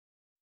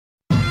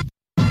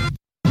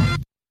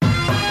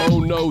Oh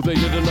no, they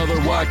did another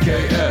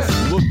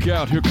YKS. Look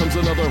out, here comes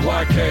another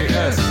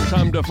YKS.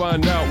 Time to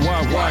find out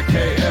why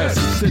YKS.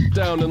 Sit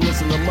down and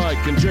listen to Mike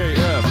and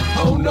JF.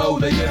 Oh no,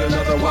 they did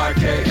another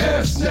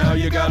YKS. Now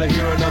you gotta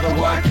hear another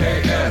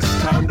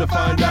YKS. Time to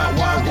find out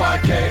why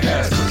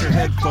YKS. Put your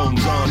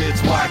headphones on,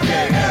 it's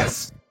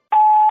YKS.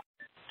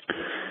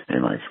 Hey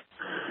Mike,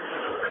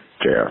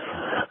 JF.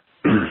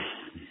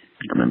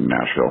 I'm in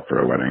Nashville for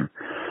a wedding,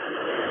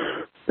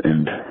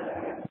 and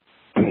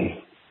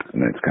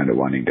it's kind of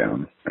winding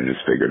down. I just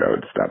figured I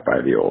would stop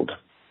by the old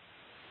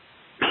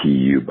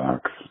PU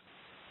box,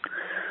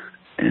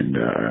 and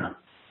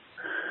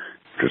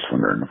just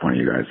wondering if one of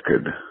you guys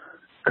could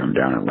come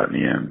down and let me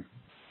in.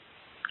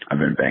 I've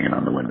been banging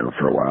on the window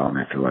for a while, and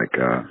I feel like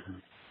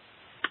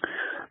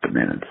the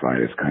man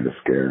inside is kind of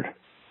scared.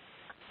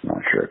 I'm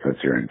not sure if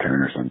that's your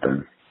intern or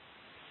something,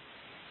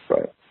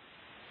 but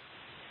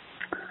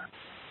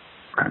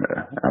kind of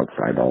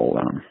outside all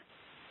alone.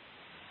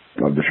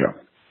 Love the show.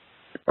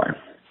 Bye.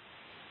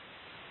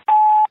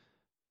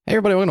 Hey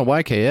everybody, welcome to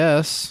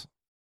YKS.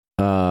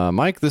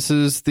 Mike, it's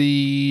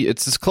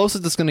as close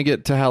as it's going to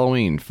get to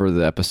Halloween for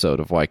the episode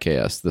of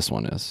YKS. This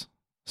one is.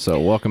 So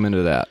welcome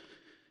into that.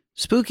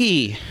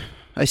 Spooky.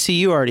 I see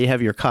you already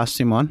have your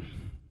costume on.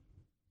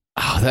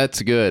 Oh,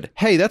 that's good.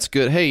 Hey, that's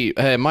good. Hey,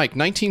 Mike,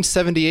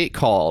 1978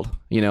 called.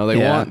 You know, they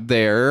want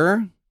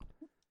their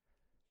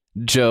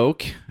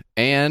joke,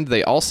 and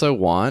they also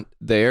want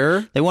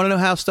their... They want to know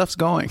how stuff's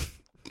going.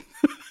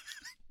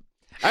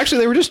 Actually,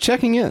 they were just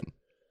checking in.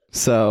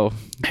 So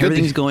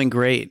everything's going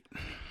great.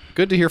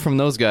 Good to hear from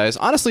those guys.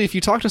 Honestly, if you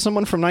talk to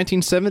someone from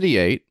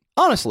 1978,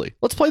 honestly,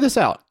 let's play this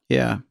out.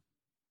 Yeah.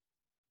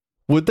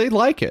 Would they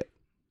like it?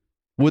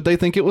 Would they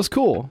think it was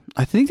cool?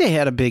 I think they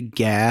had a big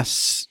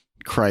gas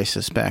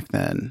crisis back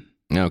then.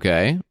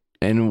 Okay.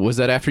 And was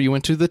that after you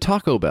went to the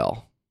Taco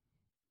Bell?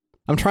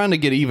 I'm trying to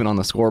get even on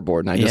the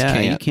scoreboard, and I just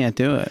can't. You can't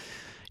do it.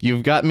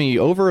 You've got me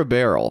over a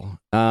barrel.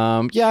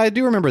 Yeah, I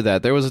do remember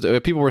that. There was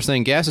people were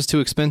saying gas is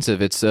too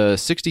expensive. It's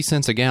 60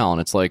 cents a gallon.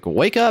 It's like,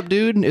 wake up,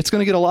 dude. It's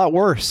going to get a lot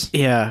worse.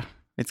 Yeah.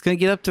 It's going to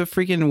get up to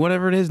freaking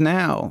whatever it is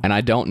now. And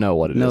I don't know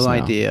what it is now.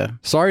 No idea.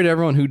 Sorry to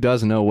everyone who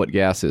does know what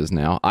gas is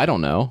now. I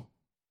don't know.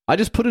 I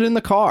just put it in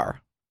the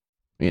car,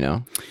 you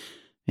know.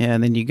 Yeah,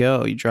 and then you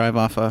drive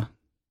off a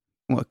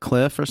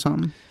cliff or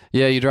something?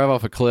 Yeah, you drive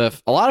off a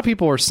cliff. A lot of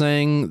people are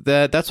saying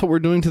that that's what we're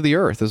doing to the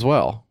earth as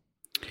well.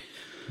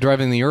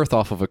 Driving the earth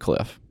off of a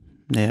cliff.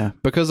 Yeah.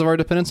 Because of our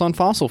dependence on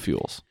fossil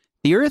fuels.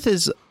 The earth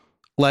is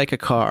like a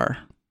car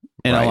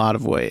in a lot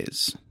of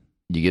ways.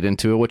 You get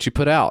into it, what you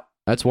put out.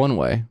 That's one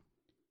way.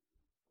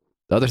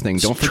 The other thing,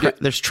 don't forget...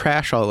 there's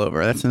trash all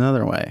over. That's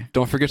another way.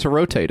 Don't forget to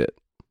rotate it.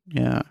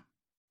 Yeah.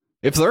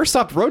 If the earth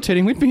stopped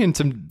rotating, we'd be in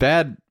some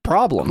bad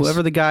problems.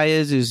 Whoever the guy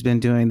is who's been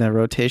doing the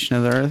rotation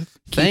of the earth,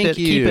 keep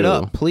it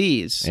up,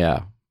 please.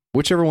 Yeah.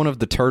 Whichever one of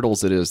the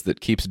turtles it is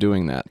that keeps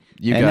doing that.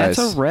 You and guys...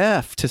 that's a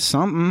ref to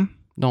something.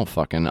 Don't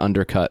fucking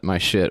undercut my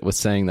shit with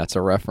saying that's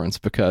a reference,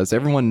 because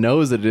everyone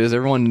knows that it is.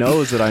 Everyone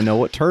knows that I know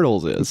what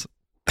Turtles is.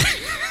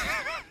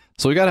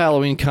 So we got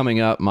Halloween coming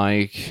up,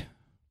 Mike.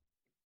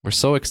 We're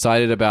so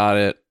excited about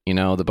it. You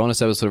know, the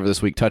bonus episode for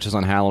this week touches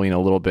on Halloween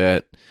a little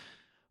bit.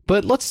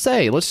 But let's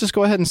just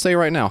go ahead and say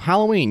right now,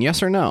 Halloween,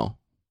 yes or no?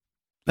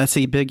 That's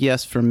a big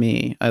yes for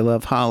me. I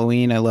love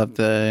Halloween. I love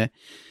the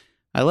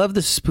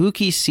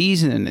spooky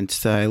season. It's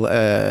the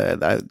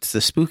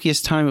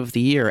spookiest time of the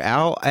year.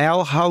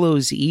 All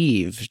Hallows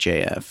Eve,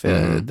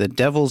 JF, the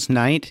Devil's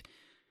Night,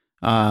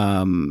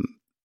 and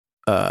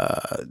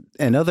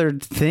other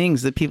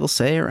things that people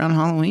say around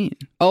Halloween.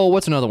 Oh,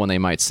 what's another one they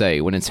might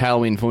say when it's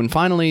Halloween? When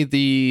finally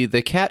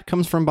the cat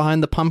comes from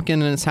behind the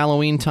pumpkin and it's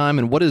Halloween time,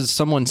 and what is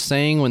someone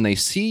saying when they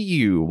see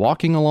you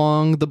walking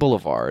along the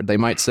boulevard? They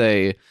might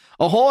say,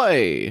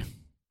 "Ahoy!"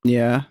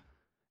 Yeah.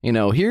 You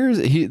know,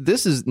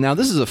 this is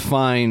a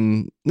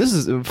fine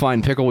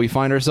pickle we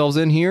find ourselves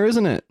in here,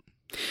 isn't it?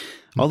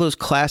 All those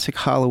classic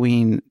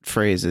Halloween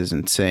phrases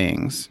and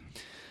sayings.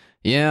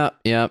 Yeah.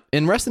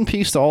 And rest in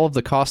peace to all of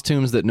the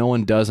costumes that no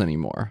one does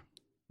anymore.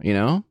 You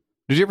know?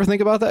 Did you ever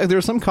think about that? There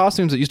are some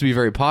costumes that used to be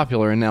very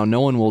popular and now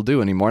no one will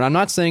do anymore. And I'm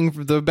not saying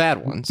the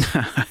bad ones.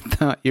 I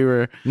thought you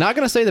were not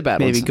going to say the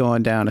bad ones. Maybe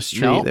going down a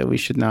street that we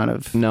should not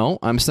have. No,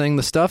 I'm saying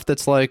the stuff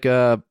that's like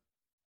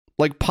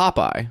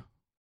Popeye.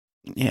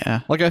 Yeah.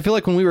 Like, I feel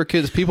like when we were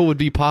kids, people would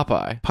be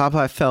Popeye.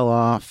 Popeye fell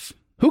off.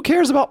 Who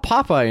cares about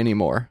Popeye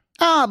anymore?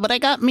 But I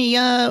got me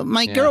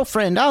my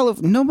girlfriend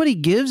Olive. Nobody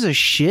gives a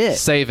shit.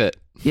 Save it.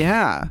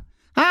 Yeah.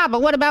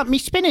 But what about me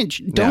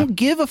spinach? Don't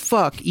give a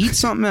fuck. Eat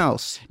something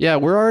else. Yeah,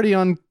 we're already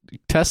on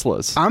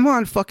Teslas. I'm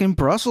on fucking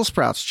Brussels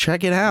sprouts.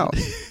 Check it out.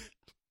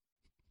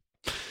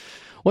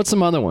 What's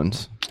some other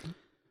ones?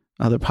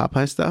 Other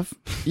Popeye stuff?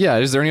 Yeah,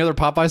 is there any other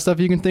Popeye stuff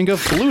you can think of?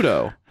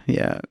 Pluto.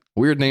 Yeah.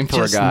 Weird name for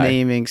just a guy.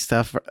 Naming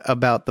stuff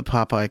about the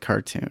Popeye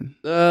cartoon.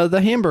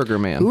 The Hamburger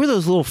Man. Who were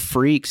those little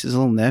freaks, his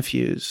little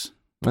nephews?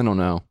 I don't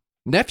know.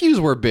 Nephews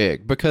were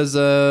big because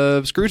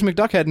Scrooge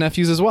McDuck had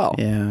nephews as well.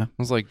 Yeah. I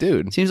was like,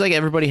 dude. Seems like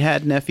everybody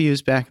had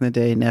nephews back in the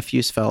day.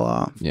 Nephews fell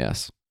off.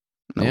 Yes.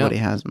 Nobody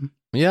has them.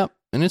 Yep.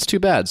 and it's too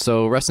bad.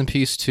 So rest in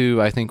peace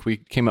to, I think we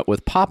came up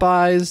with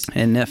Popeyes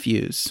And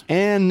nephews.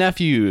 and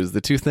nephews,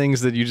 the two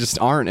things that you just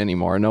aren't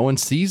anymore. No one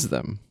sees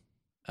them.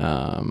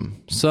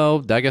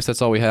 So I guess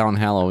that's all we had on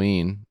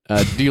Halloween.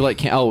 Do you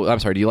like? I'm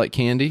sorry. Do you like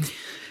candy?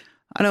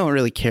 I don't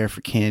really care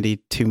for candy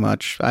too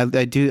much. I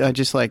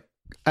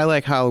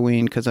like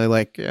Halloween because I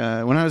like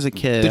when I was a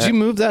kid. Did you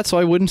move that so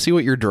I wouldn't see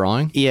what you're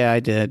drawing? Yeah, I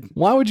did.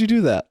 Why would you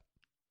do that?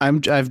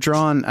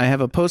 I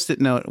have a Post-it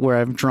note where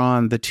I've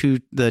drawn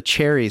the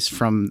cherries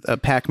from a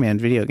Pac-Man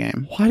video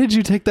game. Why did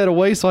you take that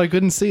away so I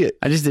couldn't see it?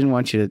 I just didn't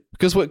want you to.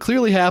 Because what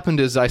clearly happened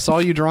is I saw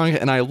you drawing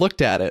it and I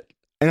looked at it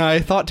and I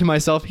thought to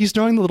myself, he's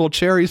drawing the little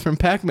cherries from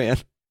Pac-Man.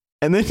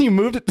 And then you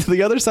moved it to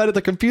the other side of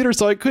the computer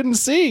so I couldn't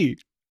see.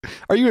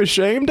 Are you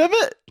ashamed of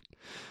it?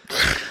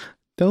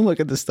 Don't look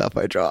at the stuff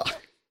I draw.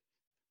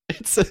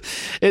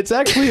 It's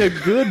actually a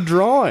good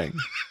drawing.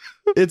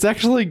 It's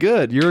actually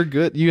good.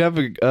 You have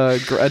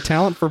a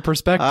talent for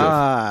perspective.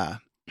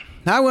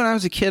 Now, when I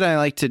was a kid, I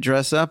liked to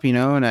dress up,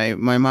 and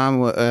my mom,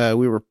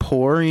 we were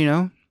poor,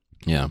 Yeah.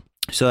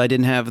 so I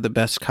didn't have the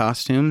best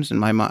costumes, and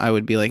my mom, I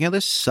would be like, "Yeah,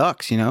 this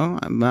sucks,"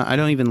 I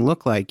don't even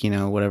look like,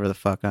 whatever the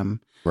fuck I'm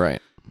Right.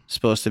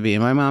 supposed to be.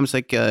 And my mom's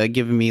like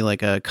giving me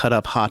like a cut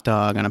up hot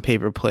dog on a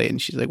paper plate,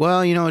 and she's like,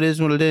 "Well, it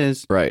is what it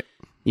is. Right.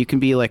 You can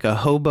be like a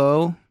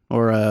hobo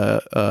or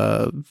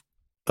a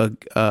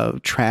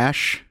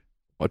trash."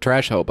 A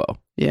trash hobo.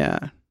 Yeah.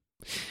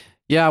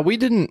 Yeah, we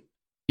didn't,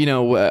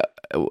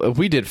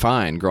 we did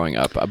fine growing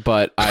up,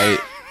 but I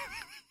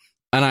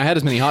had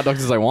as many hot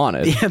dogs as I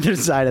wanted. The other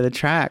side of the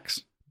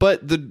tracks.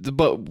 But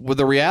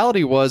the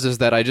reality is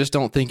that I just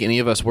don't think any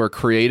of us were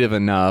creative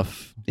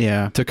enough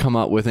Yeah. to come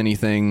up with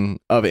anything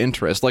of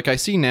interest. Like I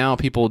see now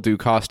people do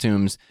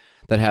costumes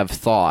that have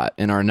thought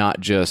and are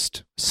not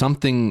just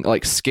something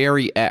like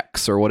Scary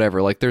X or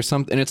whatever. Like there's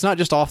something, and it's not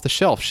just off the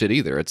shelf shit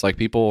either. It's like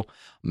people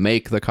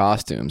make the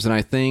costumes. And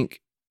I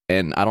think,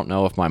 and I don't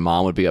know if my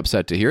mom would be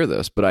upset to hear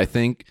this, but I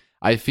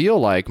feel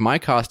like my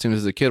costumes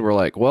as a kid were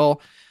like, well,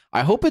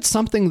 I hope it's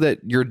something that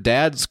your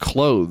dad's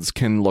clothes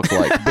can look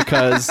like,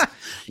 because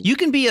You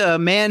can be a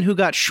man who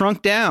got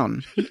shrunk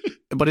down,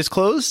 but his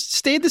clothes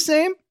stayed the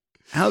same.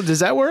 How does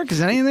that work? Is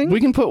that anything? we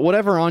can put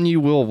whatever on you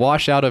will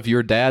wash out of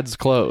your dad's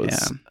clothes.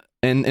 Yeah.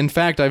 And in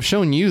fact, I've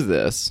shown you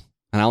this,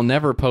 and I'll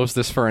never post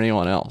this for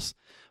anyone else.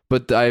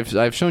 But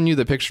I've shown you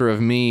the picture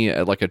of me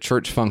at like a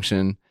church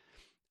function,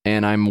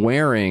 and I'm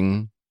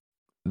wearing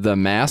the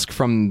mask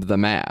from The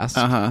Mask,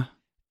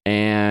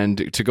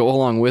 and to go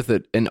along with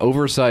it, an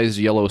oversized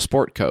yellow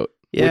sport coat,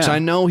 which I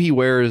know he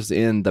wears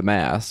in The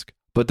Mask.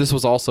 But this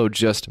was also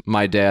just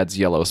my dad's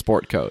yellow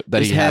sport coat that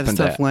Just he had happened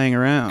stuff to, laying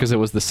around. because it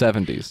was the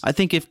 70s. I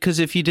think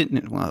if you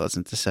didn't, well, it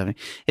wasn't the 70s.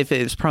 If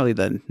it was probably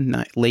the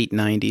late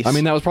 90s. I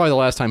mean, that was probably the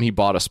last time he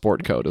bought a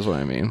sport coat, is what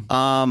I mean.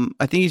 I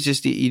think he's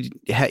just you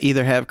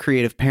either have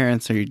creative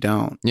parents or you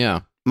don't. Yeah.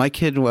 My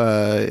kid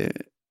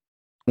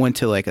went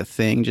to like a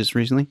thing just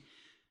recently,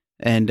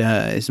 and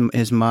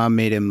his mom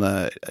made him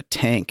a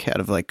tank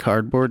out of like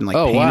cardboard and like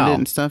painted wow. it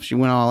and stuff. She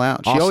went all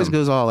out. She Awesome. always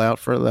goes all out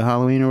for the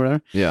Halloween or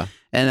whatever. Yeah.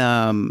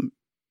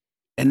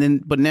 And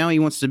then, but now he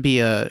wants to be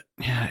a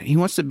guy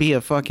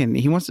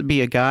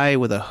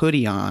with a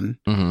hoodie on,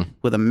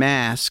 with a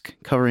mask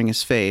covering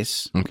his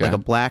face, Okay. like a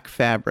black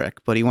fabric.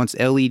 But he wants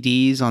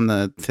LEDs on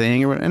the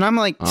thing, and I'm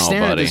like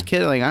staring at this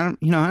kid, like I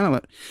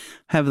don't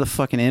have the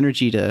fucking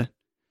energy to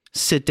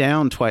sit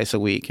down twice a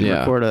week and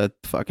record a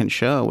fucking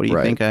show. What do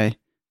you think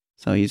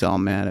So he's all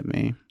mad at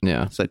me.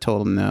 Yeah. So I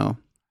told him no.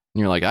 And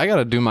you're like, I got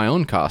to do my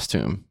own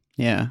costume.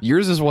 Yeah.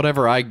 Yours is what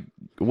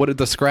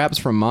the scraps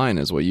from mine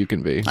is what you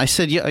can be. I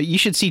said, yeah, you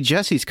should see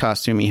Jesse's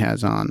costume he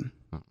has on.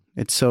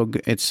 It's so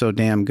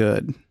damn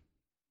good.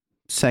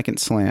 Second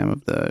slam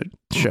of the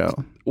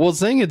show. Well,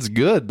 saying it's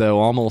good though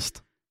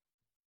almost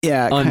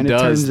Yeah, it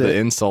undoes the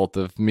insult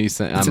of me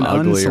saying I'm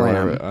ugly or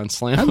whatever.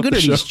 Unslam. How good the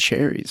are show. these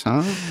cherries,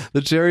 huh?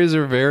 The cherries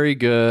are very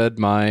good,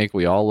 Mike.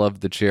 We all love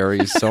the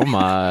cherries so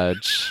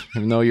much.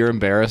 Even though you're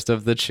embarrassed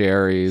of the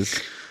cherries.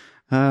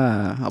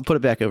 I'll put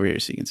it back over here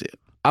so you can see it.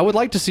 I would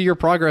like to see your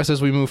progress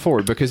as we move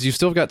forward, because you've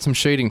still got some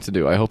shading to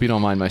do. I hope you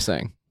don't mind my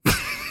saying.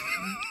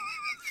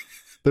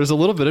 There's a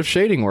little bit of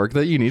shading work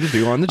that you need to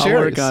do on the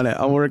cherries.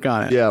 I'll work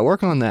on it. Yeah,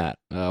 work on that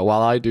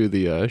while I do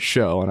the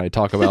show and I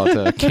talk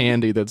about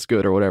candy that's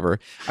good or whatever.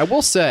 I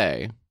will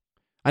say,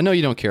 I know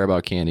you don't care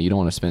about candy. You don't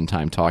want to spend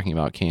time talking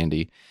about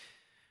candy.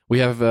 We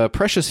have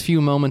precious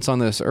few moments on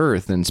this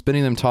earth, and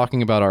spending them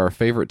talking about our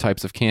favorite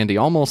types of candy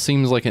almost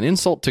seems like an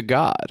insult to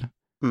God.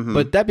 Mhm.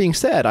 But that being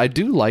said, I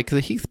do like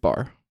the Heath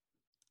Bar.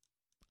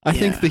 I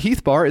think the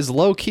Heath Bar is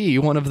low-key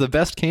one of the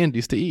best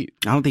candies to eat.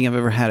 I don't think I've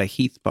ever had a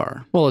Heath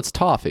bar. Well, it's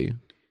toffee.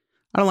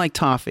 I don't like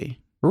toffee.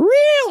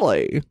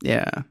 Really?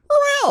 Yeah.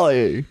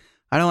 Really?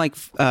 I don't like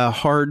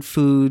hard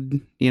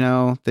food,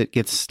 that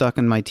gets stuck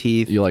in my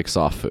teeth. You like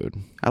soft food.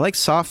 I like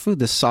soft food.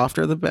 The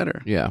softer, the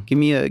better. Yeah. Give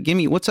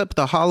me what's up with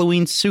the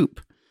Halloween soup?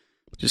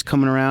 Just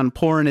coming around,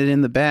 pouring it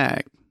in the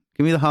bag.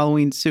 Give me the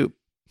Halloween soup.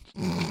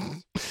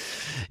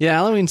 Yeah,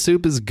 Halloween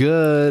soup is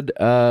good.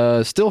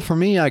 Still, for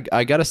me,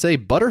 I gotta say,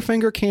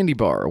 Butterfinger Candy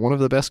Bar, one of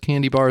the best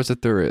candy bars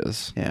that there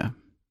is. Yeah.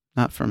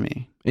 Not for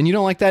me. And you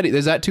don't like that?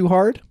 Is that too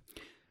hard?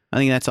 I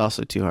think that's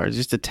also too hard. It's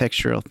just a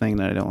textural thing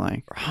that I don't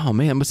like. Oh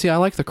man, but see, I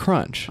like the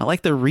crunch. I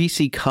like the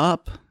Reese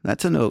cup.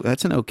 That's an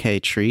okay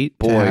treat.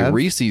 to Boy, have.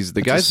 Reese's.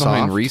 The That's guys a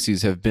behind soft.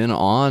 Reese's have been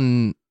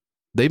on.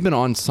 They've been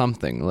on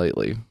something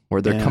lately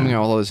where they're Yeah. coming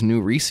out with all this new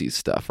Reese's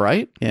stuff,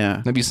 right?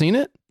 Yeah. Have you seen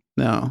it?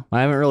 No.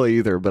 I haven't really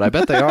either, but I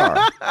bet they are.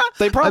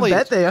 They probably I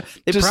bet they are.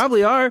 They just-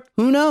 probably are.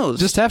 Who knows?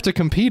 just have to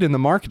compete in the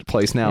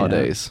marketplace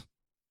nowadays.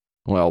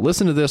 Well,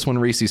 listen to this when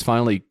Reese's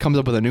finally comes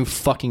up with a new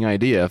fucking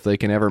idea, if they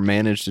can ever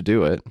manage to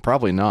do it.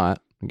 Probably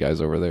not. The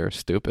guys over there are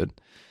stupid.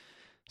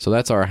 So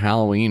that's our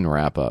Halloween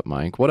wrap up,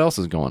 Mike. What else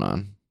is going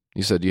on?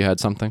 You said you had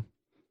something?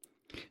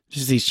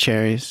 just these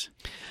cherries.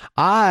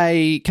 Can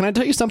I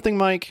tell you something,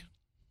 Mike?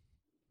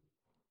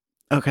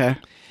 Okay.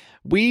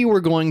 We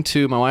were going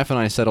to, my wife and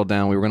I settled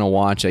down, we were going to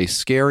watch a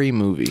scary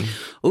movie.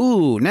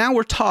 Ooh, now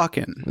we're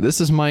talking. This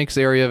is Mike's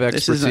area of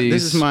expertise.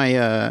 This is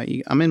my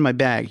I'm in my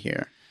bag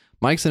here.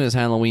 Mike's in his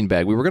Halloween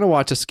bag. We were going to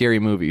watch a scary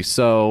movie.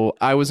 So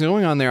I was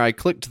going on there. I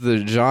clicked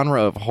the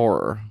genre of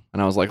horror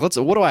and I was like, what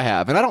do I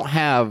have? And I don't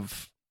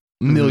have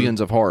millions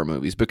of horror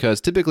movies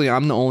because typically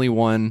I'm the only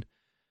one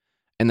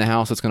in the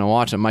house that's going to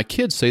watch them. My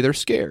kids say they're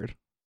scared.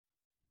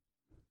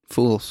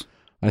 Fools.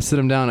 I sit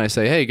them down and I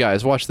say, hey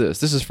guys, watch this.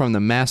 This is from the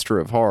master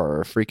of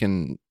horror.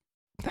 Freaking,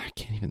 I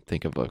can't even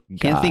think of a guy.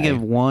 Can't think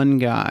of one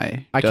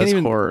guy. I does can't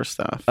even- horror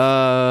stuff.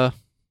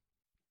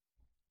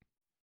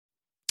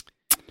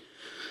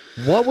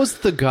 What was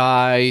the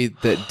guy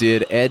that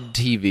did Ed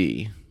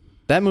TV?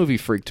 That movie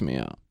freaked me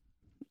out.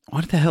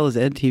 What the hell is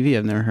Ed TV?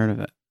 I've never heard of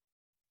it.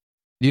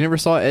 You never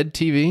saw Ed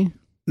TV?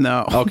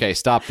 No. Okay,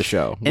 stop the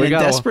show. In a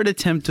desperate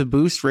attempt to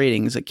boost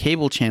ratings, a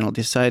cable channel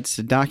decides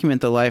to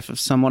document the life of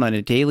someone on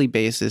a daily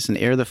basis and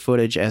air the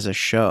footage as a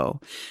show.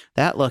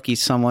 That lucky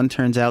someone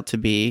turns out to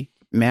be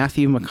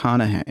Matthew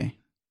McConaughey,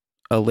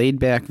 a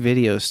laid-back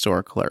video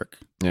store clerk.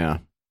 Yeah.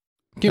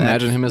 Can you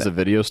imagine him as a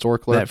video store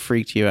clerk? That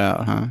freaked you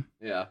out, huh?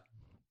 Yeah.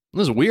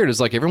 This is weird. It's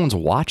like everyone's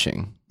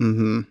watching.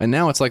 Mm-hmm. And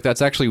now it's like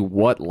that's actually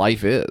what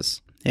life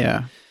is.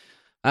 Yeah.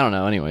 I don't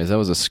know. Anyways, that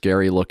was a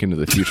scary look into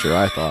the future,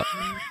 I thought.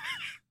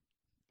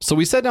 So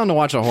we sat down to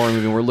watch a horror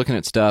movie and we're looking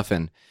at stuff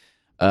and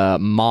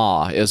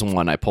Ma is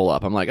one I pull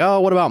up. I'm like,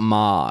 oh, what about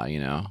Ma? You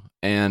know?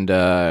 And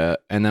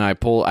then I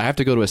have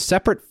to go to a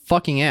separate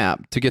fucking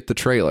app to get the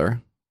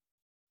trailer,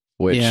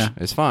 which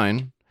is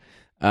fine.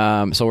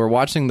 So we're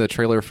watching the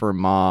trailer for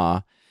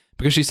Ma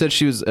because she said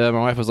my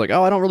wife was like,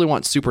 oh, I don't really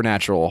want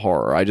supernatural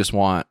horror. I just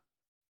want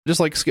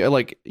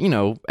like, you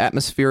know,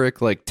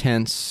 atmospheric, like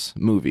tense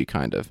movie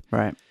kind of.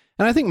 Right.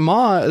 And I think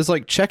Ma is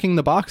like checking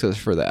the boxes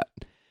for that.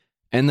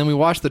 And then we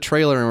watched the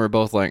trailer and we're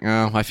both like,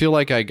 oh, I feel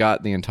like I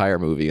got the entire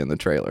movie in the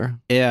trailer.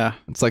 Yeah.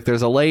 It's like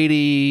there's a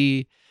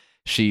lady,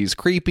 she's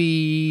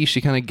creepy,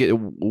 she kind of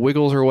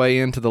wiggles her way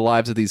into the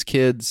lives of these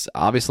kids,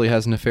 obviously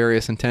has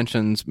nefarious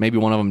intentions, maybe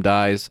one of them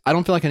dies. I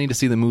don't feel like I need to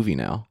see the movie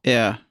now.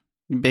 Yeah.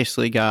 You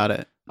basically got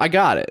it. I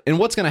got it. And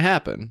what's going to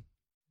happen?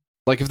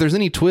 Like if there's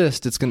any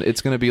twist, it's going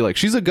to be like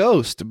she's a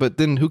ghost, but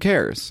then who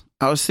cares?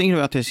 I was thinking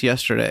about this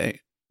yesterday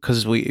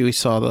because we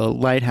saw The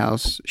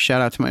Lighthouse.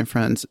 Shout out to my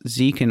friends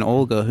Zeke and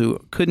Olga who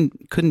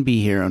couldn't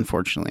be here.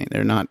 Unfortunately,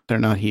 they're not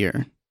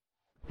here.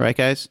 Right,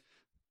 guys?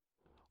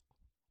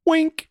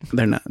 Wink.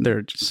 They're not.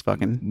 They're just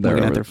fucking They're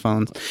looking at over- their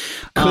phones.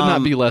 Could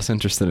not be less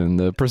interested in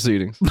the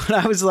proceedings. But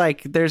I was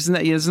like, there's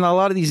not a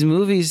lot of these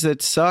movies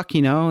that suck,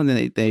 you know, and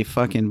they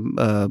fucking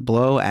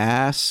blow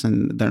ass,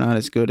 and they're not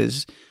as good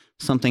as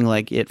something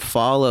like It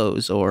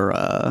Follows or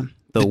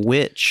The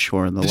Witch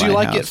or The Did you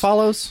like It Lighthouse.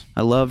 Follows?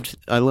 I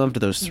loved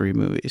those three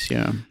movies.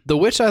 Yeah. The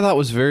Witch I thought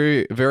was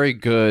very, very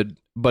good,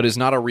 but is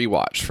not a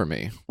rewatch for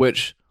me.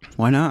 Which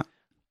Why not?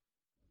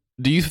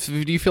 do you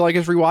feel like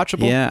it's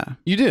rewatchable? Yeah.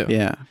 You do.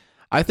 Yeah.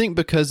 I think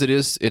because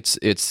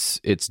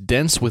it's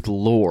dense with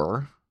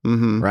lore,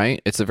 Mm-hmm.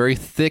 right? It's a very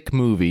thick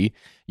movie.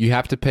 You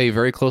have to pay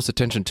very close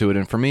attention to it.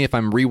 And for me, if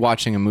I'm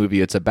rewatching a movie,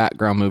 it's a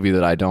background movie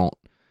that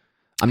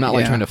I'm not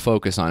like Yeah. trying to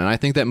focus on. And I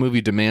think that movie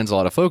demands a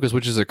lot of focus,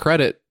 which is a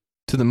credit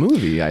to the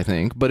movie, I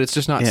think. But it's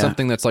just not Yeah.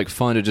 something that's like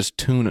fun to just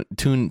tune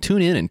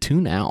in and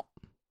tune out.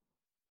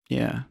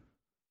 Yeah.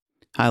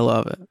 I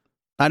love it.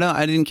 I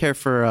didn't care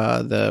for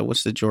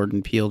what's the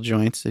Jordan Peele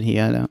joints that he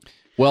had out.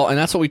 Well, and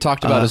that's what we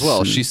talked about as Us well.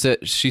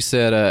 and- She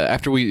said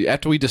after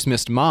we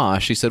dismissed Ma,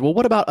 she said, "Well,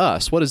 what about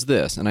Us? What is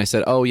this?" And I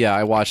said, "Oh yeah,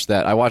 I watched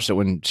that. I watched it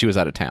when she was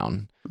out of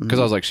town because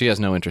I was like, she has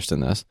no interest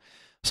in this."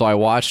 So I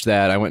watched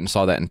that. I went and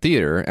saw that in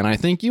theater, and I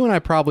think you and I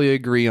probably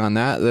agree on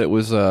that it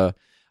was a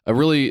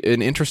really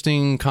an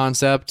interesting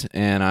concept,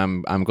 and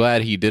I'm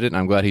glad he did it. And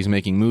I'm glad he's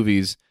making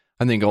movies.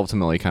 I think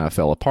ultimately kind of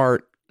fell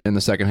apart in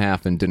the second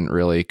half and didn't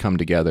really come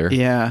together.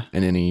 Yeah.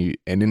 In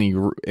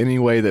any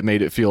way that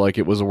made it feel like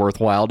it was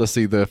worthwhile to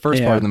see the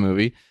first part of the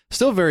movie.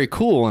 Still very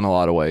cool in a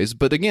lot of ways,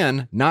 but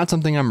again, not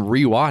something I'm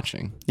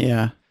rewatching.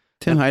 Yeah.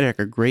 Tim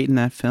Heidecker, great in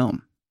that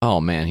film. Oh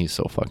man, he's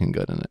so fucking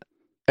good in it.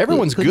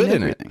 Everyone's Good good in it.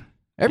 everything.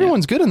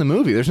 Everyone's good in the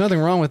movie. There's nothing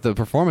wrong with the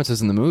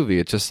performances in the movie.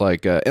 It's just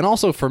like, and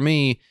also for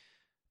me,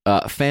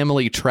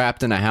 family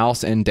trapped in a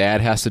house and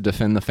dad has to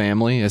defend the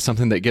family is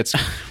something that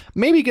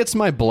maybe gets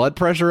my blood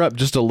pressure up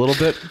just a little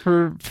bit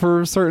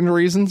for certain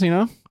reasons. You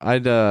know, I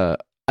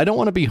don't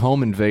want to be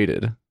home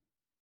invaded.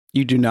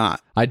 You do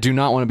not. I do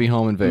not want to be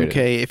home invaded.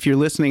 Okay, if you're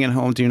listening at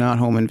home, do not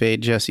home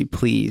invade Jesse,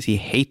 please. He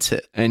hates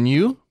it. And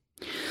you?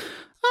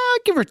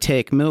 Give or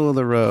take, middle of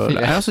the road.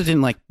 Yeah. I also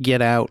didn't like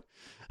Get Out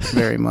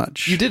very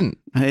much. You didn't.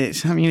 I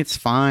mean, it's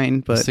fine,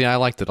 but See, I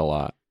liked it a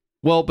lot.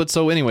 Well, but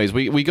so anyways,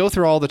 we go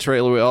through all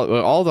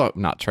the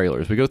not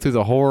trailers. We go through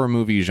the horror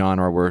movie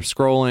genre. We're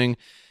scrolling.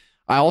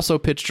 I also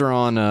pitched her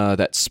on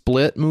that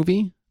Split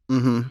movie.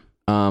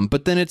 Mm-hmm.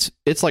 But then it's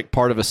like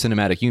part of a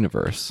cinematic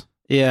universe.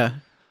 Yeah.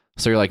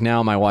 So you're like, now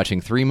am I watching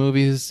 3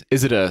 movies?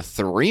 Is it a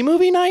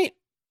 3-movie night?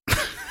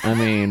 I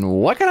mean,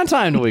 what kind of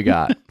time do we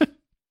got?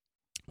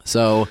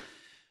 So,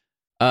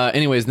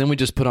 anyways, then we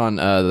just put on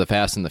the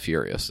Fast and the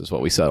Furious is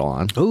what we settle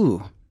on.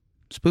 Ooh,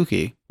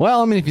 spooky.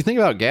 Well, I mean, if you think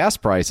about gas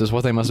prices,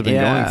 what they must have been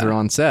going Yeah. through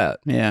on set.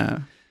 Yeah.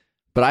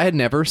 But I had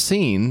never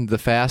seen the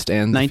Fast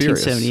and the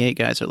Furious. 1978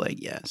 guys are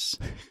like, yes.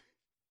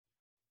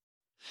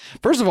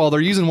 First of all, they're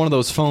using one of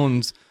those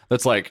phones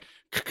that's like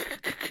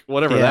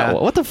whatever Yeah. that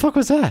was. What the fuck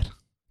was that?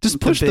 Just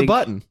push the big-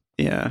 button.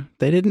 Yeah.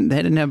 They didn't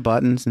have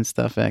buttons and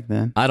stuff back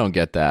then. I don't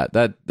get that.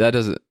 That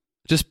doesn't.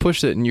 Just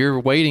push it, and you're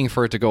waiting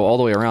for it to go all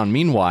the way around.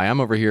 Meanwhile, I'm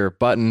over here,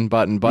 button.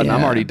 I'm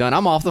Yeah. already done.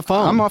 I'm off the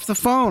phone. I'm off the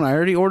phone. I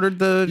already ordered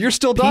the You're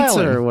still pizza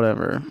dialing. or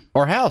whatever.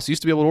 Or house.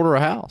 Used to be able to order a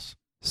house.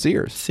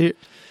 Sears.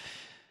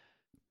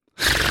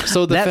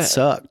 So That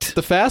sucked.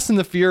 The Fast and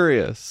the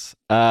Furious.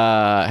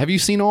 Have you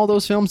seen all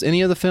those films?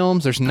 Any of the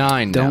films? There's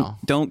 9 now.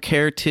 Don't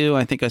care to.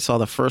 I think I saw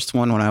the first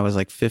one when I was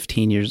like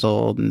 15 years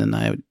old, and then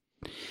I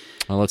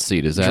Well, let's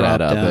see. Does that add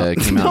dropped up? out. It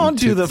came out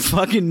Don't in do the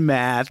fucking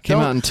math. came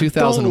Don't- out in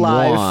 2001.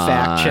 Don't live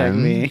fact check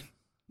me.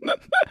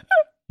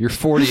 You're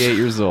 48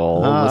 years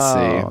old. Let's Oh, see.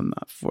 I'm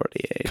not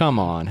 48. Come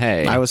on.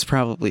 Hey. I was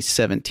probably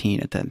 17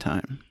 at that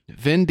time.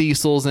 Vin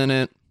Diesel's in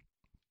it.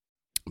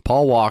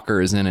 Paul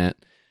Walker is in it.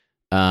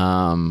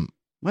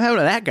 What happened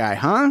to that guy,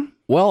 huh?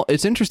 Well,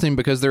 it's interesting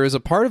because there is a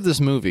part of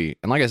this movie,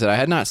 and like I said, I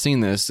had not seen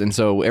this, and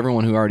so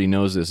everyone who already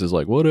knows this is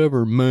like,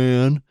 whatever,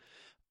 man.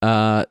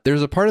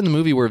 There's a part in the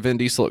movie where Vin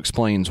Diesel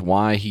explains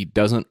why he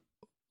doesn't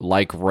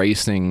like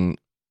racing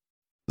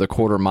the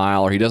quarter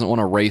mile, or he doesn't want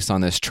to race on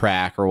this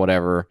track or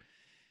whatever.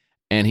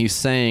 And he's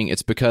saying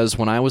it's because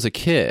when I was a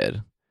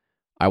kid,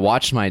 I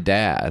watched my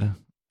dad.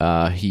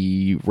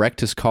 He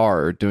wrecked his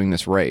car doing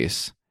this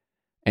race,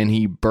 and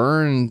he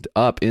burned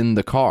up in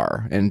the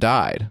car and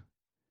died.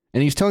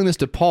 And he's telling this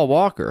to Paul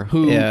Walker,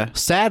 who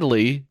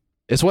sadly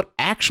is what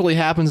actually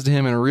happens to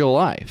him in real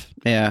life.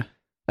 Yeah.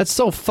 That's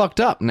so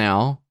fucked up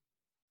now.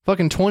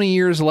 Fucking 20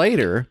 years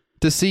later,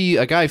 to see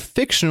a guy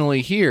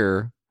fictionally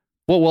hear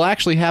what will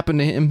actually happen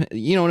to him,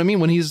 you know what I mean,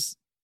 when he's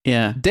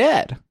Yeah.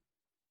 dead.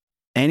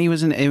 And he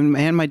was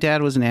and my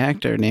dad was an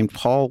actor named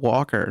Paul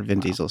Walker, Vin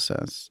Diesel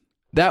says.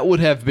 That would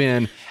have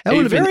been That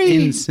would have been very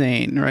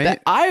insane, right?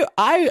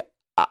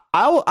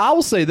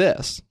 I'll say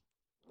this.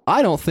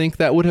 I don't think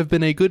that would have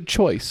been a good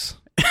choice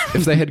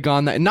if they had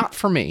gone that. Not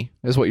for me,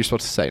 is what you're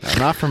supposed to say now.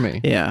 Not for me.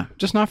 Yeah.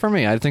 Just not for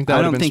me. I think that would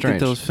I have don't been think strange.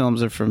 that those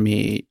films are for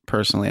me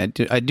personally.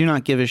 I do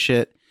not give a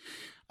shit.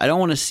 I don't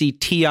want to see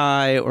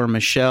T.I. or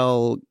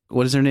Michelle,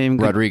 what is her name?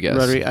 Rodriguez.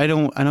 I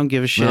don't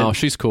give a shit. No,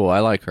 she's cool. I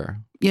like her.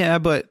 Yeah,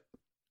 but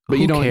But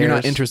who you don't. You're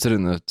not cares? interested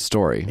in the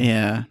story.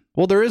 Yeah.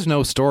 Well, there is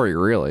no story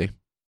really.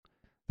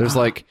 There's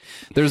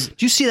there's.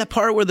 Did you see that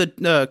part where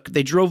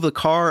they drove the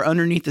car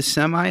underneath the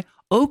semi?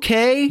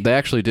 Okay. They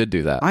actually did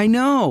do that. I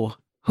know.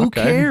 Who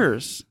Okay.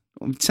 cares?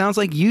 It sounds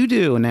like you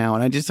do now,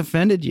 and I just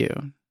offended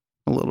you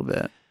a little bit.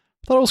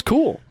 I thought it was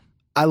cool.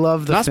 I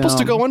love the Not film. supposed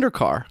to go under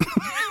car.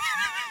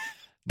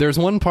 There's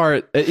one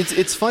part.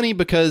 It's funny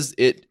because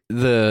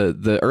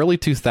the early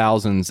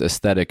 2000s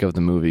aesthetic of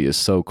the movie is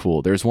so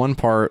cool. There's one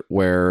part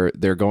where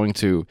they're going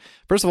to,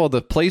 first of all,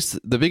 the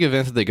big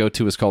event that they go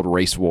to is called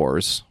Race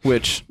Wars,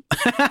 which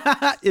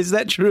Is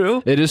that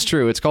true? it is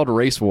true. It's called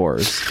Race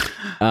Wars.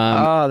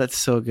 Oh, that's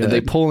so good. And they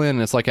pull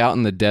in. It's like out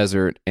in the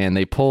desert, and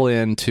they pull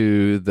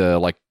into the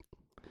like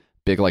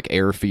big like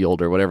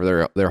airfield or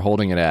whatever they're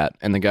holding it at.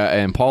 And the guy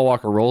and Paul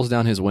Walker rolls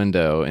down his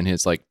window in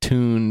his like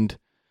tuned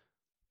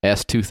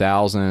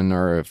S2000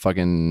 or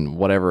fucking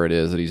whatever it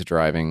is that he's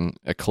driving,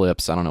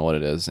 Eclipse, I don't know what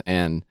it is,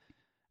 and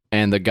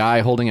the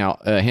guy handing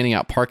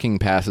out parking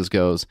passes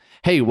goes,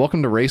 "Hey,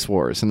 welcome to Race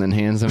Wars," and then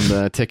hands him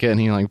the ticket, and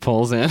he like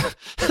pulls in.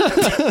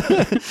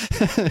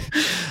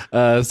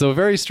 So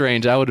very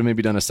strange. I would have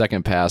maybe done a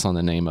second pass on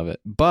the name of it,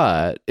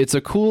 but it's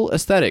a cool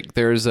aesthetic.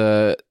 There's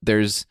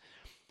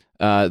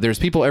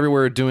people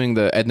everywhere doing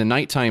at the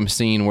nighttime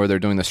scene where they're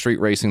doing the street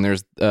racing.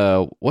 There's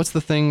what's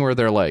the thing where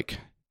they're like.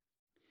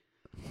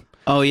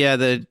 Oh yeah,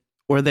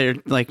 where they're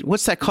like,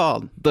 what's that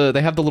called? They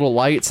have the little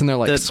lights and they're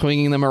like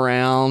swinging them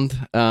around.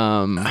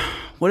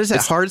 What is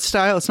that? Hard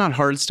style? It's not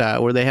hard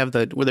style. Where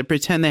they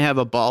pretend they have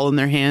a ball in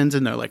their hands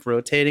and they're like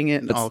rotating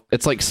it. And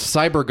It's like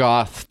cyber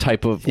goth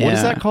type of. What is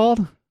Yeah. that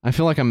called? I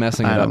feel like I'm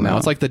messing it I up don't now. know.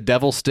 It's like the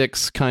Devil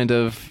Sticks kind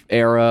of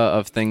era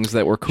of things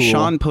that were cool.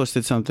 Sean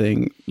posted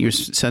something. You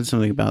said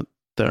something about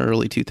the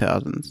early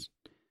 2000s.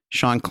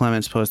 Sean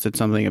Clements posted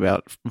something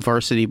about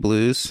Varsity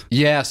Blues.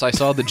 Yes, I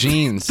saw the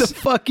jeans. The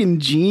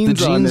fucking jeans, The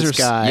jeans on this are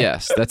guy.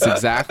 yes, that's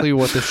exactly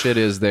what the shit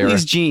is there.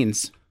 These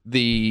jeans.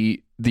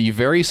 The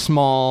very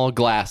small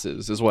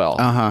glasses as well.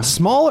 Uh-huh.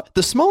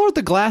 The smaller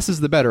the glasses,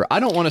 the better.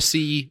 I don't want to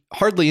see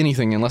hardly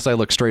anything unless I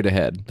look straight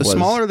ahead. The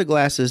smaller the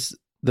glasses,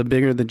 the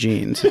bigger the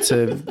jeans. It's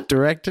a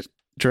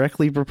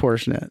directly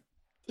proportionate.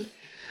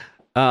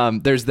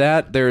 There's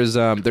that.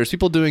 There's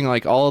people doing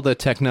like all the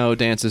techno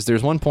dances.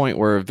 There's one point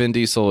where Vin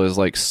Diesel is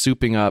like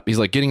souping up. He's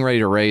like getting ready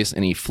to race,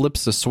 and he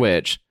flips the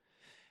switch,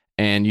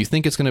 and you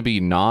think it's gonna be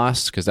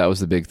NOS because that was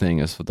the big thing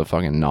is the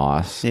fucking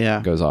NOS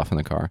goes off in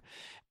the car,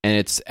 and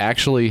it's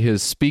actually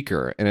his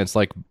speaker, and it's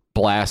like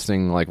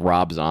blasting like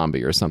Rob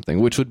Zombie or something,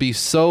 which would be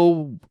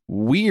so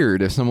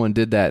weird if someone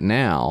did that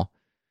now,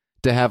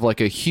 to have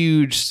like a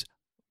huge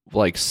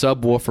like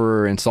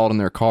subwoofer installed in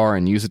their car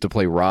and use it to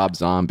play Rob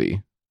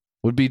Zombie.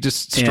 Would be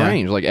just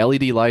strange, like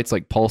LED lights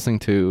like pulsing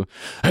to.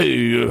 No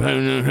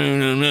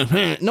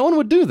one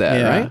would do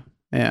that, right?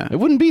 Yeah, it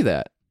wouldn't be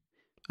that.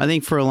 I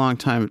think for a long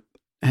time,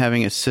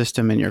 having a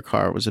system in your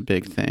car was a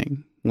big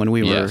thing. When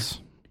we were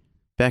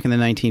back in the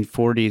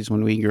 1940s,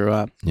 when we grew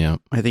up,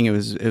 I think it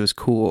was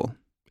cool.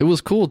 It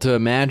was cool to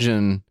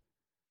imagine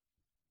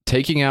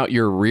taking out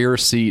your rear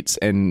seats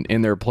and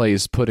in their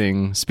place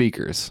putting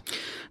speakers.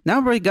 Now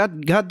everybody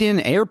got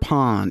goddamn air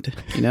pond,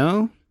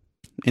 in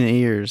the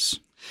ears.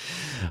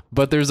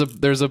 But there's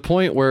a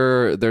point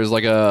where there's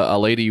like a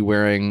lady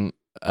wearing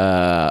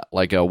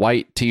like a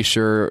white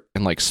t-shirt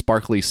and like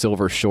sparkly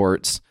silver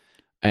shorts,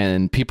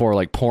 and people are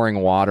like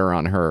pouring water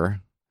on her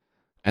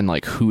and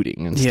like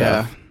hooting and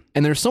stuff.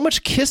 And there's so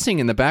much kissing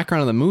in the background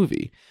of the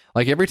movie.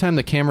 Like every time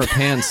the camera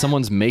pans,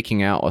 someone's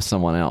making out with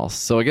someone else.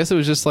 So I guess it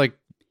was just like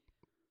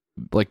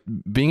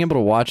being able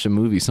to watch a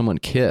movie someone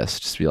kiss,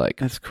 just be like,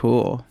 that's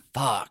cool.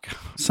 Fuck.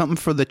 Something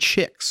for the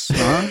chicks,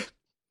 huh?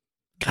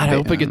 God, I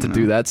hope I get to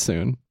do that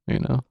soon,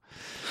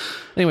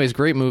 Anyways,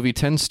 great movie,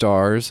 10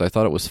 stars. I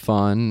thought it was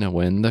fun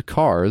when the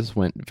cars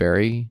went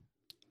very...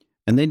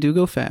 And they do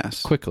go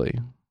fast. Quickly.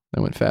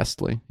 They went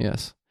fastly,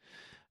 yes.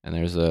 And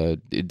there's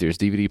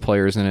DVD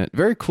players in it.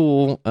 Very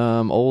cool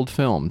old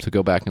film to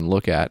go back and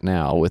look at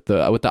now with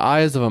the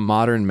eyes of a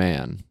modern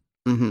man.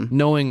 Mm-hmm.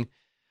 Knowing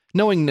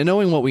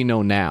what we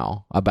know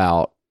now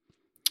about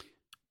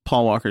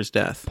Paul Walker's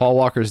death.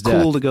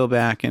 Cool to go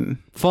back and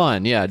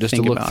fun, just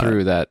to look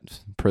through that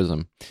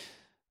prism.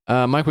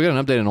 Mike, we got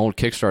an update on old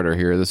Kickstarter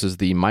here. This is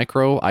the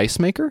Micro Ice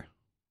Maker.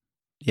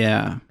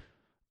 Yeah.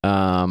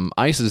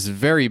 Ice is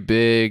very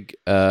big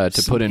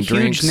to put in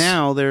drinks.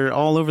 Now they're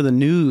all over the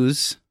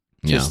news.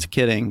 Just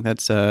kidding.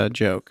 That's a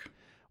joke.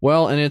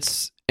 Well, and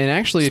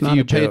actually, if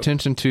you pay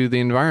attention to the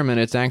environment,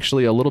 it's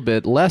actually a little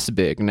bit less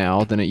big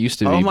now than it used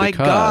to be. Oh my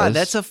God,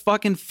 that's a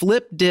fucking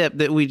flip dip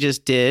that we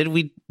just did.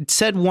 We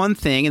said one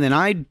thing, and then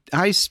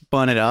I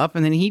spun it up,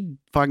 and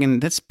then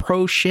that's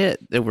pro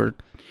shit that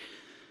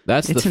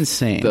it's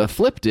insane. The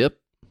flip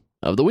dip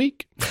of the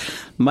week.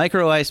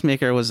 Micro Ice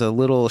Maker was a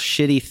little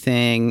shitty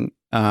thing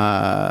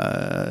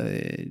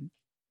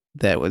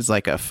that was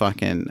like a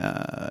fucking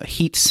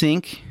heat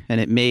sink,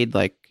 and it made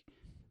like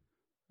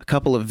a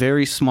couple of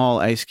very small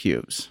ice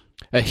cubes.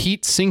 A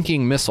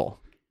heat-sinking missile.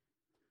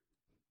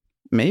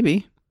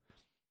 Maybe.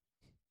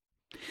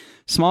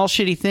 Small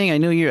shitty thing.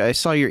 I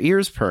saw your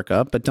ears perk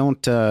up, but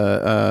don't.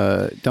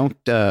 I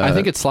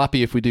think it's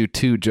sloppy if we do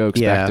two jokes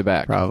back to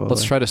back. Probably.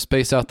 Let's try to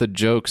space out the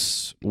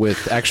jokes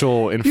with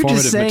actual informative You're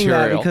just saying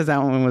material. That because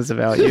that one was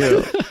about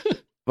you.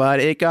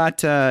 But it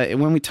got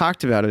when we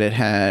talked about it, it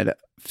had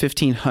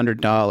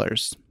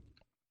 $1,500,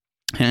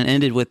 and it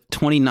ended with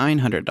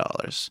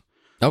 $2,900.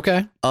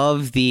 Okay.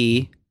 Of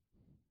the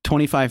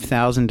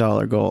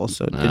 $25,000 goal,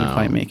 so it didn't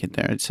quite make it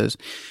there. It says,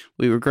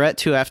 "We regret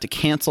to have to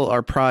cancel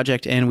our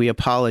project, and we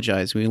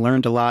apologize. We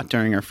learned a lot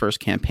during our first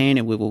campaign,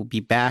 and we will be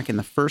back in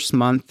the first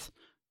month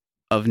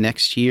of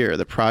next year.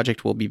 The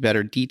project will be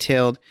better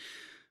detailed.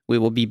 We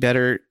will be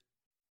better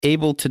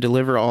able to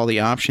deliver all the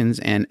options,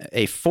 and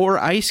a 4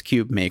 ice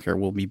cube maker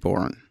will be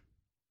born.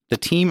 The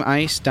Team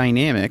Ice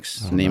Dynamics,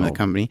 the name of the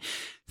company,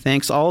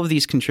 thanks all of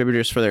these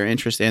contributors for their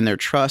interest and their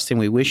trust, and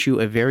we wish you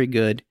a very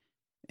good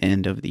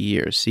end of the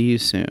year. See you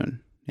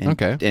soon."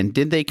 Okay. And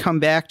did they come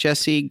back,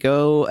 Jesse?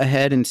 Go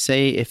ahead and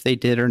say if they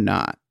did or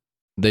not.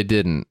 They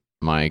didn't,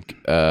 Mike.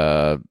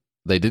 They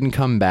didn't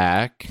come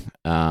back.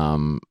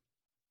 Wow.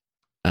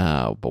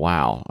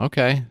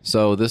 Okay.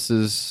 So this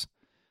is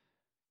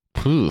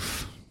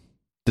poof.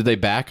 Did they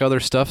back other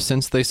stuff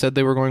since they said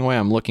they were going away?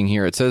 I'm looking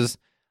here. It says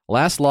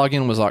last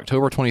login was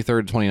October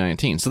 23rd,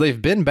 2019. So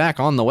they've been back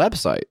on the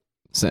website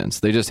since.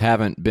 They just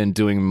haven't been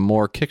doing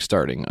more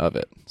kickstarting of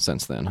it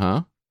since then,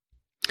 huh?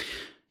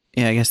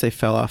 Yeah, I guess they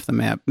fell off the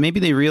map. Maybe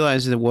they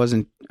realized it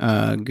wasn't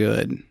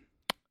good.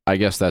 I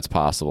guess that's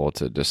possible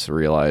to just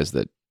realize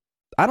that.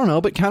 I don't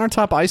know, but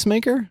countertop ice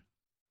maker?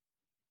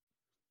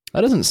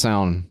 That doesn't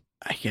sound...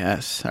 I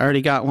guess. I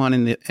already got one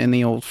in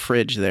the old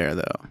fridge there,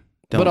 though.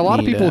 But a lot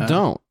of people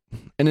don't.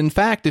 And in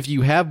fact, if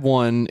you have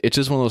one, it's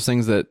just one of those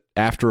things that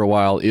after a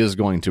while is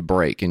going to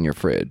break in your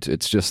fridge.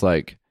 It's just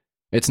like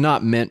It's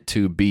not meant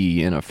to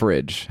be in a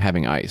fridge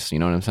having ice. You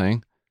know what I'm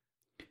saying?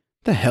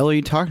 The hell are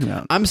you talking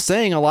about? I'm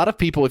saying a lot of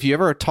people, if you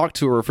ever talk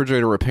to a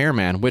refrigerator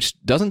repairman,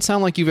 which doesn't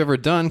sound like you've ever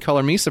done,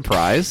 color me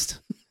surprised.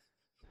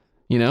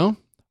 You know?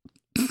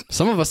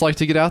 Some of us like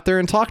to get out there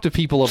and talk to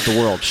people of the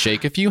world,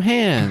 shake a few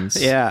hands.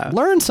 Yeah.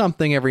 Learn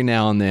something every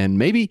now and then.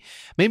 Maybe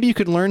you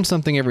could learn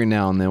something every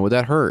now and then. Would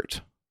that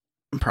hurt?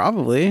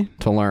 Probably.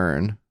 To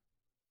learn.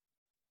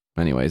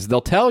 Anyways,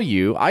 they'll tell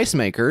you ice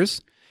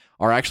makers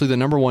are actually the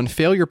number one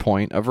failure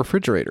point of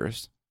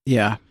refrigerators.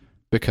 Yeah.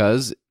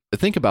 Because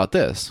think about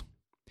this.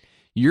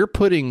 You're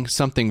putting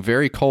something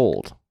very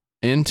cold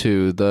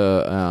into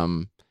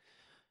the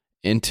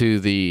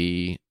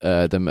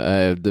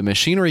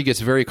machinery gets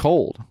very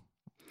cold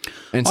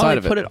inside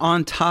of it. Put it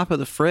on top of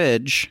the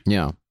fridge.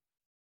 Yeah.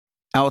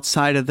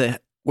 Outside of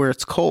where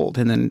it's cold,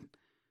 and then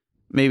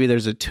maybe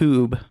there's a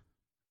tube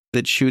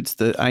that shoots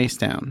the ice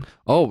down.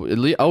 Oh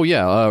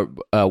yeah.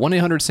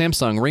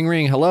 1-800-SAMSUNG. Ring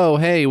ring. Hello.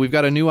 Hey, we've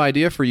got a new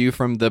idea for you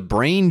from the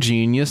brain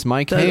genius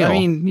Mike Hale. I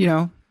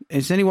mean,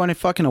 is anyone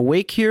fucking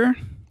awake here?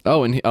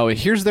 Oh, and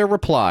here's their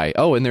reply.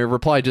 Oh, and their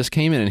reply just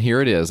came in, and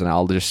here it is. And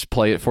I'll just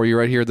play it for you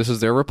right here. This is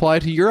their reply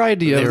to your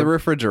idea of the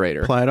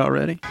refrigerator. Applied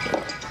already?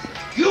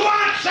 You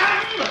want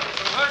something?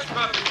 Hush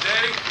puppy,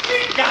 Daddy.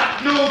 We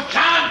got no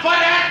time for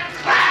that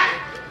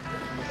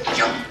crap!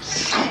 You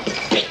son of a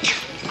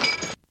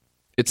bitch!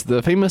 It's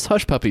the famous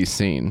Hush Puppies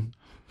scene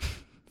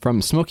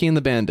from Smokey and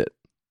the Bandit.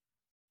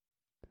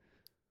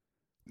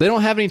 They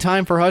don't have any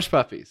time for Hush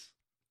Puppies.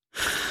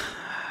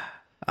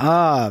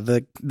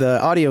 The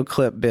audio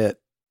clip bit.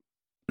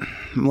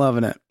 I'm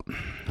loving it.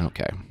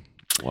 Okay.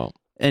 Well.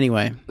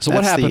 Anyway. So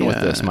what happened with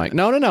this, Mike?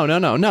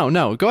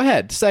 No. Go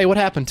ahead. Say what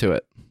happened to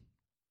it.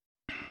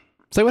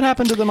 Say what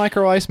happened to the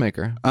micro ice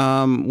maker.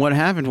 What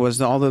happened was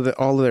all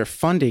of their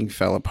funding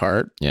fell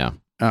apart. Yeah.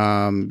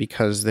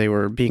 Because they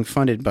were being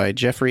funded by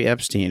Jeffrey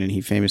Epstein, and he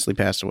famously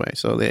passed away.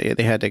 So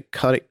they had to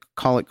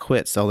call it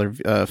quits. All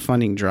their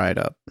funding dried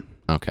up.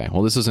 Okay.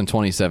 Well, this was in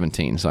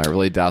 2017, so I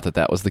really doubt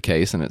that was the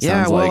case. And it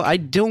sounds like... I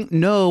don't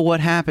know what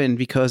happened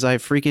because I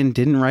freaking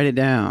didn't write it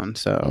down.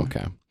 So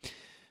okay.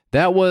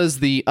 That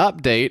was the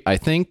update, I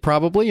think,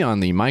 probably on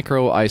the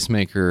micro ice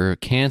maker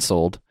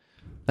canceled.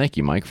 Thank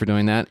you, Mike, for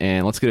doing that.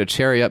 And let's get a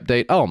cherry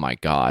update. Oh, my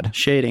God.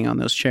 Shading on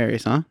those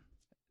cherries, huh?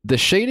 The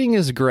shading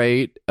is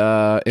great.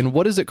 And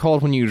what is it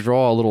called when you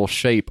draw a little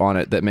shape on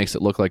it that makes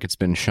it look like it's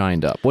been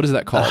shined up? What is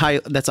that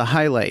called? That's a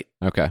highlight.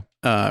 Okay.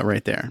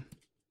 Right there.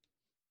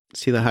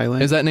 See the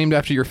highlight? Is that named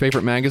after your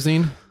favorite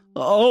magazine?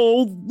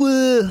 Oh,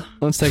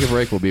 let's take a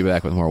break. We'll be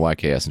back with more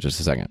YKS in just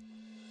a second.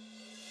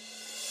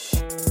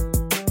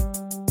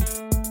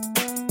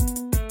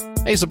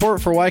 Hey,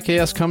 support for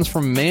YKS comes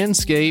from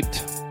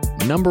Manscaped,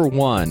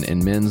 #1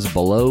 in men's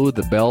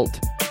below-the-belt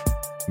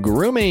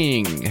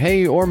grooming.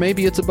 Hey, or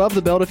maybe it's above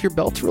the belt if your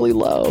belt's really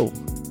low.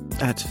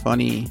 That's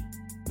funny.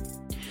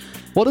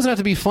 Well, it doesn't have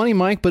to be funny,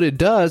 Mike, but it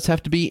does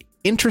have to be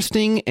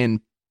interesting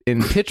and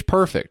pitch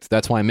perfect.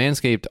 That's why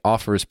Manscaped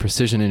offers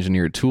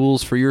precision-engineered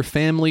tools for your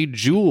family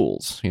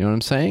jewels. You know what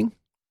I'm saying?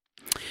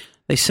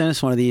 They sent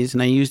us one of these,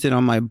 and I used it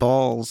on my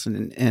balls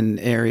and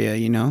area,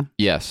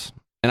 Yes.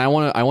 And I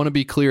want to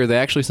be clear, they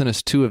actually sent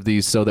us 2 of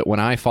these so that when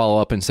I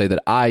follow up and say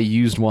that I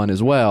used one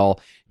as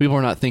well, people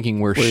are not thinking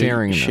we're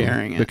sharing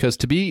them. Because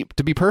to be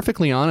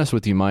perfectly honest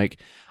with you, Mike,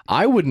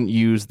 I wouldn't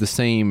use the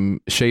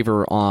same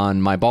shaver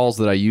on my balls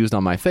that I used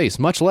on my face,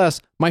 much less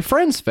my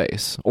friend's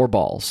face or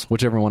balls,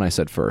 whichever one I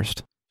said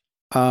first.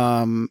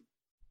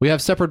 We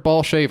have separate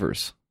ball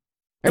shavers.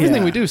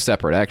 Everything we do is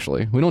separate,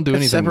 actually. We don't do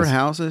anything. Separate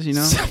houses,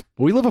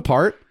 We live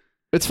apart.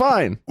 It's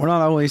fine. We're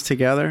not always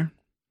together.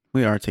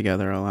 We are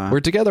together a lot. We're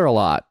together a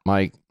lot,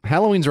 Mike.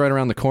 Halloween's right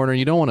around the corner.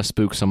 You don't want to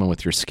spook someone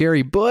with your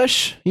scary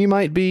bush. You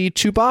might be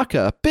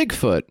Chewbacca,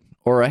 Bigfoot,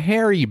 or a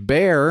hairy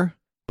bear,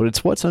 but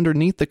it's what's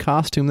underneath the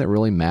costume that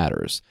really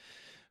matters.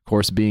 Of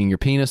course, being your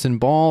penis and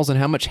balls and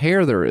how much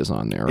hair there is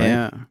on there, right?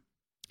 Yeah.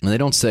 And they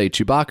don't say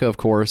Chewbacca, of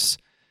course,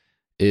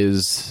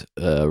 is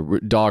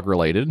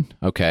dog-related.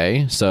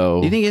 Okay, so...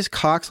 Do you think his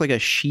cock's like a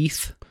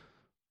sheath?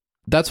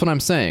 That's what I'm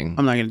saying.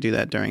 I'm not going to do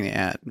that during the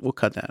ad. We'll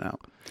cut that out.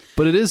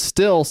 But it is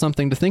still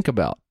something to think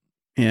about.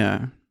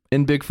 Yeah.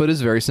 And Bigfoot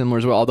is very similar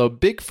as well, although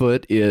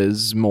Bigfoot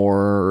is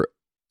more...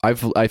 I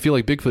feel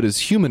like Bigfoot is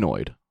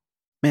humanoid.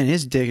 Man,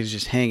 his dick is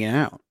just hanging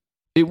out.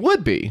 It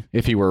would be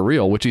if he were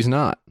real, which he's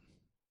not.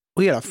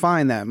 We gotta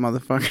find that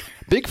motherfucker.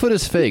 Bigfoot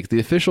is fake, the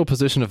official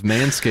position of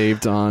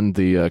Manscaped on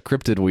the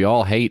cryptid we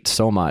all hate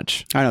so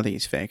much. I don't think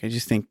he's fake.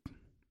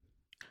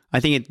 I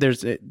think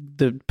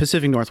the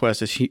Pacific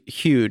Northwest is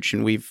huge,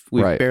 and we've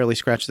right. barely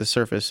scratched the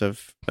surface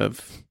of.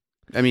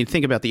 I mean,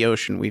 think about the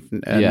ocean. We've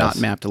not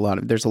mapped a lot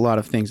of. There's a lot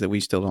of things that we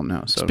still don't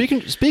know. So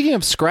speaking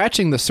of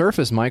scratching the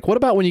surface, Mike, what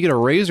about when you get a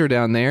razor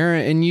down there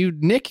and you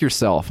nick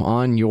yourself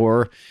on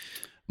your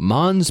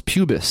mons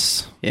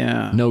pubis?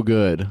 Yeah, no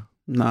good.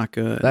 Not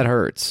good. That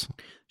hurts.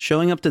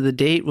 Showing up to the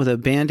date with a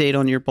Band-Aid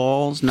on your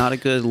balls, not a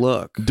good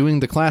look.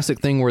 Doing the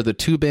classic thing where the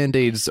 2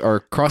 Band-Aids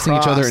are crossing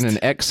each other in an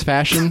X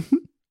fashion.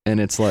 And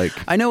it's like,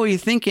 I know what you're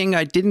thinking.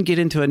 I didn't get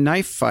into a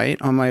knife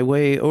fight on my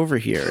way over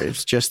here.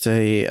 It's just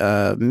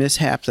a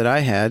mishap that I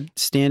had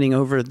standing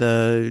over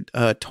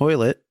the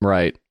toilet,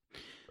 right.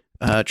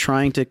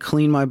 trying to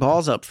clean my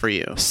balls up for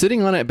you.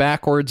 Sitting on it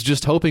backwards,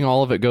 just hoping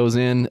all of it goes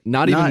in.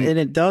 And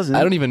it doesn't.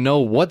 I don't even know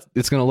what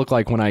it's going to look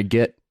like when I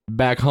get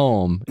back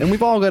home. And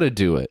we've all got to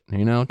do it.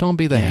 Don't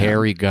be the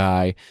hairy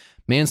guy.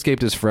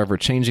 Manscaped is forever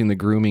changing the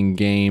grooming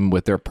game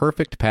with their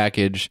Perfect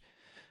Package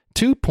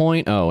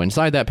 2.0.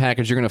 Inside that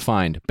package, you're going to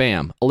find,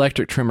 bam,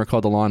 electric trimmer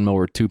called the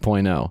Lawnmower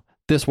 2.0.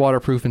 This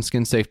waterproof and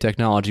skin-safe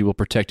technology will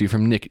protect you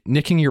from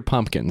nicking your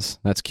pumpkins.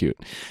 That's cute.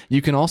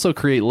 You can also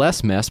create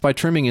less mess by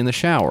trimming in the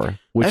shower,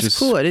 which That's is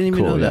cool. I didn't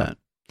even know that.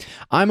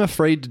 I'm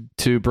afraid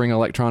to bring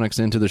electronics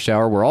into the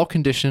shower. We're all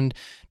conditioned.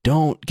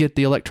 Don't get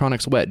the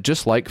electronics wet,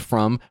 just like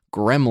from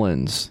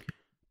Gremlins.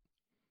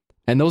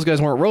 And those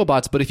guys weren't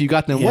robots, but if you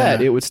got them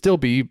wet, it would still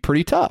be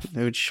pretty tough.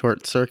 It would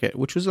short circuit,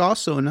 which was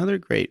also another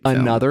great film.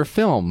 Another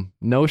film.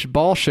 No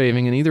ball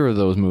shaving in either of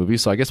those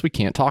movies, so I guess we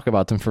can't talk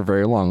about them for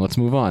very long. Let's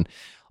move on.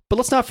 But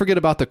let's not forget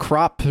about the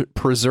Crop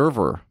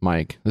Preserver,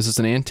 Mike. This is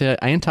an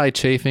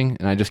anti-chafing,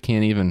 and I just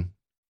can't even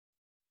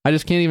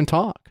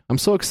talk. I'm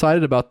so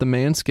excited about the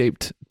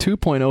Manscaped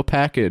 2.0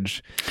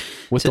 package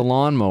with the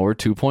Lawnmower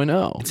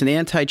 2.0. It's an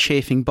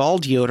anti-chafing ball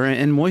deodorant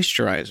and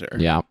moisturizer.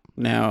 Yeah.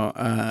 Now,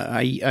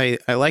 I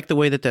like the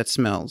way that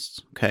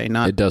smells. Okay,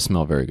 it does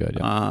smell very good.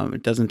 Yeah.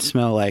 It doesn't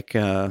smell like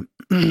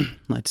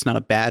it's not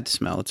a bad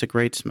smell. It's a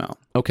great smell.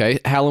 Okay,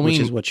 Halloween, which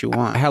is what you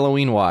want.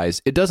 Halloween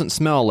wise, it doesn't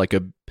smell like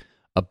a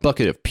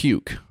bucket of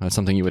puke. That's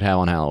something you would have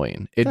on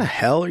Halloween. What the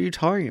hell are you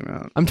talking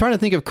about? I'm trying to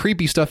think of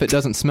creepy stuff it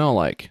doesn't smell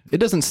like. It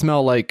doesn't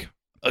smell like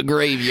a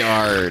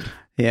graveyard.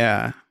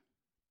 Yeah.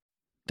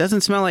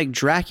 Doesn't smell like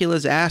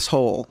Dracula's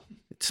asshole.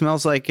 It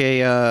smells like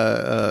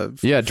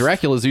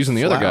Dracula's using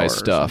the other guy's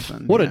stuff.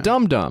 What a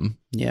dum-dum.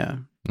 Yeah.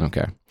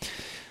 Okay.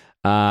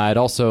 It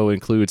also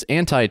includes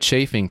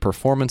anti-chafing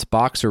performance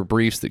boxer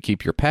briefs that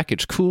keep your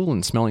package cool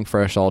and smelling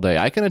fresh all day.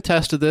 I can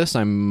attest to this.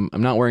 I'm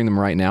not wearing them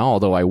right now,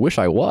 although I wish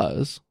I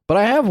was. But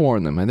I have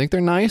worn them. I think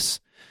they're nice.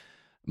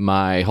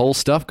 My whole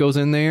stuff goes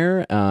in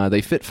there.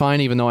 They fit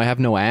fine, even though I have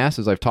no ass,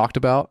 as I've talked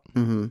about.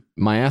 Mm-hmm.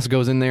 My ass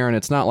goes in there, and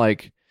it's not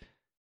like...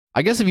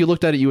 I guess if you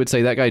looked at it, you would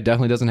say that guy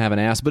definitely doesn't have an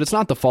ass, but it's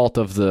not the fault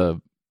of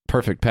the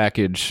Perfect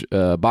Package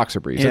boxer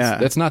briefs. Yeah.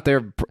 That's not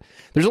their...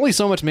 There's only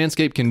so much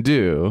Manscaped can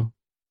do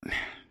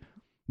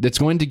that's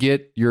going to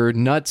get your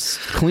nuts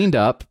cleaned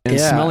up and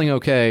smelling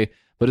okay.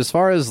 But as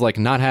far as like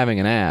not having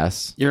an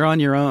ass... You're on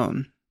your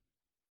own.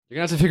 You're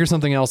going to have to figure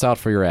something else out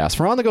for your ass.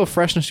 For on-the-go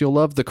freshness, you'll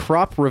love the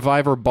Crop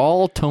Reviver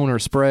Ball Toner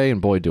Spray,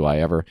 and boy, do I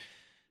ever.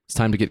 It's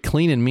time to get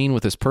clean and mean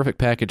with this Perfect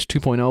Package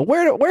 2.0.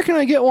 Where can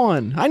I get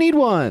one? I need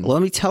one.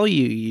 Let me tell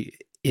you, you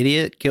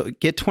idiot,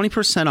 get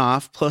 20%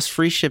 off plus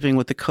free shipping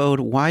with the code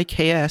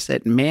YKS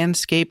at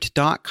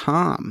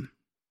manscaped.com.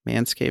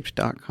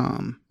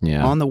 Manscaped.com.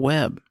 Yeah. On the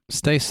web.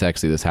 Stay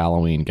sexy this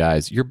Halloween,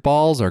 guys. Your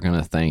balls are going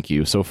to thank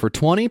you. So for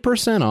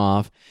 20%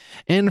 off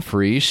and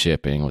free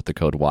shipping with the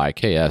code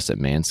YKS at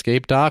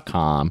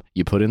manscaped.com,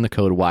 you put in the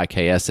code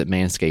YKS at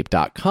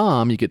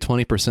manscaped.com, you get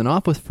 20%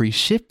 off with free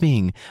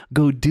shipping.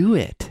 Go do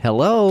it.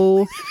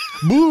 Hello.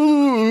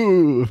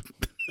 Boo.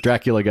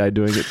 Dracula guy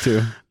doing it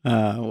too.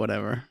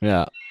 Whatever.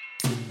 Yeah.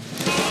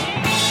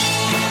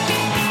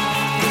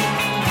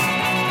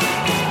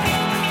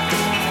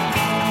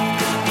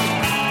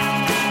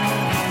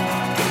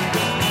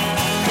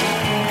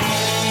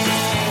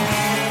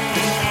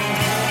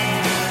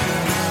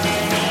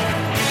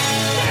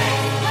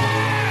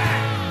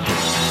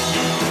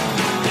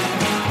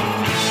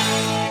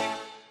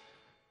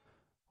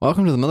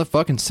 Welcome to the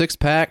motherfucking six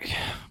pack,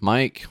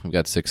 Mike. We've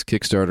got 6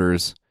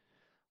 Kickstarters.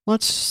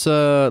 Let's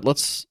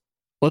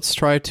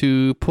try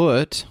to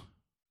put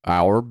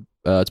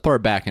let's put our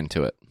back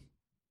into it.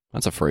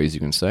 That's a phrase you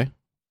can say.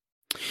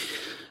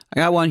 I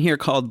got one here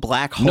called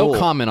Black Hole. No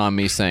comment on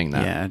me saying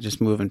that. Yeah,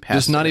 just moving past.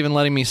 Just not even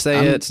letting me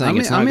say it. Saying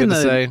it's not good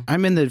to say.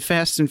 I'm in the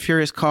Fast and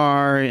Furious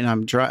car, and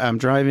I'm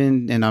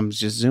driving, and I'm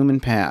just zooming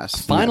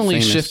past.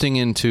 Finally, shifting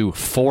into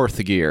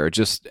 4th gear.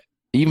 Just.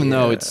 Even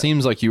though it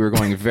seems like you were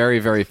going very,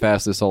 very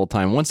fast this whole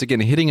time. Once again,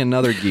 hitting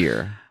another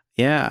gear.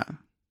 Yeah.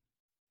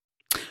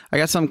 I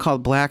got something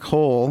called Black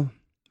Hole.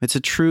 It's a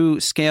true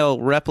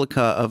scale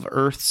replica of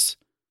Earth's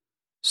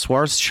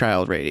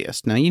Schwarzschild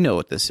radius. Now, you know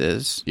what this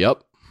is.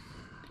 Yep.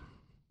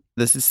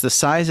 This is the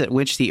size at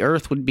which the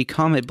Earth would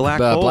become a black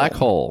hole. Black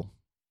hole.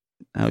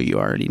 Oh, you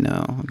already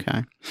know.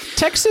 Okay.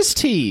 Texas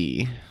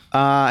tea.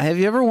 Have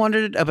you ever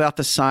wondered about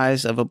the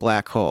size of a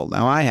black hole?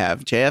 Now, I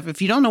have. JF,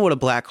 if you don't know what a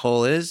black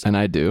hole is... And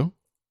I do.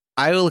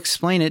 I will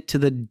explain it to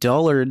the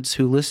dullards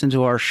who listen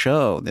to our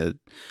show, the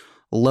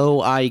low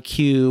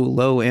IQ,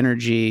 low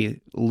energy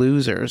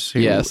losers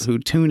who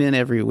tune in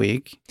every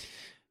week.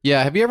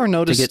 Yeah, have you ever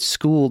noticed to get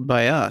schooled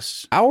by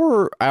us?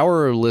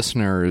 Our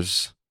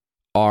listeners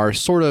are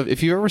sort of,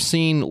 if you've ever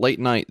seen late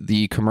night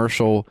the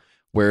commercial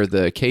where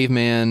the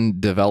caveman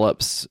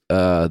develops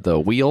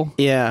the wheel.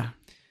 Yeah.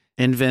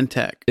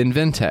 Inventec.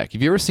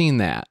 Have you ever seen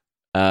that?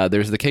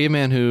 There's the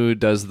caveman who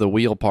does the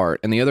wheel part,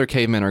 and the other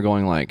cavemen are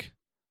going like,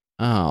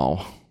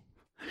 Oh.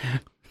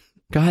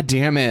 God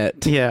damn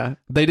it. Yeah.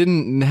 They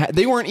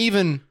weren't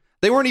even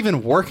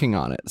working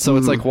on it. So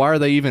it's like, why are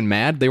they even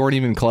mad? They weren't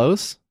even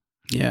close.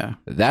 Yeah.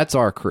 That's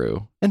our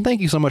crew. And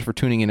thank you so much for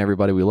tuning in,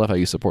 everybody. We love how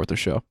you support the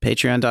show.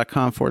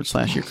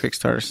 Patreon.com/your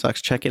Kickstarter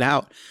sucks. Check it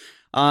out.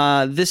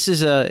 This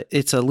is a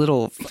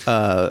little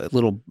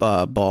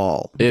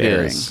ball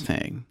bearing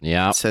thing.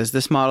 Yeah. It says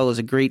this model is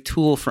a great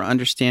tool for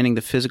understanding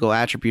the physical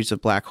attributes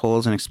of black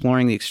holes and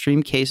exploring the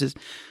extreme cases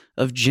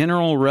of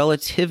general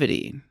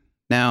relativity.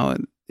 Now,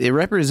 it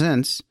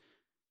represents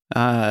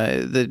how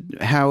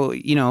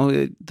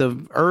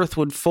the Earth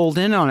would fold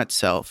in on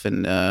itself,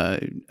 and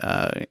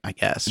I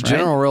guess right?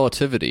 General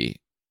relativity.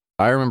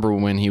 I remember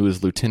when he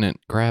was Lieutenant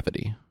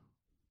Gravity.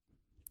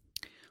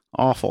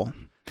 Awful.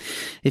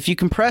 If you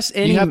compress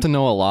any You have to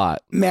know a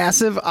lot.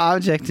 massive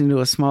object into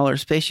a smaller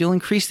space, you'll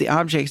increase the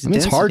object's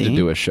density. It's hard to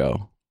do a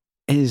show.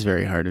 It is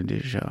very hard to do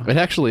a show. It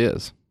actually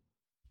is.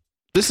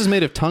 This is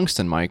made of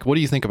tungsten, Mike. What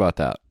do you think about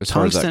that? As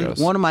far as that Tungsten, goes?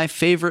 one of my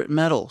favorite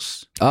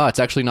metals. It's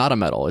actually not a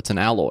metal. It's an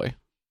alloy.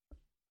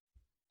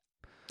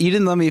 You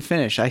didn't let me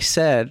finish. I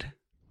said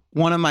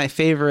one of my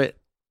favorite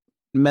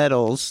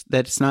metals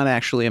that's not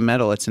actually a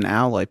metal. It's an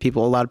alloy. A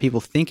lot of people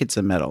think it's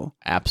a metal.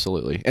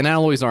 Absolutely. And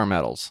alloys are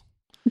metals.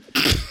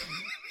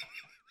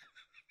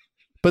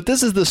 But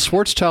this is the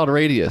Schwarzschild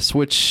radius,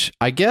 which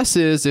I guess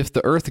is if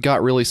the Earth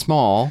got really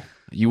small,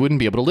 you wouldn't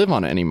be able to live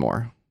on it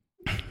anymore.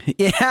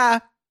 Yeah.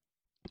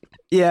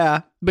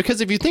 Yeah. Because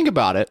if you think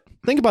about it,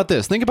 think about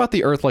this. Think about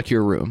the Earth like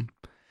your room.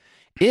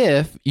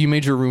 If you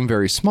made your room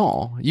very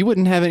small, you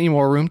wouldn't have any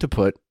more room to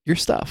put your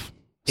stuff.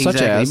 Exactly.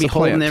 Such as You'd be a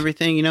holding plant.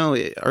 everything.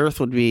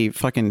 Earth would be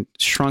fucking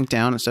shrunk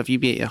down and stuff.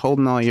 You'd be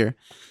holding all your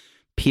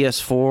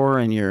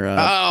PS4 and your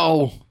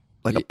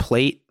like a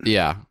plate.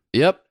 Yeah.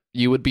 Yep.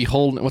 You would be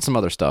holding. What's some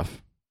other stuff?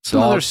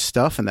 Some Dog. other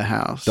stuff in the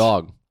house.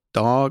 Dog.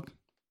 I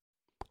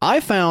I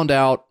found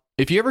out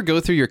if you ever go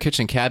through your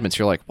kitchen cabinets,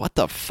 you're like, what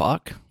the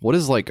fuck? What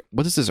is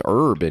this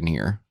herb in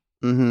here?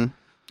 Mm-hmm.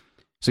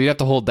 So you'd have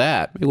to hold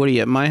that. What are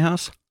you at my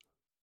house?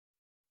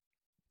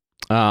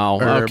 Oh,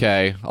 Herb.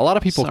 okay. A lot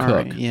of people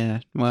Sorry. cook. Yeah.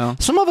 Well,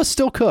 Some of us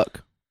still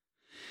cook.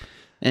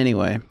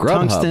 anyway,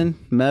 Grubhub.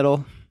 tungsten,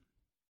 metal,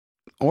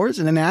 or is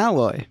it an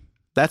alloy?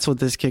 That's what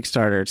this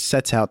Kickstarter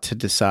sets out to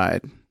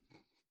decide.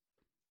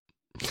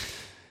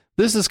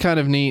 This is kind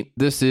of neat.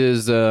 This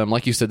is,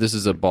 like you said, this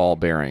is a ball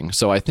bearing.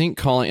 So I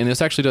think and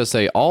this actually does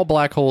say all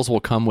black holes will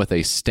come with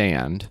a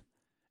stand.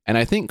 And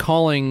I think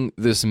calling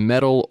this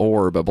metal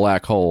orb a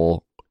black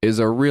hole is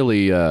a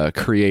really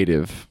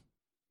creative.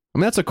 I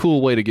mean, that's a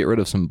cool way to get rid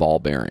of some ball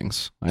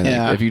bearings. I think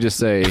Yeah. if you just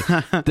say,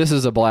 this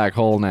is a black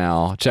hole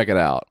now, check it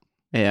out.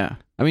 Yeah.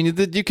 I mean,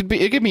 it could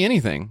be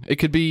anything. It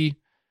could be,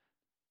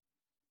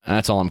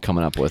 that's all I'm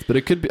coming up with. But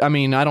it could be, I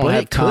mean, I don't But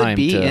have it time could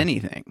be to.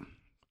 anything.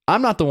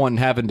 I'm not the one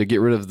having to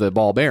get rid of the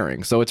ball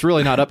bearing, so it's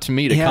really not up to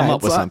me to come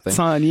up with something. It's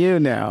on you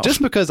now.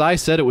 Just because I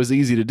said it was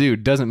easy to do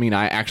doesn't mean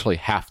I actually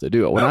have to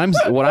do it. What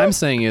I'm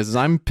saying is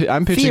I'm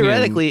pitching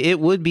theoretically, it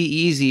would be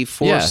easy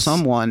for Yes.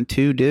 someone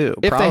to do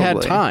if probably. they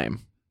had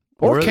time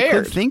or they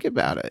cared. could think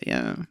about it.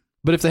 Yeah.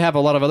 But if they have a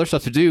lot of other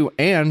stuff to do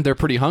and they're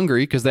pretty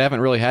hungry because they haven't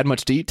really had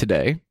much to eat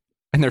today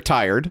and they're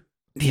tired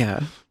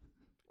Yeah.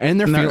 and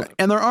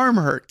And their arm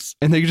hurts.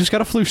 and they just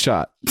got a flu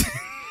shot.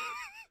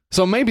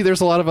 So maybe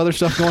there's a lot of other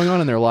stuff going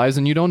on in their lives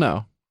and you don't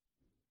know.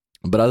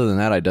 But other than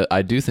that,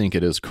 I do think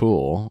it is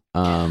cool.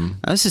 Now,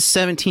 this is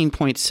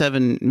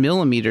 17.7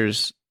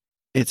 millimeters.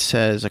 It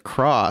says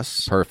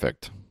across.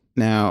 Perfect.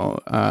 Now,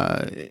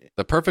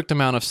 The perfect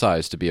amount of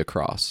size to be a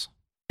cross.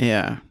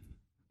 yeah.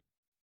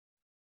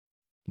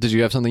 Did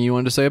you have something you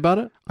wanted to say about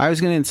it? I was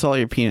going to insult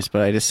your penis,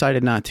 but I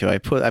decided not to. I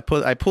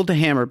pulled the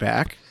hammer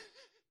back,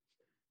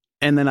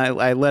 and then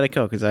I let it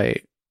go because I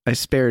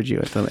spared you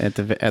at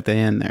the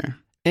end there.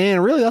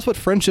 And really, that's what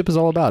friendship is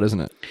all about, isn't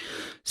it?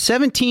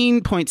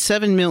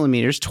 17.7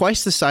 millimeters,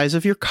 twice the size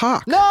of your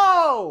cock.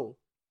 No!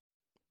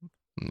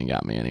 You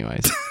got me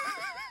anyways.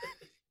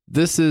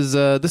 This is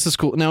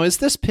cool. Now, is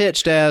this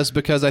pitched as,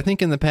 because I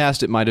think in the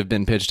past it might have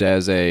been pitched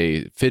as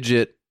a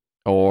fidget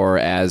or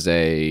as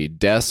a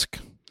desk.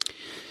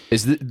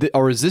 Is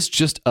this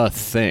just a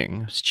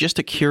thing? It's just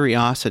a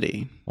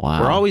curiosity. Wow.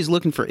 We're always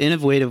looking for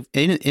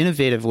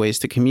innovative ways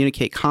to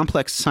communicate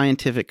complex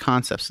scientific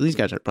concepts. So these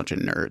guys are a bunch of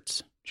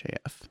nerds,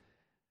 JF.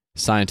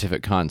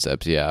 Scientific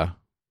concepts, yeah.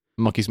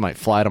 Monkeys might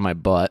fly to my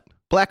butt.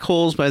 Black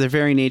holes, by their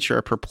very nature,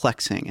 are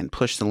perplexing and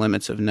push the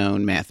limits of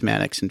known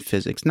mathematics and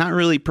physics. Not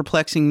really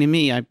perplexing to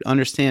me. I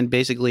understand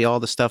basically all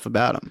the stuff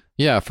about them.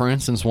 Yeah, for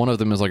instance, one of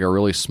them is like a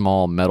really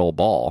small metal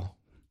ball.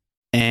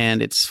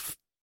 And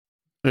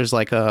there's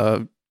like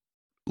a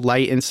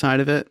light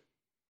inside of it.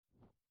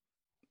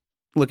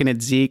 Looking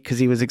at Zeke because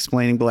he was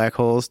explaining black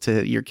holes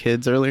to your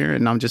kids earlier,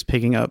 and I'm just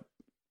picking up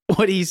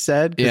what he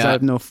said because Yeah. I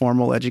have no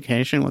formal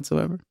education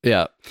whatsoever.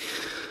 Yeah.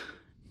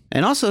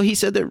 And also, he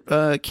said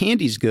that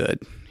candy's good.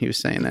 He was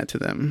saying that to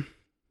them.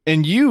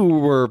 And you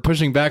were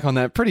pushing back on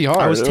that pretty hard.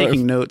 I was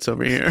taking notes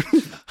over here.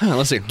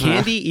 Let's see.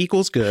 Candy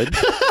equals good.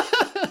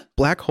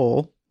 Black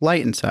hole,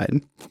 light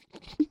inside.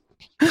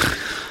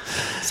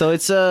 So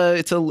it's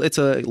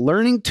a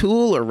learning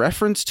tool, a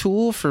reference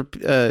tool for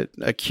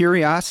a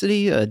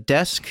curiosity, a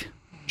desk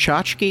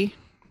tchotchke.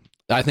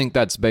 I think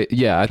that's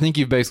I think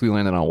you've basically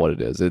landed on what it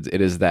is. It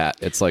is that.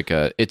 It's like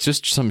it's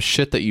just some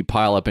shit that you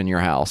pile up in your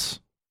house.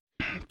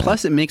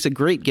 Plus, it makes a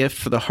great gift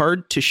for the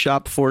hard to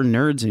shop for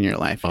nerds in your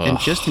life, and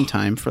just in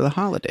time for the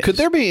holidays. Could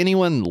there be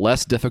anyone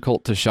less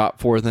difficult to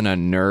shop for than a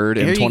nerd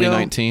in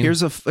 2019?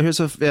 Here's a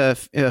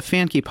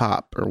Fanky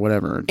Pop or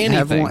whatever.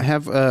 Anything.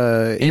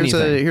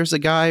 Here's a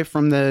guy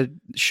from the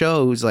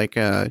show who's like,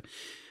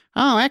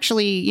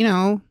 actually,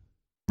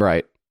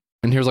 right.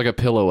 And here's like a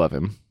pillow of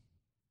him.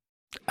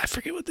 I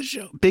forget what the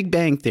show. Big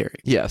Bang Theory.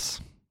 Yes.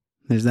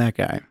 There's that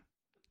guy.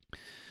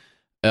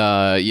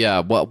 Yeah.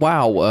 Well,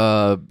 wow.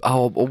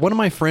 One of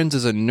my friends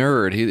is a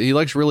nerd. He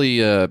likes really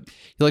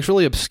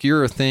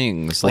obscure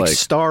things like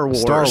Star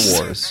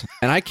Wars.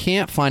 And I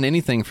can't find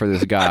anything for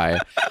this guy.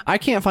 I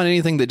can't find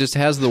anything that just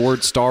has the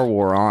word Star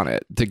Wars on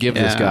it to give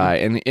this guy.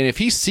 And if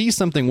he sees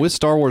something with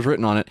Star Wars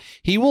written on it,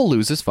 he will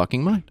lose his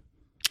fucking mind.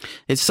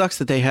 It sucks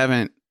that they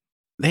have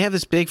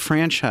this big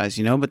franchise,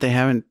 but they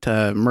haven't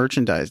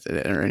merchandised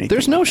it or anything.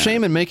 There's no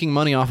shame in making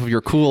money off of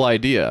your cool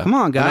idea. Come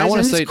on, guys. I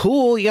want to say, it's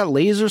cool. You got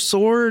laser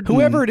sword.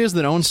 Whoever it is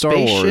that owns Star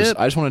spaceship. Wars,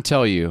 I just want to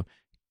tell you,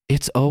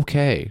 it's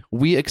okay.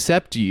 We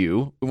accept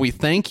you. We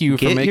thank you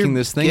for making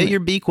this thing. Get your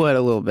beak wet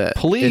a little bit.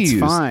 Please.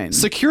 It's fine.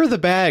 Secure the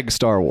bag,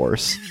 Star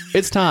Wars.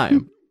 It's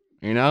time.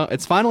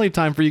 It's finally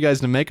time for you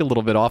guys to make a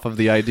little bit off of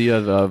the idea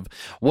of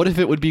what if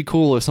it would be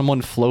cool if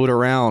someone floated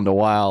around a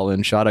while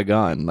and shot a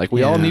gun. Like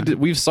we all need to,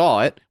 we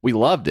saw it. We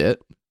loved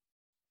it.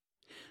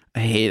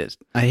 I hate it.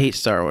 I hate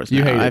Star Wars now.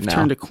 You hate it I've now.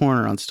 turned a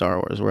corner on Star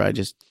Wars where I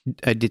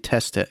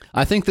detest it.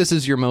 I think this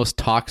is your most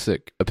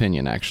toxic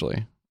opinion,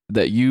 actually,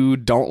 that you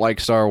don't like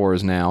Star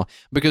Wars now.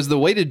 Because the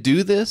way to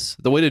do this,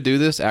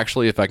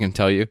 actually, if I can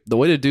tell you, the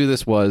way to do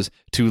this was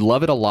to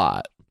love it a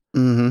lot.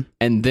 Mm-hmm.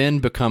 And then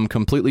become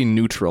completely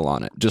neutral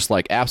on it, just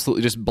like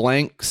absolutely, just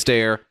blank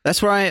stare.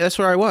 That's where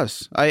I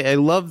was. I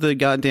loved the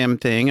goddamn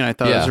thing, and I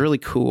thought it was really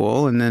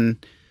cool. And then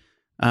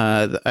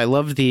I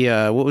loved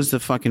the what was the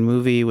fucking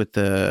movie with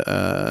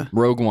the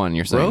Rogue One?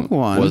 You're saying Rogue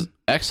One was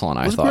excellent.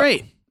 I thought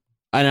great.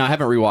 I know I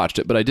haven't rewatched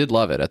it, but I did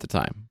love it at the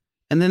time.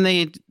 And then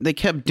they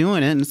kept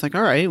doing it, and it's like,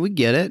 all right, we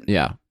get it.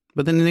 Yeah.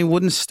 But then they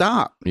wouldn't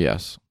stop.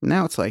 Yes.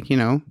 Now it's like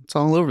it's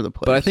all over the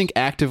place. But I think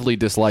actively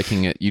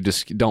disliking it, you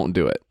just don't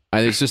do it.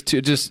 It's just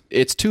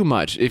it's too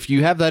much. If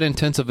you have that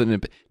intensive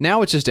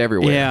now it's just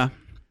everywhere. Yeah.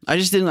 I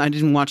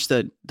didn't watch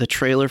the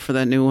trailer for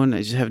that new one.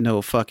 I just have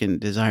no fucking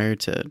desire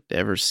to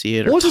ever see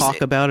it or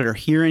talk about it or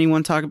hear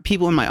anyone talk.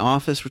 People in my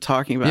office were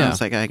talking about it.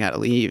 It's like, I gotta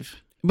leave.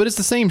 But it's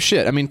the same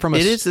shit. I mean,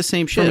 it is the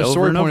same shit. From a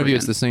story point of view, again.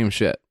 it's the same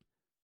shit.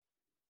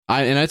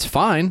 And it's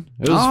fine.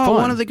 It was fun.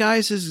 One of the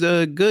guys is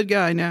a good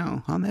guy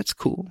now. Oh, that's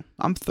cool.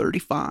 I'm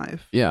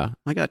 35. Yeah.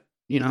 I got,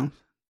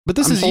 But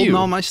this I'm is holding you.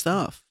 all my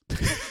stuff.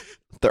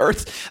 The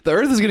Earth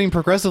is getting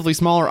progressively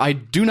smaller. I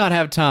do not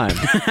have time.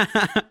 I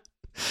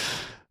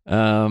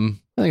think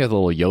I got the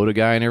little Yoda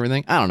guy and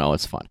everything. I don't know.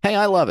 It's fun. Hey,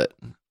 I love it.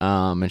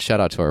 And shout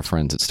out to our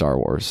friends at Star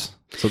Wars.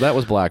 So that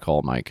was Black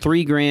Hole, Mike.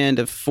 $3,000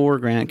 of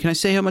 $4,000. Can I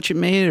say how much it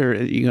made, or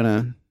are you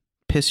gonna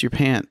piss your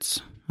pants?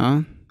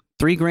 Huh?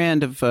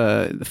 $3,000 of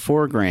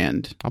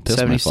 $4,000. I'll piss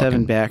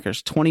 77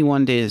 backers.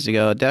 21 days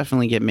ago.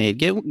 Definitely get made.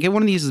 Get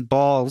one of these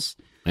balls.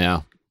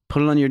 Yeah.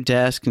 Put it on your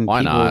desk, and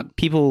Why not?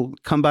 People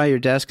come by your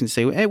desk and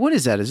say, "Hey, what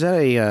is that? Is that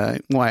a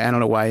why?" I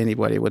don't know why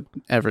anybody would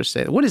ever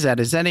say that. What is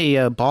that? Is that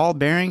a ball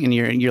bearing? And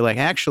you're like,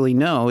 actually,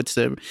 no. It's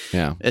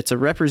a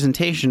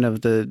representation of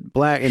the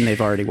black. And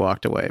they've already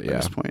walked away by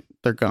this point.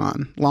 They're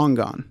gone, long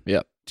gone.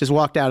 Yep. Just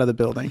walked out of the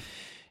building.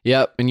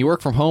 Yep. And you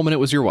work from home, and it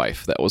was your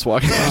wife that was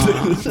walking,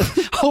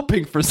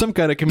 hoping for some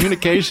kind of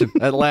communication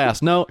at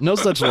last. No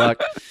such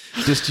luck.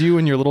 Just you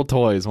and your little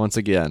toys once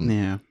again.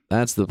 Yeah.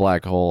 That's the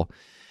Black Hole.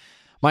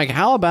 Mike,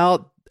 how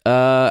about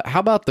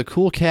the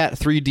Cool Cat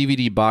 3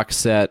 DVD box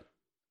set?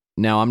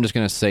 Now, I'm just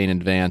going to say in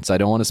advance, I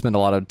don't want to spend a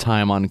lot of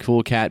time on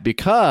Cool Cat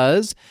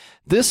because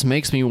this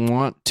makes me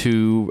want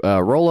to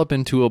roll up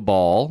into a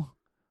ball,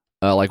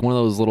 like one of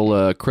those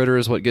little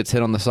critters what gets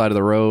hit on the side of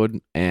the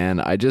road,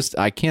 and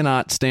I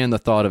cannot stand the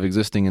thought of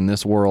existing in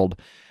this world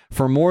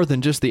for more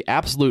than just the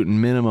absolute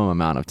minimum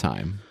amount of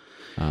time.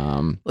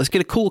 Let's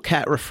get a Cool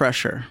Cat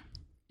refresher.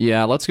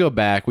 Yeah, let's go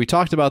back. We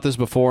talked about this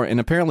before, and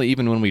apparently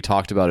even when we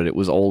talked about it, it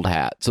was old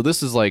hat. So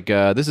this is like,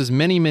 this is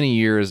many, many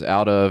years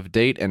out of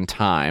date and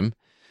time.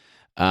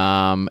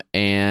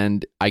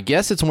 And I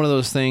guess it's one of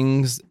those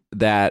things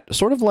that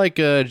sort of like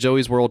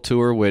Joey's World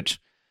Tour,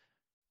 which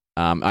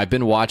I've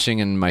been watching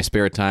in my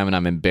spare time, and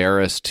I'm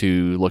embarrassed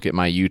to look at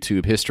my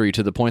YouTube history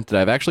to the point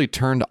that I've actually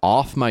turned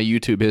off my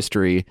YouTube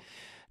history,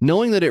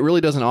 knowing that it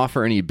really doesn't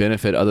offer any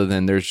benefit other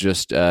than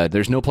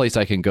there's no place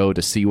I can go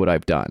to see what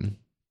I've done.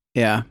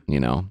 Yeah.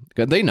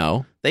 They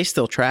know. They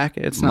still track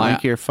it. It's not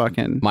like you're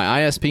fucking... My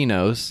ISP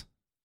knows.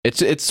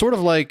 It's sort of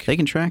like... They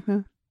can track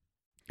that?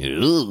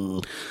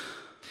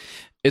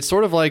 It's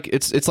sort of like...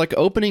 It's like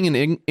opening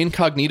an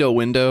incognito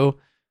window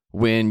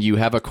when you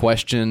have a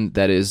question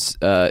that is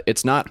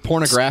it's not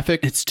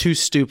pornographic. It's too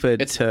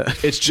stupid to.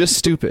 It's just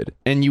stupid,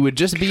 and you would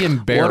just be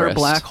embarrassed. What are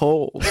black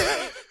holes?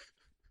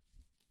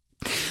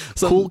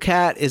 Cool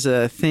Cat is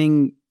a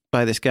thing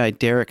by this guy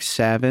Derek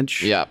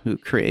Savage. Yeah. Who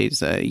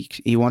creates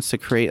he wants to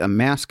create a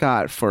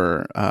mascot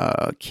for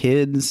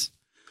kids.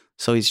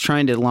 So he's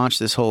trying to launch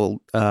this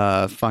whole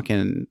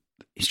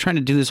he's trying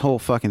to do this whole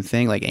fucking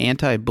thing like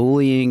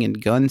anti-bullying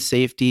and gun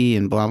safety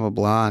and blah blah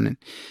blah, and it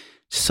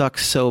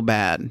sucks so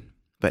bad.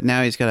 But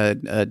now he's got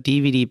a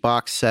DVD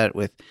box set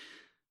with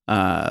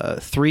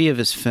 3 of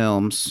his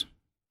films.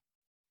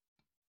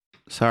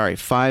 Sorry,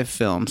 5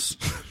 films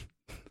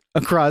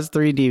across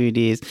 3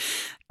 DVDs.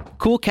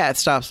 Cool Cat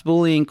stops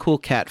bullying. Cool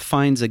Cat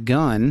finds a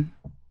gun.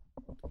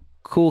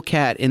 Cool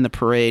Cat in the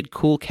parade.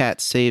 Cool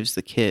Cat saves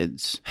the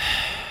kids.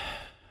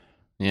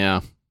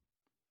 Yeah.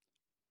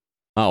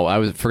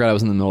 Oh, forgot I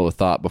was in the middle of a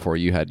thought before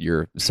you had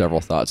your several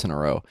thoughts in a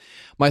row.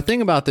 My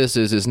thing about this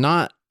is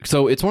not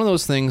so. It's one of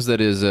those things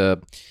that is a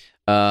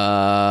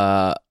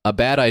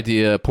bad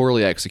idea,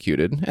 poorly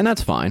executed, and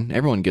that's fine.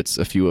 Everyone gets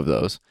a few of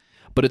those.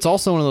 But it's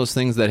also one of those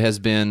things that has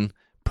been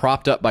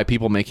propped up by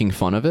people making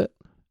fun of it.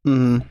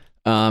 Mm-hmm.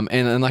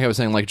 And like I was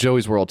saying, like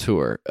Joey's World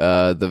Tour,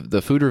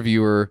 the food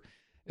reviewer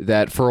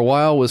that for a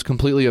while was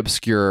completely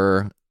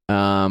obscure.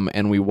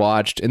 And we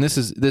watched, and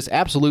this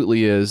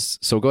absolutely is.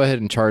 So go ahead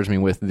and charge me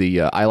with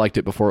the I liked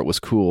it before it was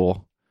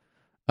cool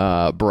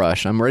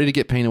brush. I'm ready to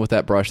get painted with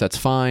that brush. That's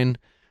fine.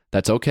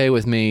 That's okay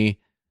with me.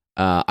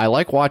 I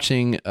like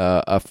watching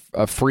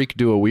a freak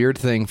do a weird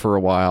thing for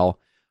a while,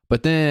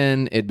 but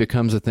then it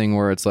becomes a thing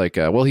where it's like,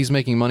 well, he's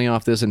making money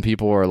off this, and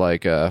people are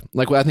like I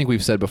think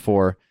we've said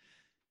before.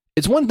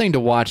 It's one thing to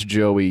watch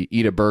Joey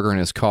eat a burger in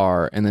his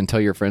car and then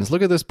tell your friends,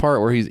 look at this part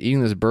where he's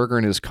eating this burger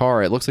in his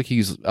car. It looks like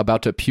he's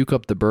about to puke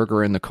up the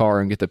burger in the car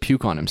and get the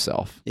puke on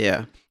himself.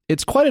 Yeah.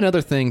 It's quite another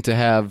thing to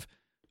have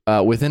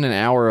within an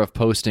hour of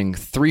posting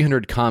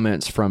 300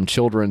 comments from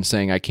children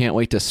saying, I can't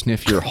wait to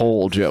sniff your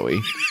hole, Joey.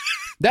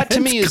 That to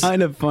me is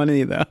kind of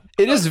funny, though.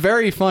 It is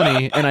very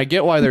funny, and I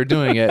get why they're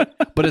doing it,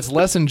 but it's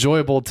less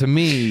enjoyable to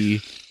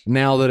me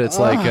now that it's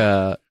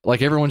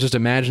like everyone's just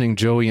imagining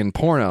Joey in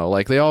porno.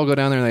 Like they all go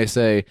down there and they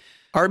say,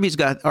 Arby's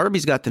got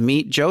the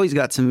meat. Joey's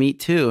got some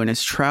meat too in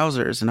his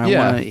trousers, and I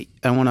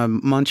want to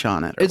munch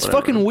on it. It's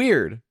whatever. fucking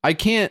weird. I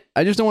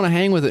just don't want to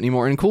hang with it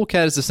anymore. And Cool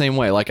Cat is the same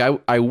way. Like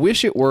I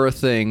wish it were a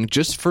thing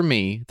just for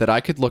me that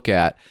I could look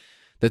at,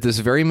 that this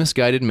very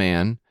misguided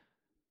man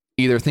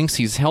either thinks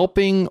he's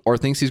helping or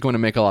thinks he's going to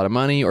make a lot of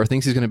money or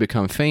thinks he's going to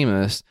become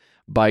famous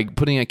by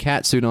putting a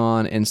cat suit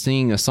on and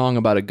singing a song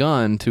about a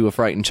gun to a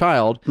frightened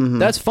child. Mm-hmm.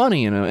 That's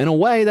funny. In a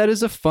way, that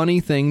is a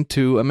funny thing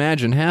to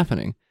imagine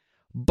happening.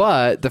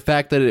 But the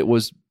fact that it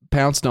was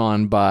pounced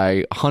on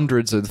by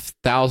hundreds of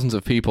thousands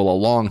of people a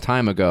long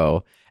time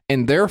ago,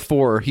 and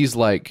therefore he's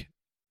like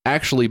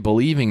actually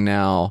believing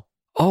now,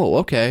 oh,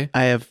 okay,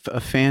 I have a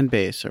fan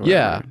base or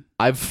whatever.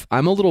 Yeah,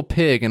 I'm a little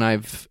pig, and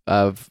I've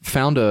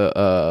found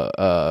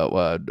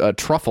a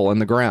truffle in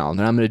the ground,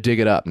 and I'm going to dig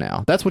it up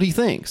now. That's what he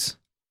thinks.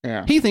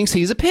 Yeah, he thinks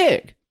he's a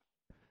pig,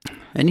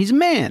 and he's a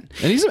man.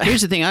 And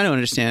here's the thing I don't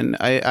understand.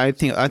 I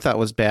thought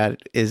was bad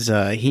is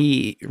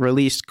he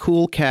released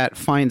Cool Cat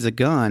Finds a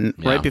Gun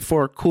right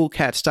before Cool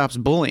Cat stops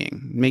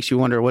bullying. Makes you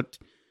wonder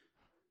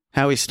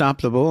how he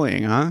stopped the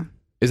bullying, huh?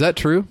 Is that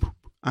true?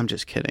 I'm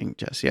just kidding,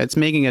 Jesse. I'm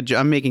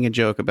making a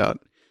joke about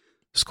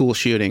school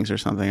shootings or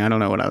something. I don't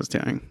know what I was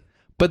doing.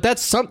 But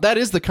that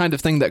is the kind of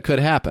thing that could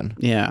happen.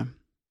 Yeah.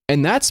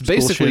 And that's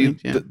basically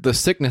the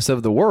sickness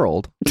of the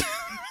world.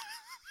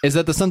 Is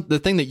that the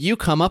thing that you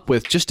come up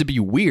with just to be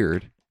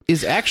weird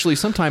is actually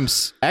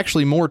sometimes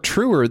more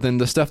truer than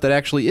the stuff that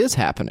actually is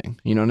happening.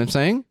 You know what I'm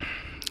saying?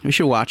 We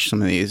should watch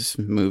some of these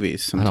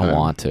movies sometime. I don't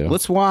want to.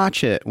 Let's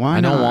watch it. Why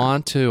not? I don't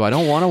want to. I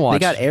don't want to watch. They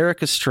got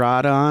Eric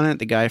Estrada on it,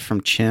 the guy from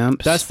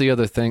Chimps. That's the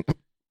other thing.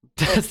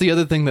 That's the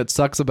other thing that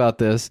sucks about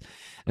this.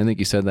 I think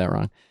you said that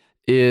wrong.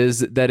 Is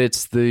that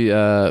it's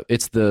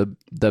the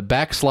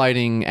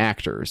backsliding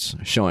actors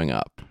showing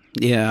up.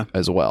 Yeah,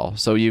 as well.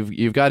 So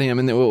you've got him,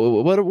 and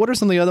what are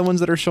some of the other ones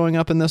that are showing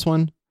up in this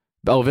one?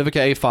 Oh, Vivica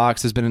A.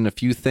 Fox has been in a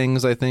few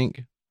things, I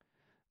think.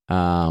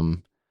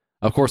 Of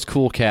course,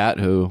 Cool Cat,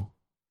 who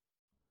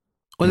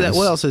what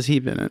else has he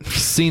been in?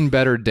 Seen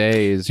better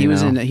days. He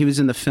was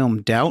in the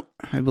film Doubt,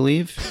 I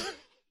believe.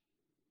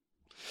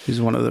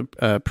 He's one of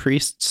the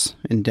priests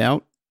in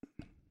Doubt.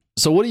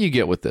 So what do you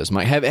get with this,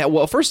 Mike?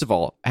 Well, first of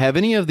all, have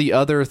any of the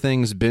other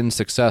things been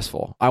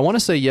successful? I want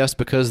to say yes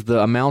because the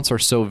amounts are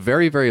so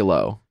very, very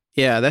low.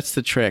 Yeah, that's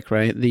the trick,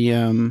 right? The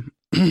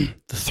the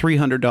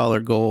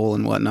 $300 goal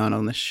and whatnot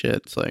on this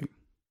shit. It's like,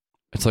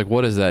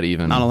 what is that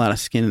even? Not a lot of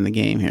skin in the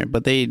game here,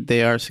 but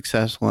they are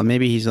successful, and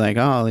maybe he's like,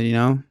 oh,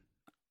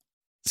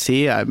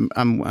 see,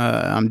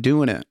 I'm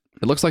doing it.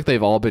 It looks like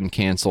they've all been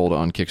canceled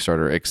on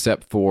Kickstarter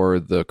except for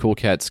the Cool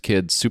Cats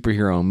Kids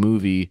superhero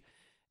movie.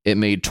 It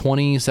made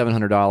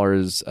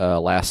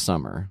 $2,700 last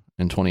summer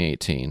in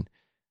 2018.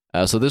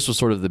 So this was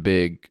sort of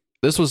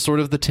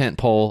the tent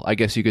pole, I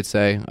guess you could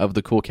say, of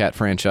the Cool Cat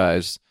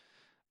franchise.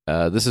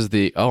 This is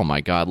the, oh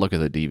my God, look at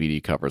the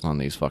DVD covers on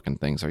these fucking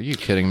things. Are you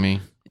kidding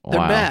me? They're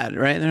Wow. bad,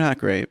 right? They're not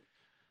great.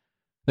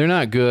 They're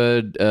not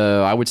good.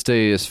 I would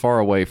stay as far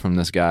away from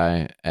this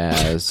guy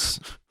as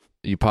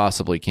you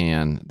possibly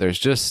can. There's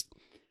just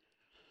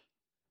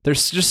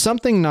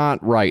something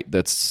not right.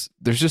 There's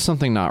just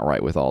something not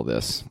right with all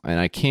this, and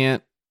I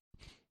can't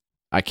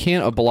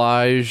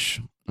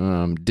oblige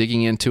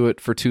digging into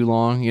it for too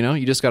long. You know,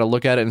 you just got to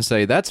look at it and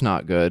say that's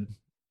not good.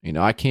 You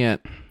know, I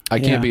can't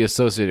be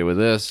associated with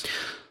this.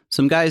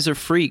 Some guys are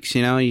freaks,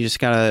 you know. You just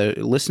gotta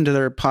listen to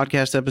their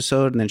podcast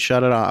episode and then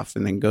shut it off,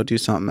 and then go do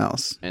something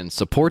else And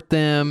support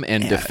them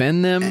and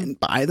defend them and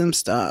buy them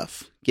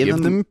stuff.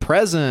 Give them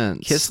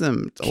presents. Kiss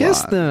them.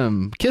 Kiss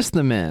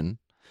the men.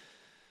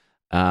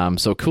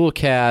 So Cool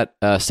Cat,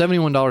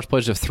 $71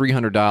 pledge of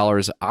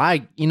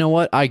 $300. You know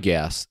what? I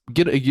guess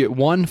get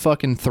one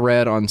fucking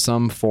thread on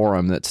some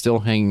forum that's still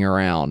hanging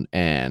around,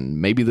 and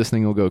maybe this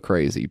thing will go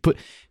crazy.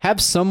 Have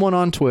someone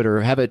on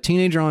Twitter, have a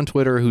teenager on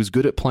Twitter who's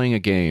good at playing a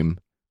game,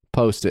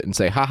 post it and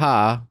say,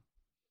 haha,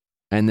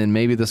 and then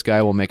maybe this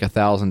guy will make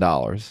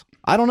 $1,000.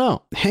 I don't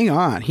know. Hang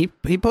on. He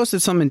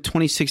posted something in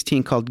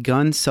 2016 called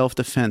Gun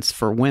Self-Defense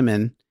for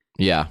Women.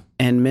 Yeah.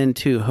 And Men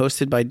Too,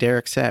 hosted by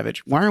Derek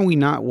Savage. Why are we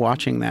not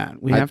watching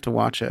that? We have to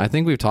watch it. I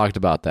think we've talked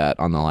about that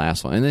on the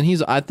last one. And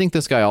then I think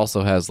this guy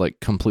also has like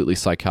completely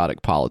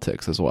psychotic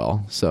politics as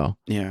well. So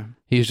yeah.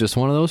 He's just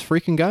one of those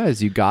freaking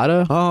guys. You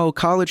gotta. Oh,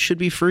 college should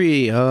be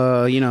free.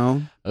 You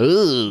know.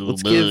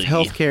 Let's give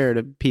healthcare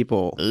to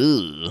people.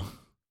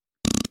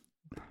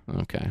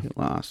 Okay. Get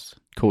lost.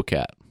 Cool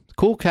Cat.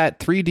 Cool Cat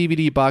 3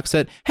 DVD box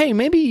set. Hey,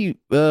 maybe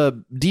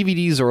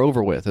DVDs are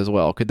over with as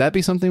well. Could that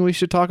be something we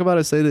should talk about?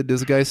 I say that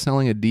this guy's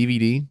selling a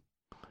DVD.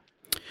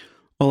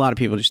 Well, a lot of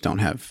people just don't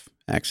have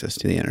access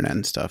to the internet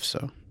and stuff.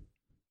 So,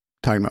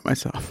 talking about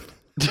myself.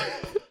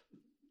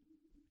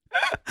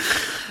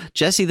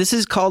 Jesse, this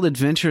is called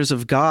Adventures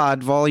of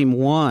God, Volume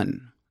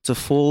 1. It's a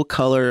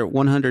full-color,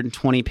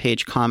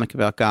 120-page comic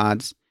about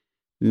God's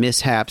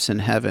mishaps in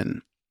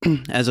heaven.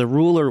 As a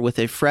ruler with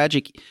a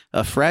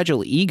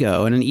fragile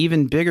ego and an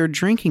even bigger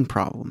drinking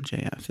problem,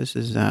 JF. This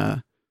is...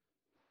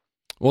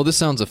 Well, this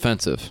sounds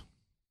offensive.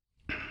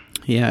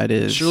 Yeah, it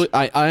is. Surely,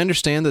 I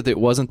understand that it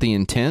wasn't the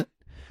intent,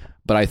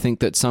 but I think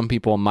that some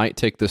people might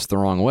take this the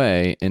wrong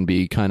way and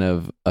be kind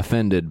of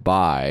offended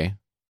by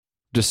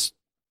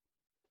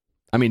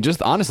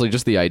honestly,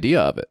 just the idea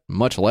of it,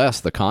 much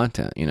less the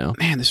content, you know?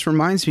 Man, this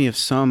reminds me of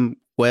some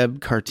web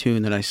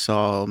cartoon that I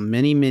saw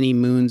many, many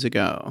moons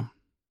ago.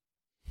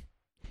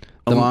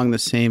 Along the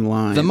same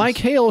lines. The Mike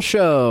Hale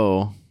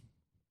Show.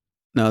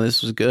 No,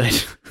 this was good.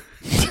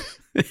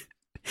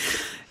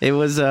 It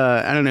was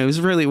I don't know, it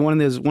was really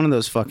one of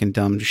those fucking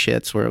dumb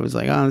shits where it was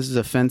like, oh, this is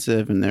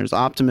offensive, and there's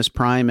Optimus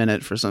Prime in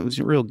it for some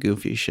real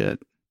goofy shit.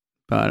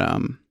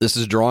 But this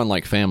is drawn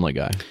like Family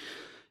Guy.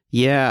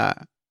 Yeah.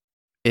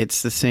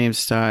 It's the same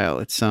style.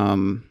 It's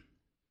in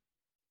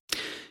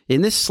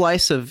this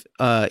slice of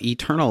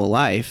eternal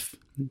life,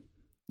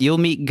 you'll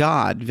meet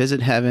God,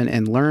 visit heaven,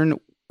 and learn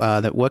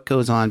that what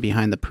goes on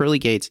behind the pearly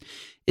gates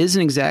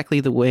isn't exactly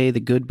the way the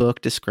good book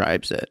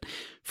describes it.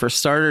 For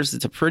starters,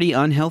 it's a pretty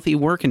unhealthy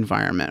work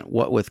environment,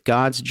 what with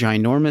God's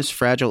ginormous,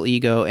 fragile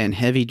ego and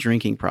heavy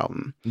drinking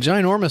problem.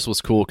 Ginormous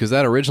was cool because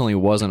that originally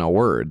wasn't a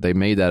word. They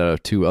made that out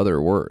of two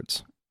other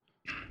words.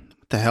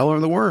 What the hell are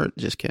the words?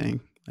 Just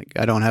kidding. Like,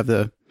 I don't have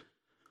the...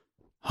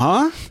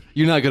 Huh?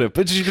 You're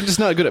just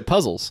not good at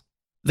puzzles.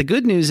 The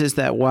good news is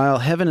that while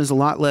heaven is a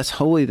lot less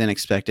holy than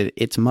expected,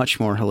 it's much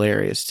more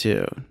hilarious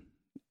too.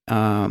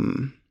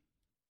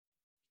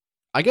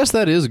 I guess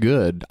that is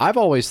good. I've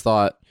always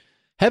thought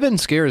heaven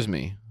scares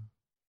me.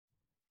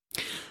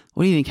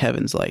 What do you think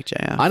heaven's like,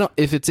 JF? I don't.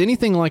 If it's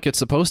anything like it's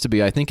supposed to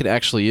be, I think it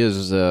actually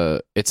is.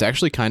 It's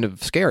actually kind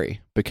of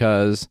scary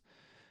because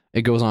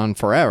it goes on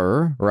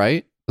forever,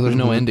 right? There's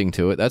no ending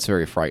to it. That's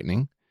very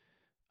frightening.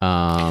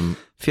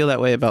 Feel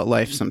that way about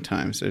life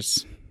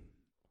sometimes.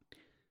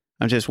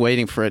 I'm just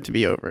waiting for it to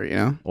be over, you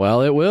know?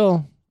 Well, it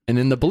will. And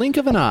in the blink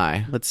of an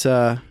eye. Let's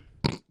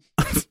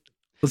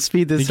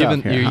speed this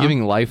up here, You're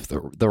giving life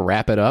the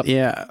wrap it up?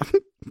 Yeah.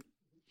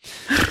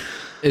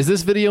 Is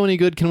this video any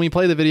good? Can we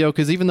play the video?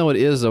 Because even though it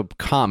is a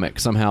comic,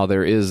 somehow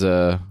there is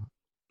a...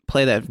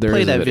 Play that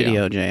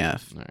video,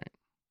 JF. All right.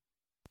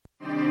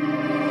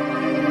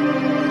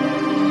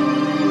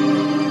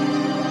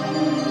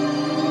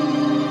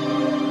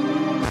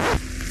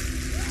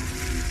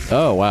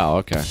 Oh, wow.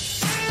 Okay.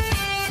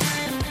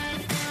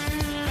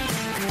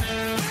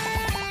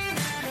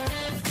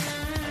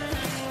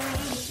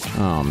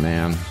 Oh,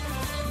 man.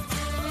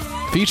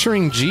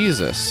 Featuring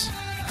Jesus.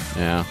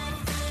 Yeah.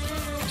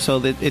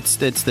 So it's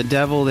the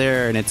devil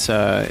there, and it's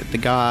the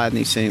God, and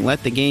he's saying,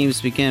 "Let the games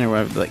begin," or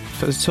whatever. Like,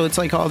 so it's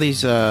like all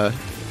these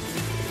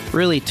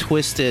really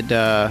twisted,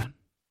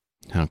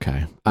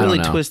 okay, really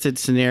twisted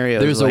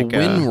scenarios. There's like,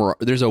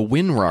 there's a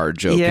WinRAR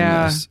joke in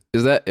this.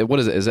 Is that what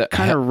is it? Is that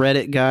kind of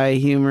Reddit guy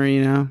humor?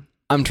 You know,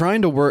 I'm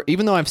trying to work.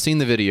 Even though I've seen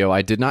the video,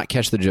 I did not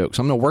catch the joke,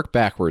 so I'm going to work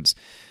backwards.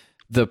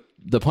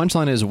 The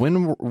punchline is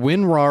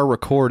WinRAR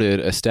recorded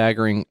a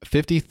staggering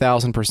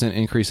 50,000%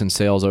 increase in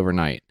sales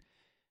overnight.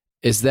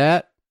 Is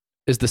the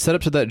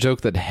setup to that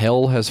joke that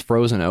hell has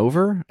frozen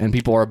over and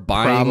people are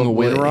buying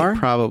WinRAR?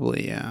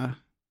 Probably, yeah.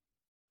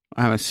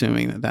 I'm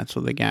assuming that that's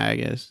what the gag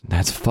is.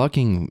 It's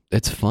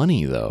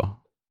funny though.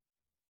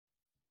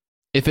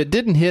 If it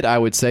didn't hit, I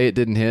would say it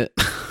didn't hit,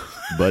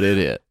 but it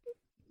hit.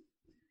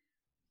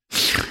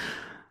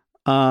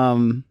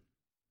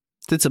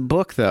 It's a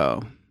book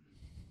though.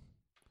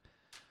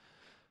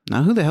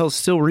 Now, who the hell's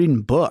still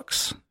reading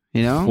books?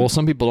 You know? Well,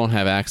 some people don't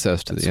have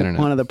access to the internet.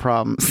 One of the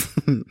problems.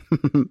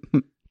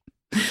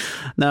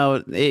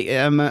 No,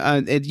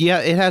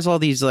 it has all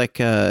these like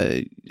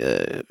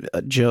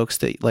jokes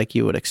that like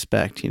you would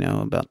expect, you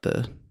know, about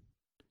the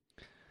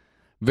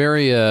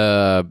very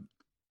 2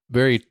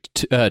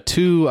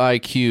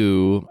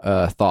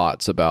 IQ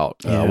thoughts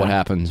about what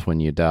happens when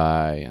you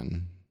die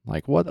and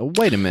like what.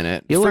 Wait a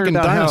minute, you'll learn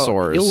about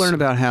dinosaurs. You'll learn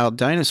about how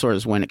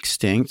dinosaurs went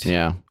extinct.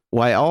 Yeah.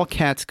 Why all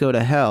cats go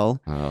to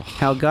hell. Ugh.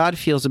 How God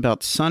feels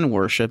about sun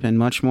worship and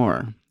much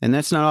more. And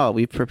that's not all.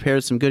 We've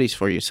prepared some goodies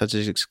for you, such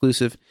as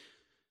exclusive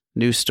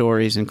news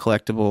stories and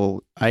collectible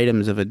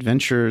items of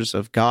adventures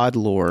of God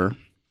lore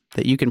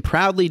that you can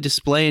proudly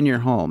display in your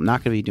home.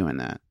 Not going to be doing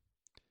that.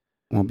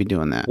 Won't be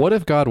doing that. What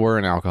if God were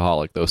an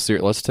alcoholic though?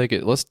 Let's take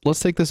it. Let's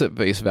take this at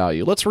face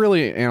value. Let's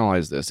really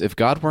analyze this. If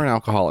God were an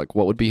alcoholic,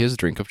 what would be his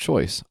drink of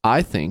choice?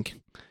 I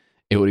think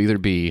it would either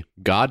be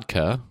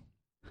Godka,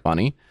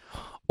 funny,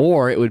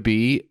 or it would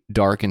be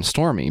Dark and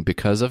Stormy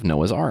because of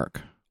Noah's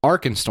Ark.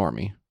 Ark and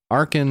Stormy.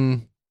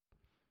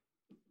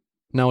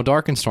 No,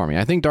 Dark and Stormy.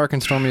 I think Dark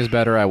and Stormy is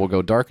better. I will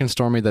go Dark and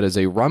Stormy. That is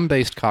a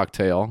rum-based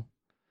cocktail.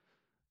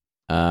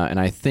 And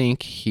I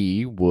think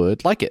he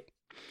would like it,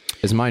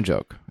 is my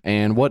joke.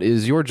 And what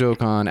is your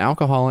joke on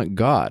alcoholic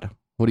God?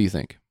 What do you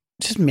think?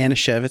 Just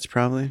Manischewitz,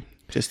 probably.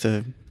 Just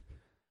a...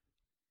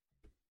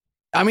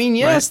 I mean,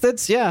 yes, Right.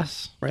 that's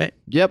yes. Right?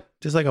 Yep.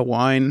 Just like a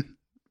wine.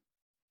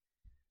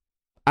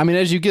 I mean,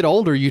 as you get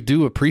older, you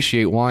do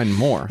appreciate wine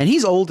more. And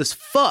he's old as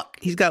fuck.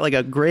 He's got like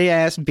a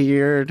gray-ass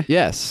beard.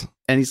 Yes.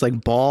 And he's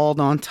like bald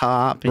on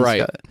top. And Right.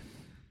 He's got,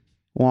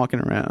 walking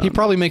around. He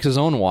probably makes his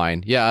own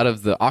wine. Yeah, out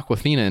of the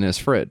Aquafina in his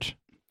fridge.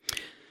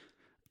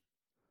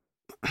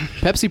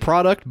 Pepsi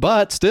product,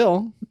 but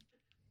still.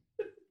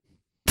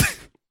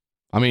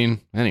 I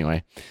mean,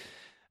 anyway.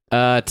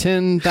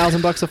 $10,000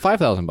 to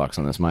 $5,000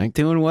 on this, Mike.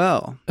 Doing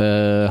well.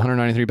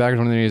 193 backers,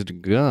 20 days to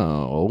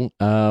go.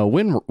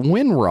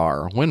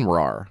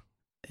 WinRAR.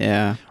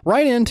 Yeah.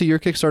 Write into your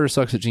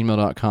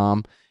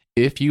kickstartersucks@gmail.com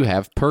if you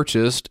have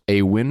purchased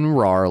a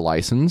WinRAR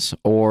license,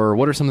 or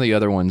what are some of the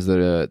other ones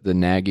that the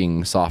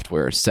nagging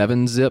software?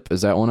 7-Zip,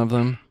 is that one of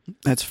them?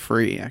 That's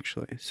free,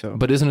 actually. So,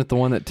 But isn't it the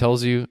one that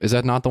tells you? Is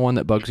that not the one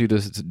that bugs you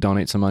to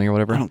donate some money or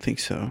whatever? I don't think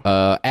so.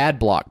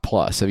 AdBlock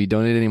Plus. Have you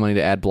donated any money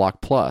to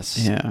AdBlock Plus?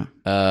 Yeah.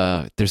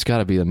 There's got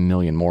to be a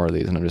million more of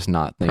these, and I'm just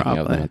not thinking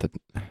of them.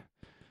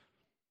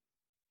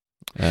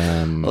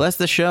 Well, that's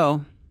the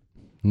show.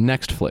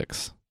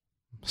 Nextflix.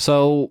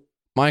 So,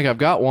 Mike, I've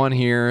got one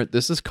here.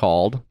 This is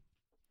called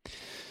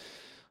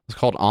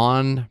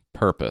On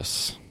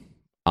Purpose.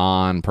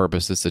 On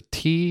Purpose. It's a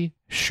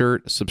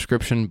T-shirt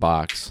subscription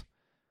box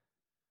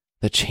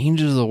that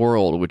changes the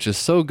world, which is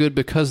so good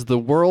because the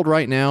world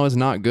right now is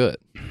not good.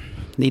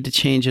 Need to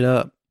change it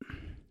up.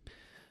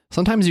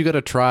 Sometimes you got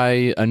to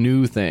try a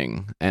new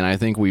thing, and I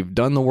think we've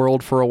done the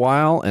world for a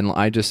while, and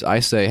I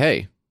say,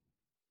 hey,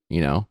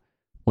 you know,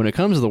 when it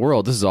comes to the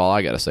world, this is all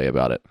I got to say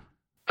about it.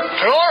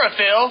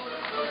 Chlorophyll?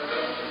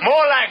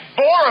 More like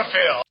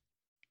borophyll.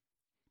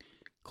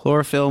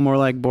 Chlorophyll, more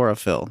like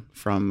borophyll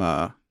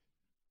from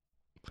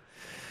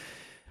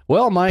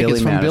Well, Mike, Billy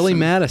it's from Billy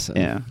Madison.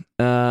 Yeah.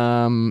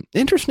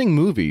 Interesting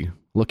movie,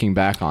 looking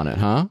back on it,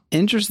 huh?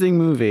 Interesting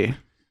movie.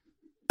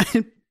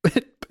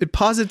 It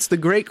posits the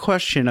great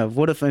question of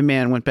what if a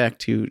man went back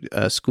to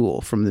school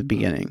from the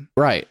beginning?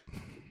 Right.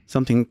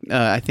 Something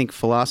I think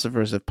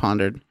philosophers have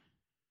pondered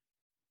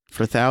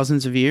for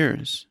thousands of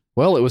years.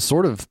 Well, it was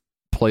sort of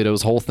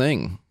Plato's whole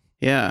thing.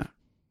 Yeah.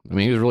 I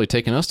mean, he was really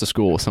taking us to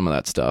school with some of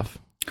that stuff.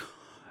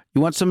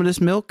 You want some of this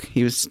milk?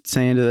 He was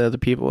saying to the other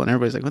people, and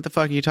everybody's like, "What the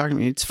fuck are you talking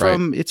about?" It's Right.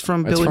 from It's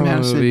Billy from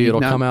Madison. a movie.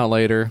 It'll No, come out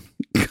later.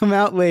 come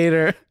out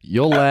later.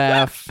 You'll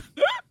laugh.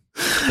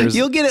 There's-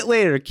 You'll get it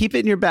later. Keep it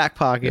in your back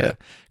pocket. Yeah.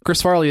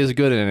 Chris Farley is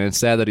good in it, and it's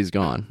sad that he's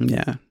gone.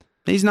 Yeah.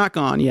 He's not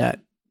gone yet,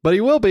 But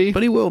he will be.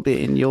 but he will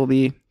be, and you'll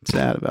be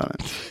sad about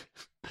it.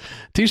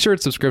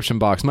 T-shirt subscription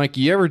box. Mike,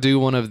 you ever do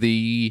one of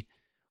the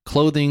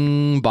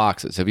clothing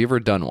boxes? Have you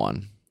ever done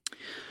one?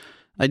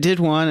 I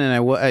did one,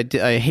 and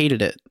I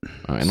hated it.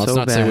 All right, and let's So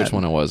not say which bad.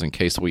 one it was in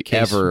case we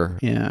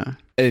Yeah.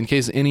 in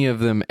case any of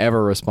them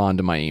ever respond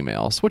to my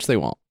emails, which they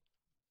won't.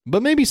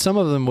 But maybe some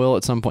of them will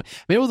at some point.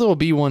 Maybe there will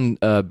be one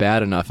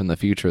bad enough in the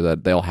future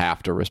that they'll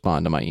have to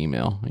respond to my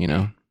email, you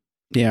know?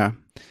 Yeah.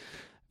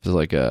 It's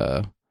like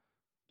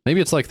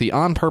maybe it's like the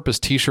On Purpose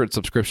T-shirt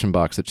subscription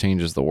box that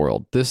changes the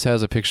world. This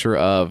has a picture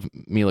of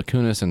Mila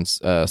Kunis and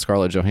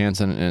Scarlett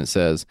Johansson, and it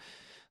says,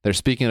 they're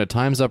speaking at a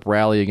Time's Up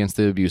rally against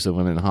the abuse of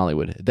women in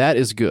Hollywood. That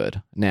is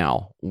good.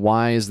 Now,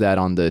 why is that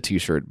on the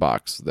T-shirt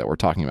box that we're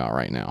talking about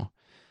right now?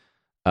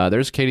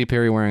 There's Katy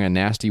Perry wearing a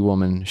Nasty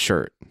Woman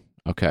shirt.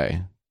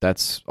 Okay,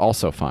 that's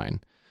also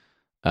fine.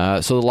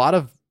 So a lot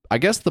of, I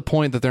guess the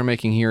point that they're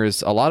making here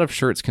is a lot of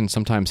shirts can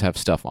sometimes have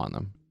stuff on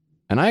them.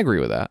 And I agree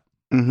with that.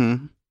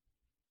 Mm-hmm.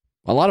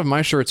 A lot of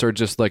my shirts are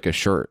just like a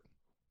shirt.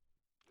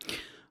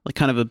 Like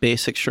kind of a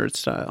basic shirt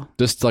style.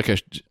 Just like look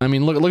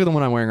at the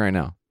one I'm wearing right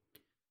now.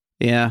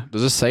 Yeah.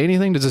 Does this say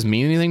anything? Does this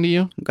mean anything to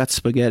you? Got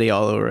spaghetti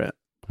all over it.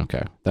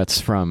 Okay.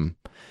 That's how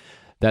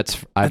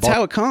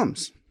it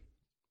comes.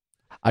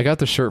 I got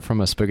the shirt from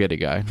a spaghetti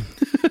guy.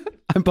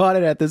 I bought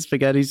it at the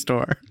spaghetti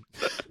store.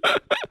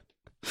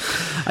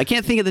 I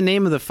can't think of the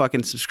name of the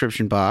fucking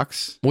subscription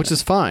box. Which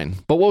is fine.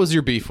 But what was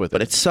your beef with it?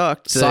 But it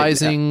sucked.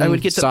 Sizing, I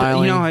would get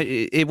styling.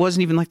 it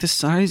wasn't even like the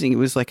sizing. It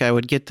was like I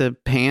would get the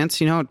pants,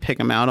 I'd pick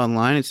them out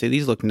online and say,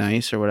 these look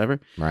nice or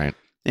whatever. Right.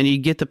 And you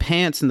get the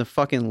pants and the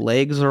fucking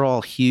legs are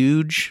all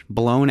huge,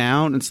 blown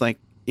out. And it's like,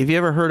 have you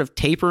ever heard of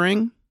tapering?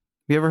 Have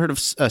you ever heard of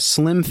a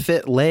slim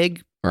fit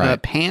leg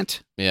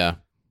pant? Yeah.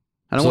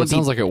 I don't so want it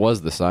sounds like it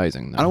was the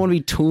sizing, though. I don't want to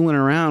be tooling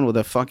around with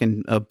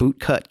a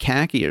boot cut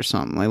khaki or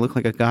something. I look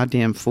like a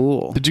goddamn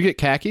fool. Did you get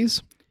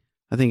khakis?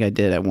 I think I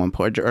did at one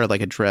point, or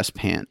like a dress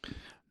pant.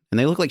 And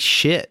they look like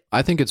shit.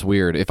 I think it's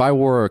weird. If I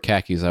wore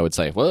khakis, I would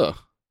say, whoa.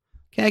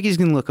 Khakis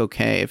can look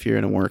okay if you're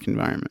in a work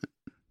environment.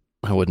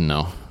 I wouldn't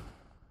know.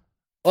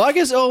 Well, I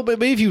guess, but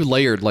maybe if you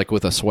layered like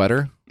with a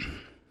sweater.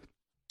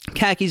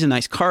 Khakis, a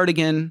nice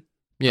cardigan.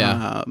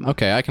 Yeah.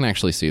 Okay, I can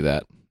actually see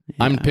that.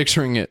 Yeah. I'm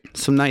picturing it.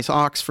 Some nice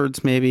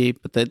Oxfords, maybe,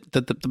 but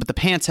the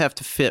pants have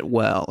to fit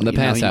well. The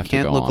pants have to go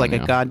on. You can't look like a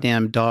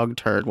goddamn dog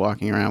turd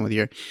walking around with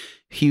your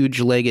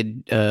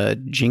huge-legged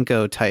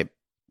Jinko type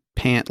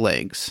pant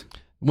legs.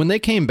 When they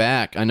came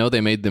back, I know they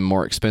made them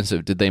more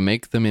expensive. Did they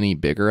make them any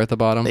bigger at the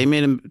bottom? They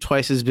made them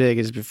twice as big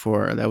as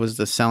before. That was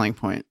the selling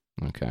point.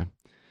 Okay.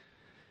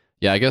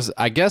 Yeah,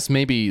 I guess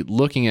maybe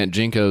looking at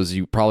Jinkos,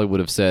 you probably would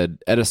have said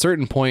at a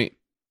certain point,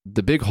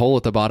 the big hole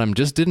at the bottom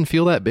just didn't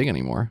feel that big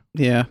anymore.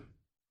 Yeah.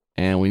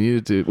 And we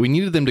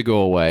needed them to go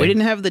away. We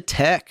didn't have the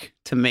tech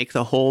to make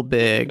the hole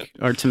big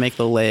or to make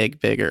the leg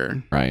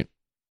bigger. Right.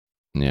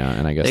 Yeah,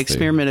 and I guess they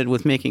experimented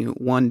with making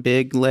one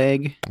big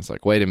leg. It's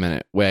like, wait a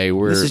minute.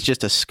 This is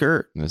just a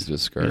skirt. This is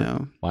just a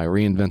skirt. Why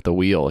reinvent the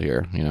wheel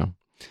here,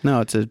 No,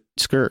 it's a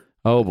skirt.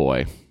 Oh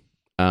boy.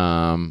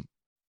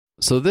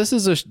 So this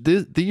is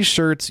these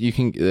shirts you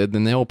can,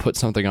 then they'll put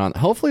something on.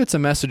 Hopefully it's a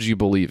message you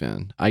believe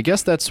in. I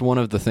guess that's one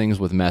of the things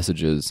with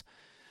messages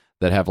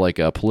that have like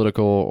a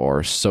political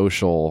or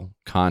social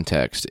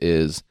context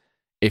is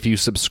if you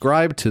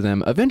subscribe to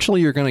them,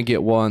 eventually you're going to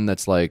get one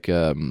that's like,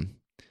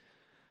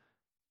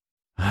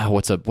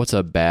 what's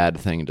a bad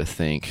thing to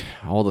think?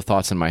 All the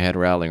thoughts in my head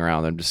rattling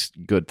around, they're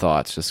just good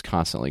thoughts, just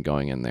constantly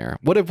going in there.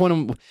 What if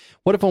one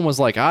was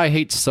like, I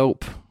hate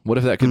soap? What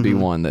if that could be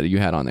one that you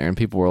had on there? And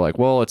people were like,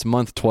 well, it's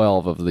month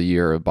 12 of the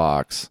year of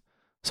box,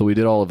 so we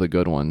did all of the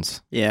good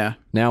ones. Yeah.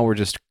 Now we're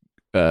just,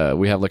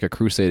 we have like a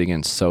crusade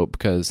against soap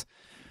because,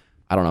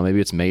 I don't know,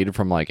 maybe it's made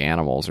from like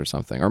animals or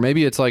something. Or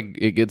maybe it's like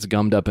it gets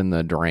gummed up in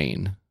the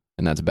drain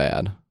and that's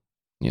bad.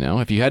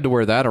 If you had to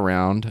wear that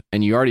around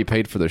and you already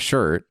paid for the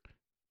shirt,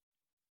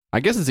 I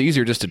guess it's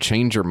easier just to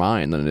change your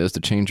mind than it is to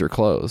change your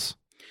clothes.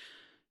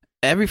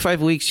 Every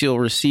 5 weeks, you'll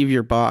receive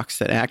your box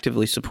that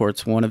actively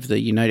supports one of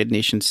the United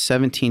Nations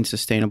 17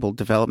 Sustainable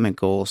Development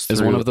Goals.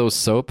 Is one of those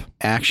soap?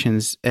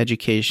 Actions,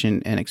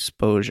 education, and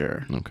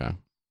exposure. Okay.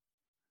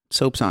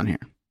 Soap's on here.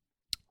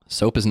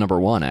 Soap is number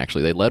 1,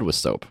 actually. They led with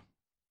soap.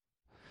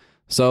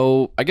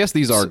 So I guess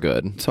these are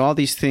good. So all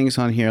these things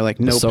on here, like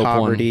no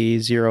poverty,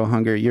 zero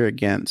hunger, you're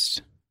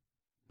against.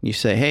 You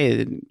say,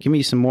 hey, give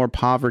me some more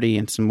poverty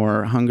and some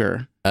more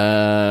hunger.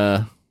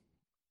 Add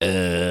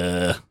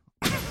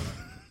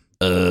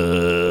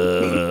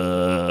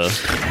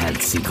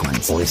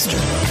Sequence Oyster.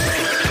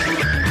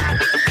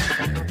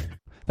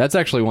 That's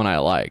actually one I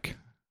like.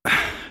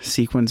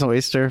 Sequence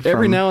Oyster.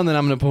 Every now and then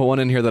I'm going to put one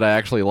in here that I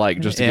actually like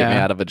just to get me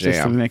out of a jam.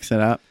 Just to mix it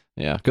up.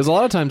 Yeah, because a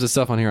lot of times the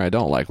stuff on here I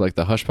don't like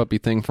the Hush Puppy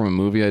thing from a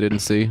movie I didn't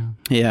see.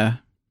 Yeah.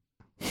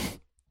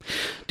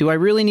 Do I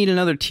really need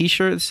another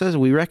t-shirt that says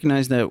we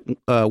recognize that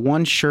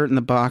one shirt in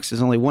the box is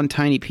only one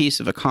tiny piece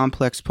of a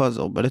complex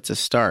puzzle, but it's a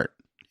start,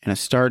 and a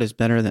start is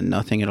better than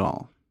nothing at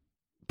all.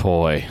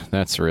 Boy,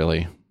 that's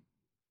really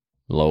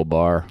low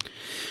bar.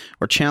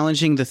 We're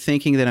challenging the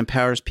thinking that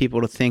empowers people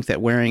to think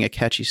that wearing a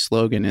catchy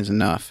slogan is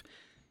enough.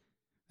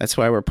 That's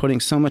why we're putting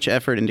so much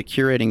effort into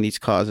curating these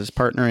causes,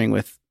 partnering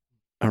with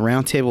a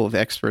roundtable of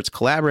experts,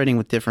 collaborating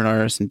with different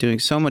artists, and doing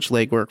so much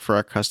legwork for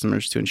our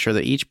customers to ensure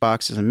that each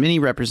box is a mini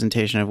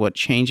representation of what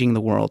changing the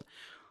world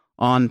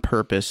on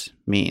purpose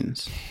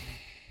means.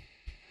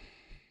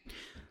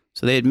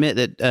 So they admit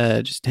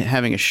that just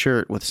having a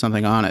shirt with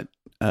something on it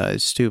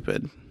is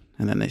stupid.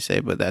 And then they say,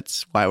 but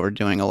that's why we're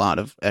doing a lot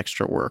of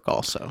extra work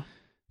also.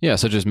 Yeah,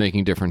 so just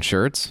making different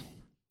shirts.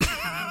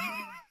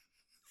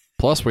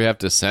 Plus, we have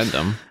to send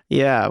them.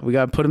 Yeah, we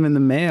got to put them in the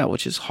mail,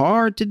 which is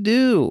hard to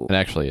do. It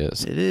actually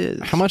is. It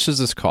is. How much does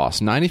this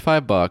cost?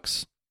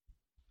 $95.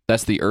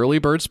 That's the early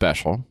bird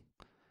special.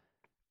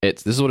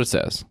 This is what it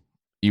says.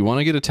 You want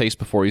to get a taste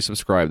before you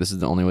subscribe. This is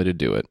the only way to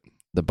do it.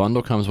 The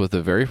bundle comes with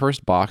the very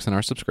first box in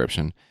our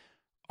subscription.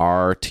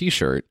 our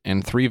T-shirt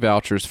and 3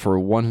 vouchers for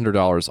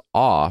 $100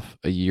 off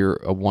a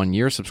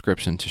 1-year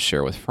subscription to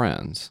Share with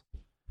Friends.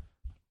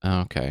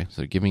 Okay,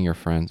 so giving your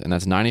friends, and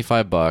that's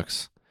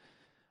 $95.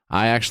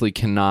 I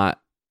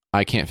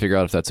can't figure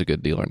out if that's a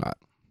good deal or not.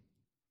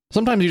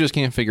 Sometimes you just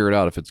can't figure it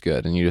out if it's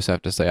good, and you just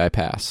have to say, I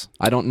pass.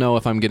 I don't know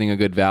if I'm getting a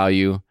good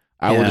value.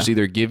 I will just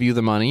either give you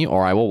the money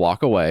or I will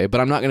walk away,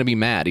 but I'm not going to be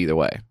mad either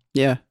way.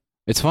 Yeah.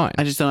 It's fine.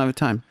 I just don't have the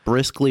time.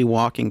 Briskly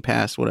walking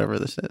past whatever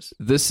this is.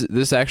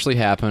 This actually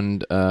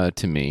happened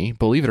to me.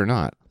 Believe it or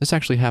not, this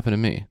actually happened to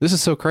me. This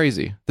is so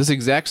crazy. This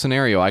exact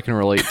scenario I can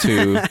relate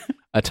to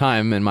a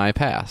time in my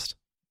past.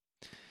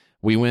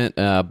 We went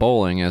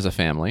bowling as a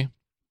family,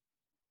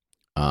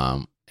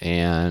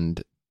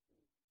 and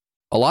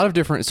a lot of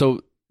different.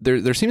 So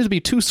there seems to be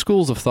 2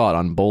 schools of thought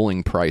on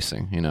bowling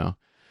pricing. You know,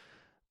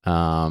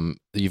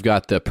 you've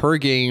got the per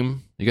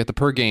game, you got the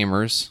per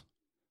gamers,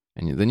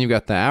 and then you've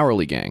got the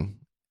hourly gang.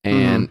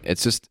 And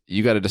it's just,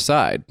 you got to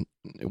decide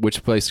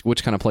which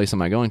kind of place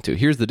am I going to.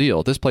 Here's the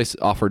deal. This place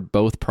offered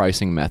both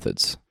pricing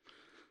methods.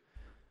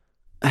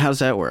 How's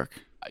that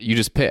work? You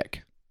just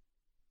pick,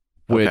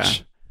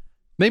 which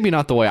maybe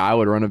not the way I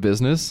would run a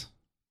business.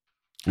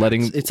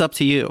 It's up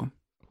to you.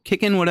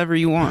 Kick in whatever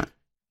you want.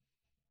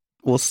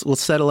 We'll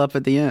settle up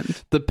at the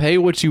end. The pay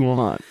what you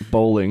want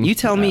bowling. You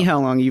tell me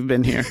how long you've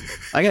been here.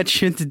 I got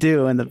shit to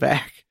do in the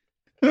back.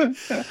 I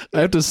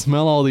have to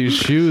smell all these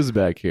shoes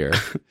back here.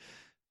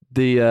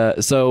 We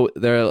asked what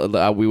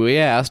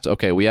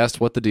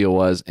the deal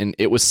was, and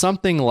it was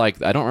something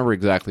like, I don't remember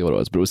exactly what it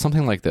was, but it was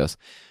something like this: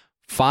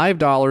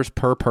 $5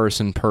 per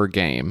person per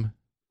game.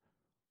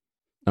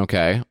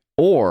 Okay,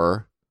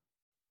 or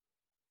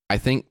I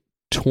think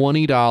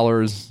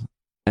 $20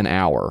 an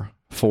hour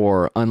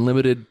for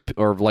unlimited,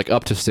 or like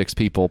up to 6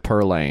 people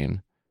per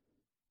lane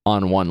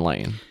on 1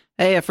 lane.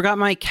 Hey, I forgot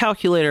my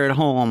calculator at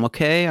home.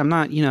 Okay, I'm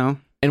not,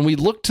 And we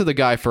looked to the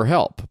guy for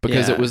help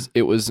because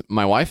it was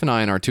my wife and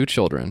I and our 2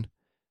 children.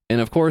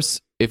 And of course,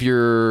 if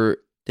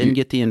didn't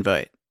get the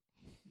invite.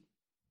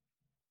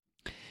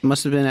 I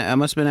must have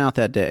been out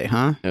that day,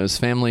 huh? It was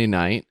family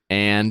night,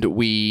 and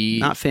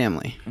not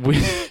family.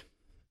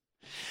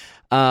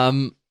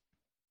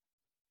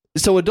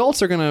 So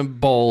adults are going to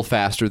bowl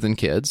faster than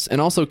kids, and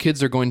also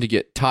kids are going to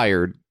get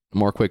tired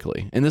more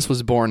quickly. And this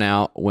was borne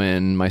out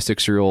when my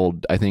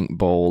 6-year-old, I think,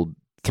 bowled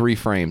 3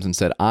 frames and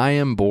said, "I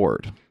am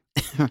bored."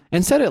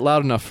 And said it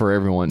loud enough for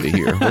everyone to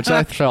hear, which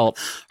I felt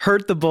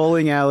hurt the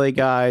bowling alley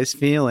guy's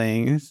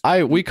feelings.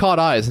 We caught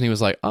eyes, and he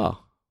was like,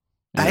 "Oh,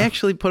 I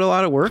actually put a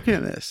lot of work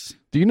in this."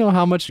 Do you know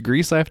how much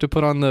grease I have to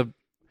put on the?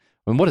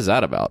 And what is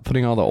that about?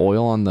 Putting all the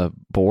oil on the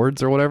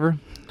boards or whatever?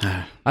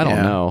 I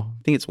don't know.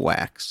 I think it's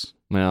wax.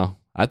 Well,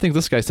 I think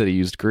this guy said he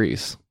used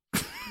grease,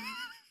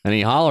 and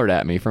he hollered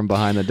at me from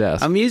behind the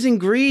desk. I'm using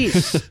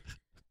grease.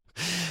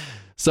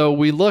 So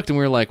we looked and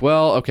we were like,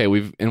 well, okay,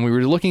 we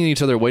were looking at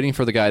each other waiting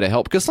for the guy to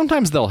help, because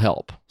sometimes they'll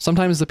help.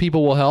 Sometimes the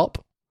people will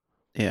help.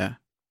 Yeah.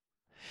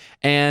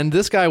 And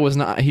this guy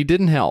he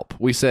didn't help.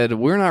 We said,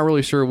 we're not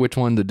really sure which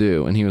one to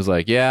do. And he was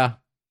like, yeah.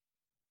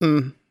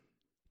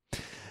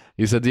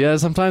 He said, yeah,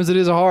 sometimes it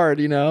is hard,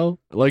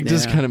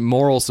 just kind of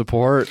moral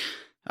support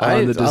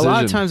on the decision. A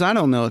lot of times I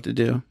don't know what to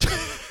do.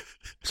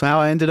 That's how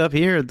I ended up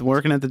here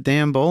working at the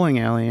damn bowling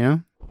alley,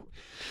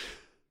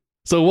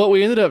 So what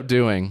we ended up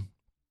doing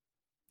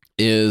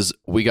is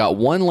we got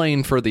 1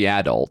 lane for the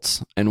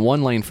adults and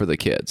 1 lane for the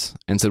kids,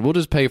 and said, we'll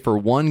just pay for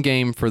 1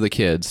 game for the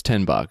kids,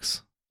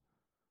 $10.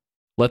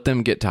 Let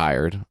them get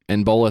tired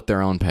and bowl at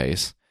their own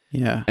pace.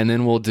 Yeah. And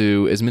then we'll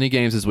do as many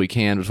games as we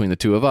can between the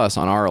 2 of us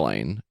on our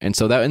lane. And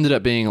so that ended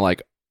up being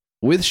like,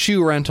 with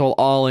shoe rental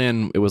all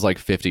in, it was like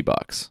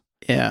 $50.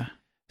 Yeah.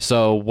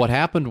 So what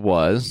happened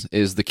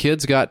is the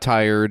kids got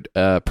tired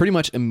pretty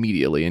much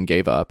immediately and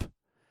gave up.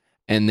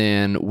 And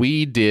then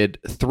we did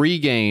 3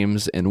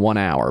 games in 1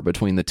 hour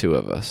between the 2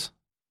 of us.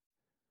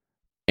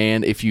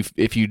 And if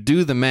you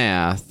do the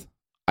math,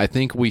 I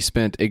think we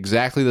spent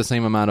exactly the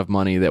same amount of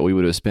money that we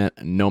would have spent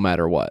no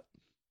matter what.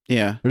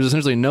 Yeah. There's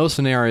essentially no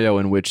scenario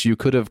in which you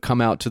could have come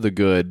out to the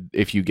good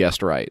if you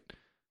guessed right.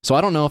 So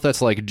I don't know if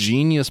that's like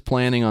genius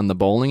planning on the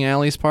bowling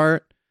alley's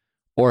part,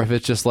 or if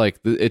it's just like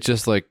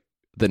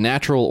the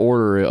natural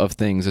order of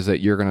things is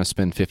that you're going to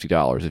spend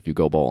 $50 if you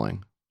go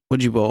bowling.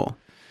 Would you bowl?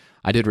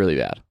 I did really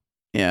bad.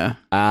 Yeah.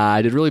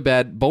 I did really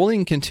bad.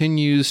 Bowling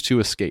continues to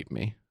escape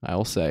me, I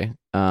will say.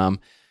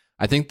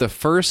 I think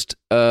first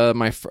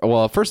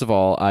of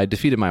all, I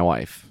defeated my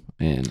wife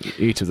in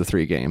each of the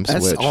 3 games.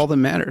 That's all that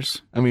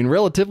matters. I mean,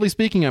 relatively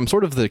speaking, I'm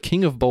sort of the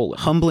king of bowling.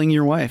 Humbling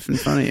your wife in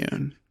front of you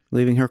and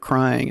leaving her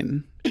crying.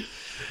 And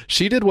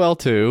she did well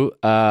too.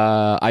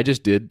 I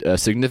just did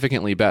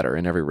significantly better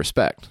in every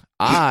respect.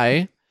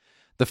 My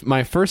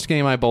first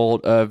game I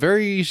bowled a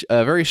very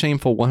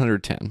shameful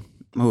 110.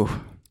 Ooh.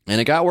 And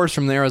it got worse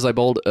from there as I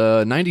bowled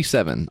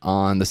 97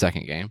 on the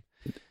second game.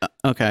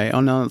 Okay.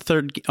 On the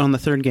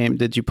third game,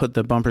 did you put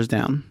the bumpers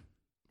down?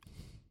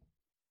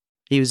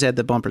 He had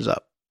the bumpers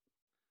up.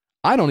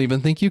 I don't even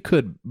think you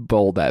could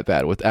bowl that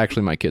bad.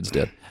 Actually, my kids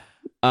did.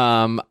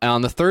 On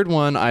the third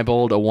one, I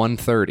bowled a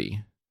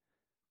 130.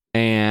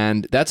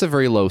 And that's a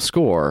very low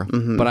score,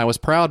 Mhm. but I was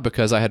proud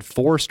because I had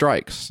 4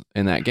 strikes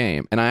in that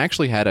game. And I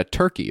actually had a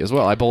turkey as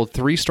well. I bowled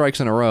 3 strikes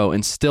in a row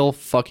and still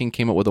fucking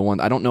came up with a 1.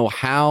 I don't know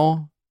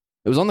how.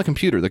 It was on the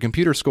computer. The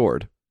computer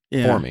scored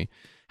for me.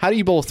 How do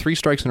you bowl 3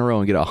 strikes in a row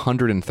and get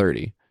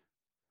 130?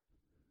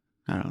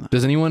 I don't know.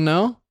 Does anyone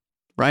know?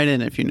 Write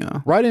in if you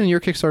know. Write in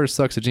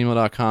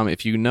yourkickstartersucks@gmail.com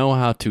if you know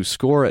how to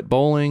score at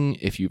bowling,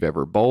 if you've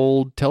ever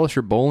bowled. Tell us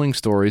your bowling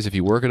stories. If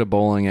you work at a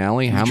bowling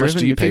alley, how much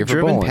do you pay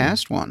for bowling?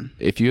 Past one.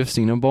 If you have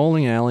seen a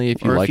bowling alley,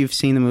 if you've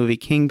seen the movie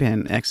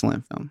Kingpin,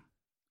 excellent film.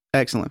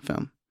 Excellent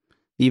film.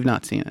 You've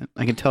not seen it.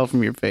 I can tell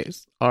from your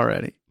face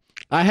already.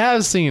 I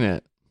have seen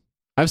it.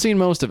 I've seen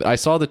most of it. I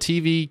saw the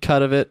TV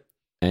cut of it,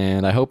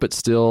 and I hope it's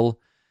still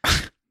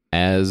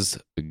as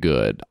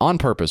good. On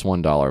Purpose,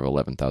 $1 of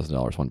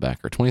 $11,000 won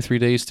backer. 23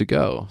 days to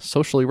go.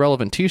 Socially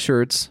relevant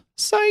t-shirts.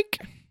 Psych.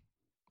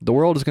 The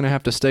world is going to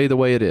have to stay the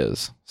way it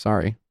is.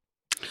 Sorry.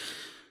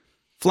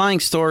 Flying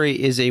Story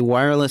is a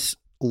wireless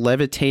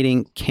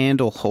levitating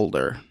candle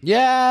holder.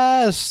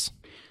 Yes.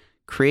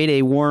 Create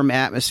a warm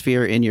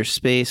atmosphere in your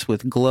space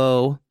with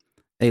Glow,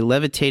 a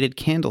levitated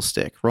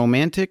candlestick.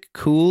 Romantic,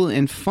 cool,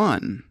 and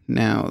fun.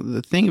 Now,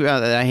 the thing about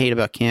that I hate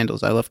about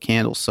candles, I love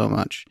candles so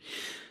much.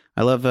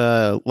 I love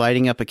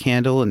lighting up a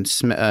candle and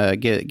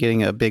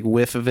getting a big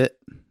whiff of it,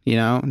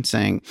 and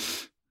saying,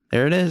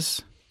 there it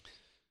is.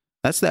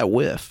 That's that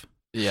whiff.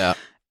 Yeah.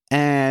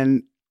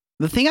 And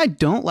the thing I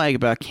don't like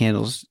about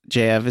candles,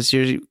 JF, is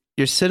you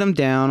sit them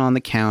down on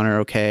the counter,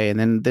 okay, and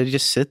then they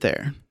just sit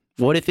there.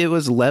 What if it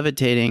was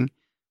levitating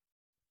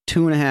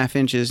 2.5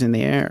 inches in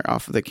the air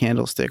off of the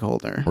candlestick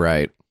holder?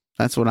 Right.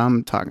 That's what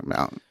I'm talking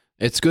about.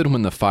 It's good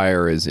when the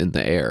fire is in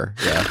the air.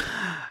 Yeah.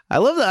 I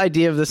love the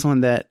idea of this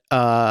one that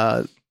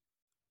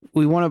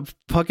we want to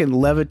fucking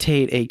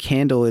levitate a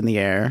candle in the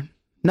air.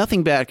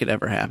 Nothing bad could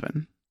ever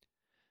happen.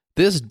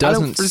 This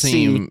doesn't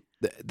seem...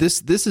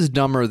 This is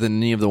dumber than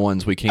any of the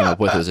ones we came up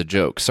with as a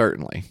joke,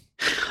 certainly.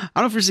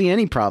 I don't foresee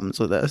any problems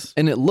with this.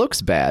 And it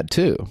looks bad,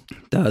 too.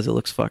 It does. It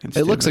looks fucking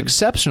stupid. It looks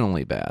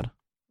exceptionally bad.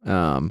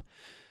 Do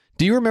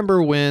you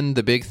remember when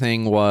the big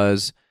thing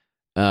was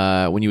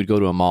when you would go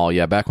to a mall?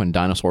 Yeah, back when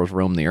dinosaurs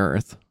roamed the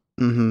earth.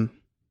 Mm-hmm.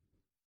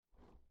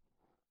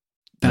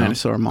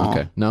 Dinosaur Mall.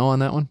 Okay. No on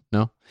that one?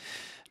 No.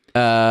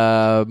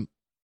 Yeah,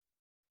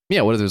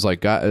 what if there's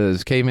like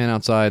there's a caveman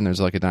outside and there's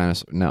like a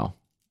dinosaur? No.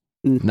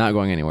 Not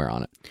going anywhere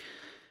on it.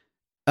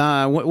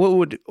 What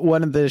would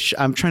one of the...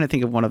 I'm trying to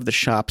think of one of the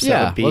shops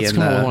that would be let's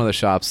come up with one of the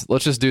shops.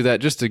 Let's just do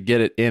that just to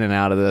get it in and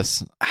out of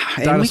this.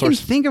 And we can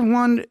think of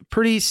one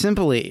pretty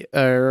simply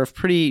or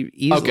pretty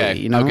easily.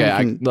 Okay,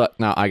 okay.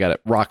 No, I got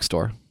it. Rock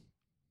store.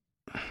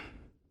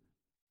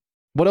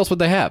 What else would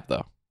they have,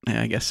 though?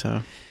 Yeah, I guess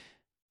so.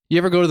 You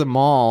ever go to the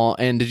mall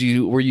and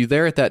were you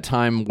there at that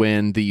time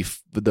when the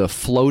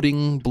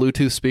floating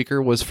Bluetooth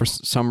speaker was for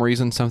some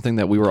reason something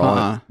that we were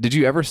all... Did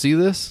you ever see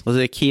this? Was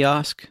it a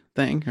kiosk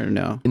thing or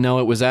no? No,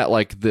 it was at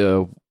like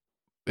the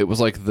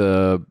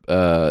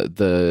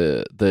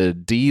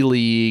D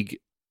League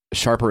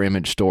Sharper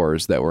Image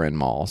stores that were in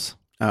malls.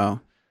 Oh.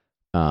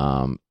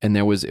 And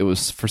it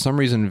was for some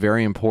reason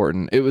very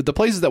important. It was the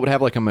places that would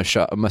have like a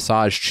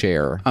massage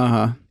chair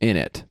in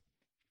it.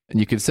 And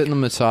you could sit in the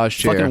massage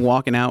chair. Fucking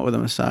walking out with a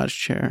massage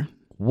chair.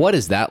 What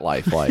is that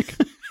life like?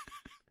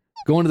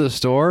 Going to the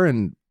store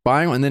and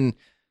buying one, and then,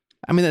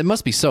 I mean, it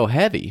must be so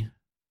heavy.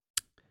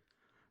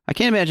 I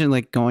can't imagine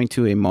like going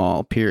to a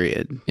mall,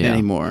 period,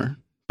 anymore.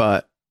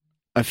 But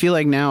I feel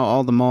like now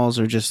all the malls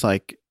are just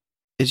like,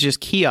 it's just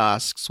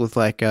kiosks with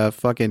like a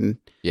fucking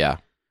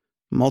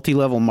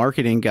multi-level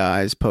marketing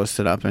guys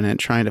posted up in it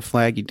trying to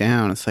flag you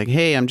down. It's like,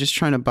 hey, I'm just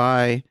trying to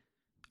buy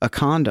a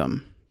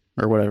condom.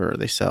 Or whatever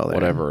they sell there.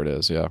 Whatever it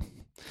is, yeah.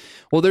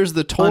 Well, there's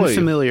the toy.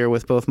 Unfamiliar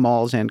with both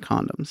malls and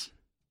condoms.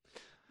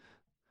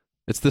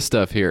 It's this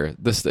stuff here.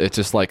 It's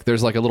just like,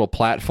 there's like a little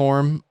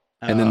platform,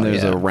 and then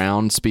there's a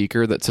round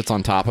speaker that sits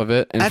on top of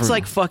it. And that's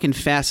like fucking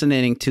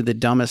fascinating to the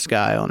dumbest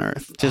guy on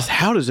earth. Just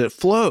how does it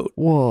float?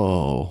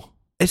 Whoa.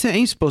 It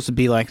ain't supposed to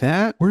be like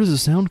that. Where does the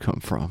sound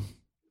come from?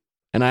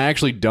 And I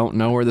actually don't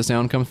know where the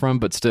sound comes from,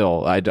 but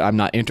still, I'm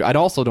not I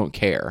also don't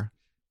care.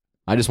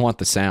 I just want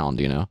the sound,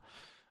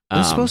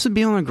 It's supposed to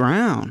be on the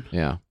ground.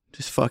 Yeah.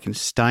 Just fucking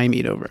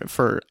stymied over it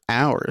for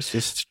hours.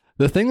 Just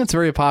the thing that's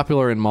very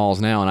popular in malls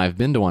now, and I've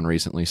been to one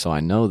recently, so I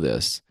know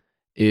this,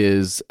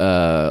 is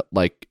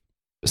like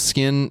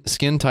skin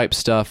type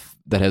stuff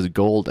that has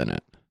gold in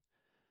it.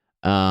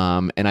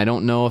 And I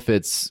don't know if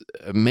it's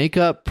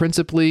makeup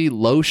principally,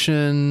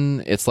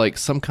 lotion. It's like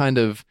some kind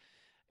of,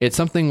 it's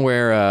something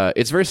where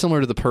it's very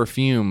similar to the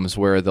perfumes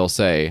where they'll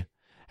say,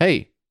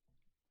 hey,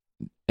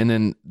 and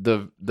then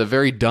the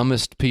very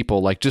dumbest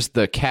people, like just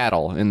the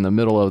cattle in the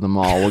middle of the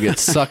mall, will get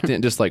sucked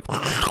in, just like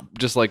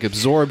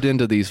absorbed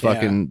into these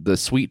fucking the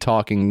sweet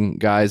talking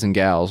guys and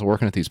gals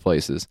working at these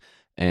places.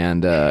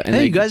 And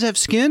hey, you guys have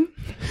skin?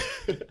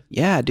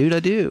 Yeah, dude,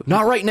 I do.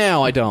 Not right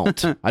now. I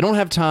don't. I don't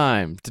have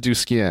time to do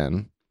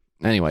skin.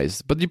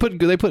 Anyways, but they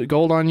put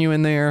gold on you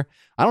in there.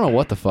 I don't know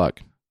what the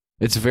fuck.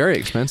 It's very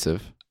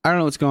expensive. I don't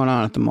know what's going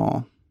on at the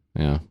mall.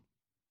 Yeah.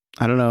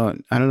 I don't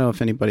know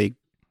if anybody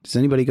does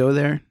anybody go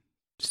there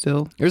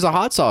still. There's a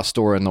hot sauce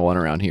store in the one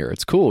around here.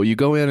 It's cool. You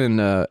go in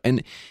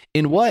and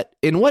in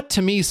what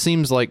to me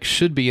seems like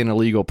should be an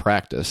illegal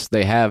practice,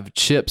 they have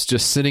chips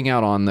just sitting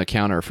out on the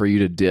counter for you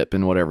to dip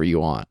in whatever you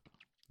want.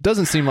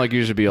 Doesn't seem like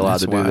you should be allowed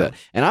to do that.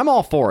 And I'm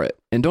all for it.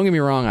 And don't get me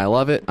wrong, I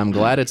love it. I'm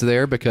glad it's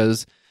there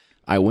because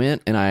I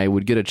went and I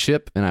would get a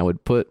chip and I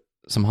would put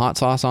some hot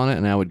sauce on it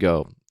and I would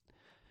go,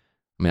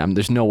 I mean,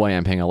 there's no way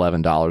I'm paying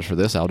 $11 for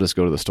this. I'll just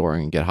go to the store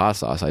and get hot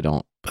sauce. I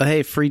don't. But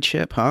hey, free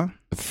chip, huh?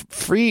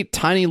 Free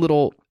tiny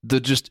little,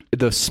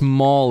 the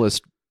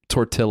smallest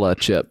tortilla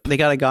chip. They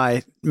got a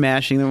guy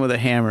mashing them with a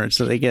hammer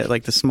so they get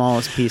like the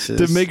smallest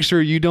pieces. To make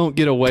sure you don't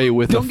get away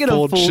with don't get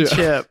a full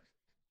chip.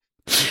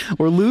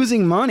 We're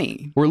losing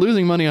money. We're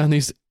losing money on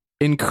these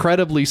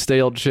incredibly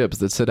stale chips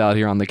that sit out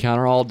here on the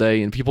counter all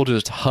day and people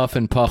just huff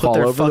and puff all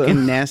over them. Put their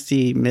fucking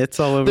nasty mitts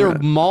all over They're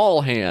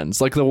mall hands,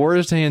 like the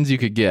worst hands you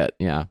could get.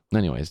 Yeah.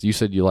 Anyways, you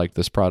said you liked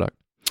this product.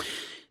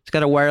 It's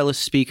got a wireless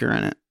speaker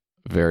in it.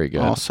 Very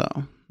good. Also.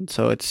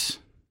 So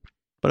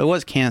but it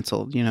was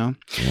canceled, you know.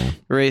 Yeah. It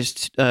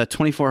raised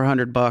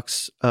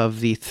 $2,400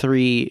 of the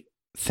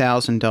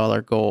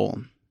 $3,000 goal.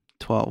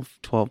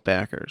 12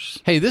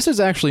 backers. Hey, this is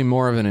actually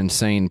more of an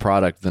insane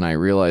product than I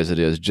realize it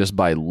is just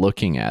by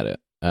looking at it.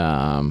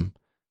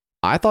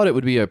 I thought it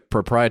would be a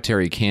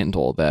proprietary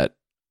candle that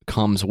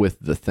comes with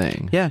the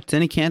thing. Yeah, it's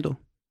any candle.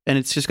 And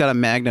it's just got a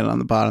magnet on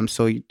the bottom.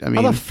 So,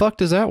 how the fuck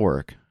does that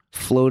work?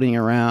 Floating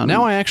around.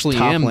 Now I actually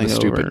am the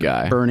stupid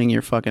guy. Burning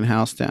your fucking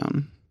house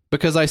down.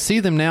 Because I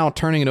see them now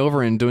turning it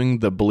over and doing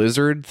the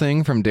Blizzard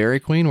thing from Dairy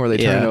Queen where they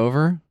turn it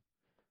over.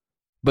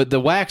 But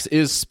the wax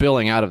is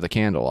spilling out of the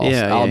candle.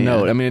 I'll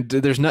note. I mean,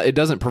 it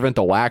doesn't prevent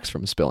the wax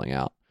from spilling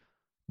out.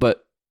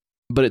 But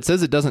it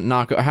says it doesn't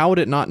knock. How would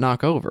it not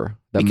knock over?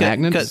 The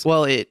magnets?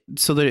 Well,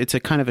 it's a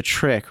kind of a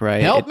trick,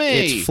 right? Help me!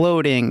 It's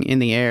floating in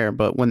the air,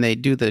 but when they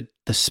do the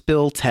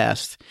spill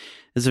test,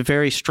 there's a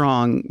very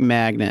strong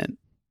magnet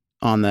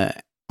on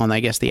I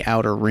guess the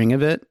outer ring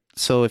of it.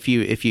 So if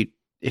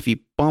you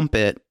bump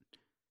it,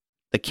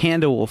 the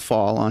candle will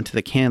fall onto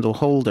the candle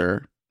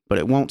holder, but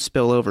it won't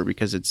spill over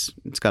because it's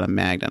got a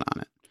magnet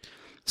on it.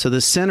 So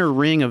the center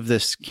ring of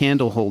this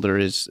candle holder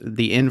is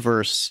the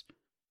inverse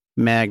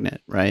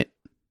magnet, right?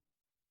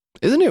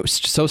 Isn't it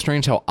so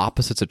strange how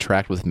opposites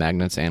attract with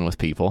magnets and with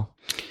people?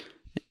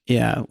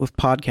 Yeah, with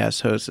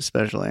podcast hosts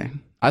especially.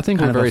 I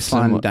think we're very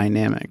similar.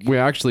 Dynamic. We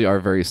actually are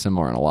very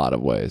similar in a lot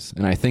of ways,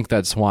 and I think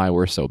that's why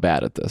we're so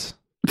bad at this.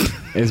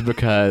 Is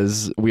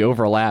because we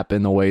overlap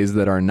in the ways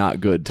that are not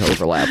good to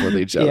overlap with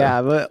each other.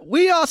 Yeah, but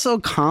we also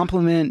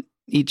complement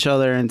each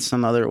other in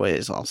some other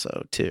ways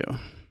also too.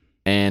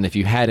 And if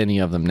you had any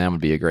of them, that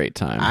would be a great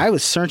time. I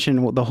was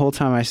searching the whole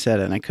time I said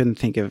it and I couldn't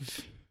think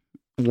of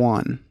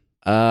one.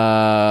 You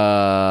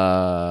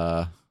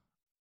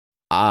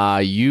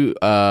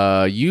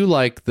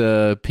like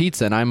the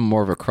pizza and I'm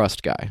more of a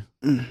crust guy.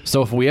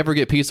 So if we ever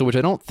get pizza, which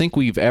I don't think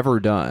we've ever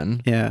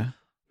done,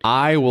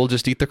 I will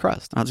just eat the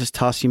crust. I'll just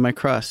toss you my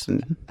crust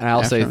and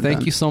I'll say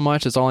thank you so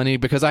much. It's all I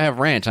need because I have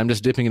ranch. I'm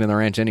just dipping it in the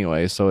ranch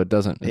anyway, so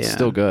it's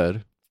still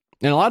good.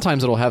 And a lot of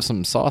times it'll have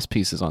some sauce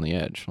pieces on the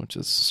edge, which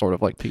is sort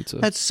of like pizza.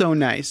 That's so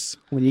nice.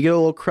 When you get a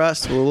little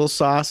crust with a little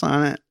sauce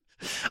on it.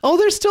 Oh,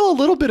 there's still a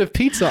little bit of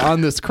pizza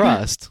on this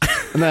crust.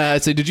 And then I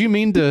say, did you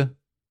mean to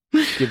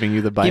giving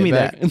you the bite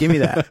back? Give me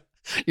that.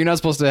 You're not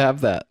supposed to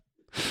have that.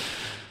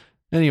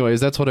 Anyways,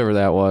 that's whatever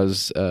that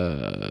was.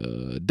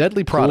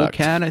 Deadly product.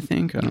 Cool Cat, I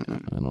think. I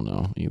don't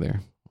know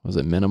either. Was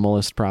it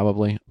Minimalist?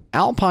 Probably.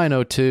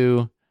 Alpine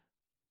 02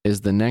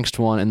 is the next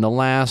one, and the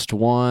last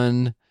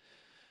one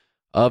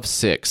of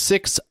 6.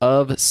 6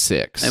 of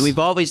 6. And we've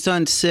always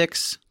done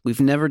 6.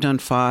 We've never done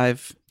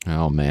 5.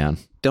 Oh man!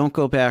 Don't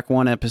go back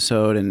one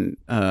episode and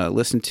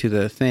listen to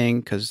the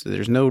thing because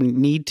there's no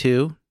need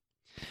to.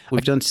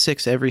 We've done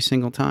 6 every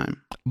single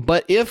time.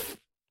 But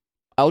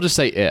I'll just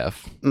say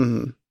if.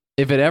 Mm-hmm.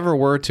 If it ever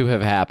were to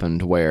have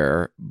happened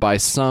where by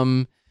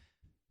some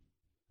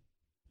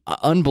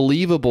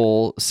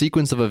unbelievable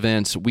sequence of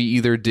events we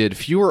either did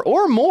fewer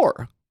or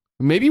more,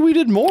 maybe we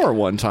did more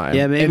one time.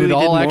 Yeah, maybe and we it did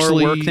all more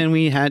actually work than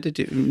we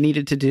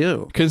needed to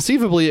do.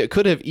 Conceivably, it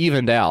could have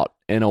evened out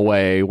in a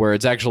way where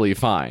it's actually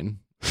fine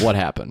what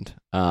happened,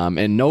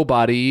 and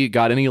nobody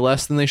got any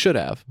less than they should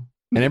have,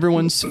 and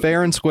everyone's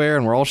fair and square,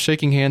 and we're all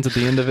shaking hands at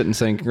the end of it and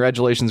saying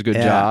congratulations, good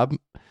job.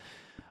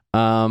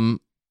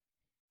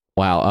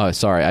 Wow. Oh,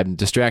 sorry. I'm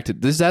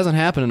distracted. This hasn't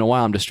happened in a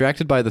while. I'm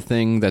distracted by the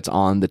thing that's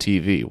on the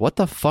TV. What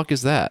the fuck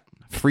is that?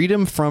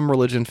 Freedom from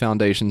Religion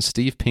Foundation,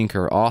 Steve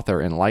Pinker,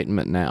 author,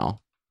 Enlightenment Now.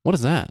 What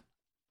is that?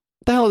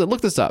 What the hell is it? Look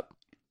this up.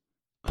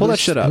 Pull that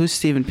shit up. Who's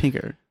Steven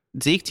Pinker?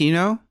 Zeke, do you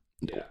know?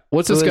 Yeah.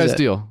 What's this guy's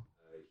deal?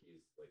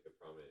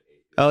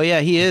 Oh,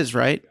 yeah, he is,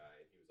 right?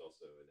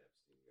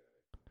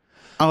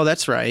 Oh,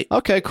 that's right.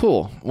 Okay,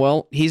 cool.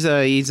 Well, he's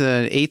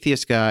an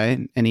atheist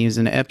guy, and he's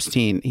an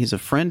Epstein. He's a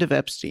friend of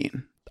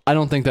Epstein. I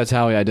don't think that's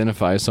how he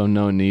identifies, so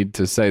no need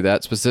to say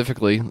that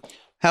specifically.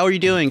 How are you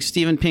doing?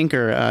 Steven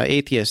Pinker,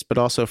 atheist, but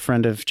also a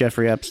friend of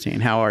Jeffrey Epstein.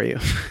 How are you?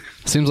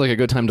 Seems like a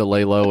good time to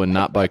lay low and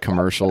not buy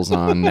commercials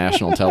on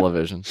national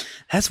television.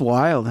 That's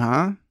wild,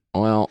 huh?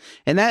 Well,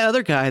 And that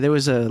other guy, there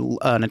was an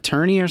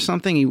attorney or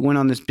something. He went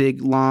on this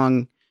big,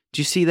 long... Did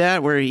you see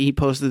that? Where he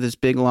posted this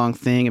big, long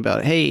thing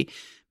about, hey,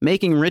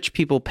 making rich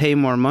people pay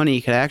more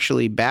money could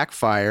actually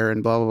backfire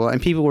and blah, blah, blah.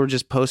 And people were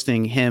just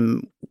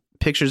posting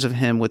pictures of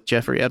him with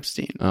Jeffrey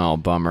Epstein. oh,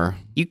 bummer.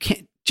 You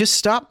can't... Just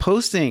stop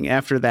posting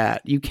after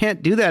that. You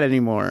can't do that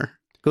anymore.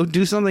 Go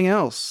do something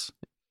else.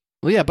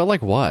 Well, yeah, but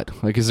like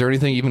what? Like, is there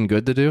anything even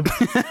good to do?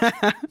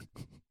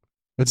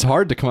 It's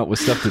hard to come up with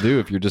stuff to do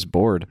if you're just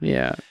bored.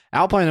 Yeah.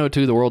 Alpine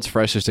O2, the world's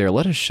freshest air.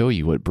 Let us show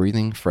you what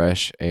breathing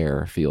fresh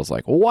air feels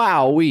like.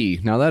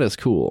 Wowee. Now that is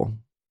cool.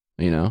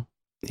 You know?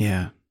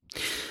 Yeah.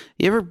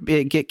 You ever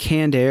get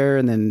canned air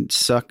and then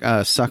suck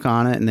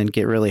on it and then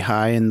get really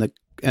high in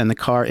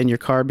your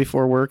car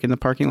before work in the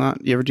parking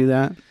lot? You ever do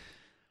that?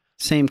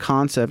 Same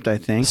concept, I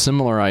think.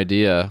 Similar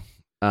idea.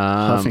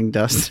 Huffing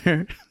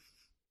duster.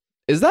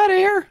 Is that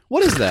air?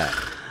 What is that?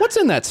 What's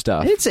in that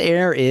stuff? It's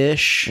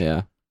air-ish.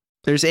 Yeah.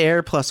 There's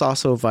air plus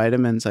also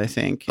vitamins, I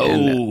think.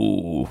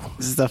 And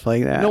stuff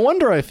like that. No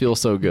wonder I feel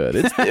so good.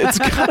 It's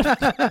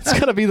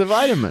gotta be the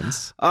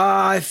vitamins.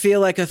 I feel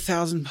like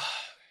 1,000.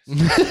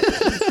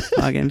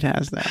 Fucking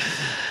past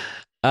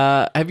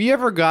that. Have you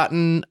ever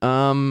gotten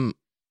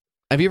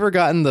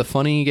the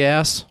funny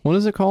gas? What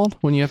is it called?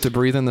 When you have to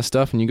breathe in the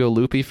stuff and you go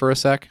loopy for a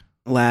sec?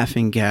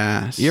 Laughing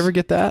gas. You ever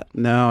get that?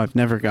 No, I've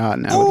never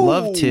gotten. I would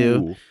love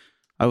to.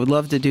 I would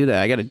love to do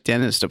that. I got a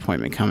dentist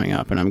appointment coming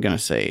up, and I'm going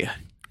to say,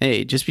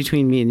 hey, just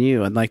between me and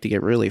you, I'd like to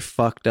get really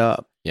fucked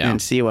up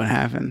and see what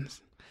happens.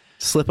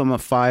 Slip them a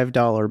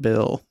 $5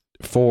 bill.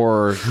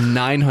 For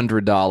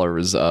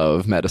 $900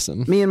 of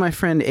medicine. Me and my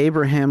friend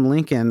Abraham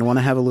Lincoln want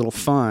to have a little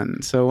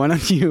fun, so why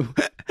don't you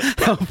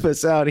help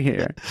us out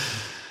here?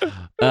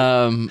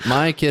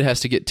 My kid has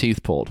to get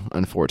teeth pulled,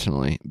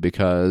 unfortunately,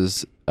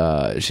 because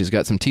she's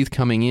got some teeth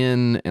coming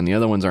in, and the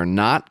other ones are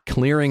not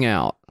clearing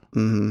out.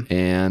 Mm-hmm.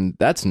 And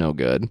that's no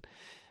good.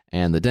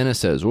 And the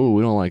dentist says, "Oh,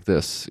 we don't like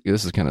this.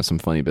 This is kind of some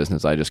funny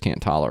business I just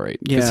can't tolerate."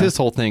 Because his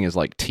whole thing is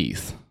like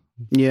teeth.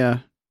 Yeah.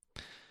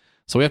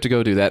 So we have to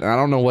go do that. And I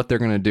don't know what they're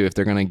going to do. If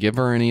they're going to give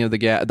her any of the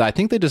gas. I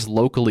think they just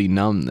locally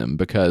numb them,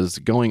 because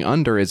going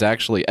under is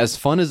actually, as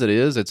fun as it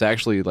is, it's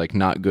actually like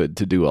not good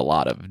to do a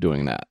lot of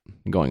doing that,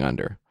 going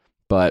under.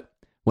 But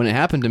when it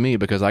happened to me,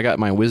 because I got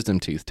my wisdom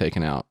teeth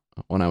taken out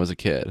when I was a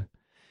kid,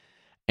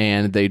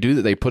 and they do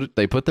that,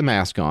 they put the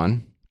mask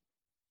on.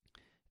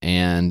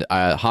 And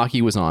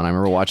hockey was on. I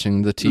remember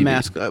watching the TV. The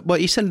mask. Well,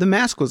 you said the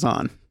mask was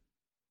on.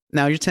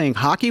 Now you're saying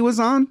hockey was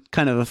on?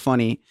 Kind of a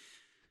funny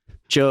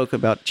joke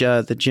about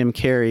the Jim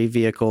Carrey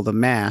vehicle, The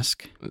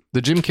Mask.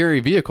 The Jim Carrey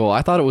vehicle?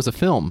 I thought it was a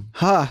film.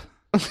 Huh.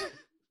 This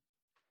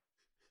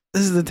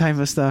is the type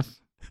of stuff.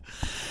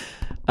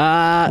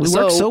 We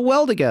work so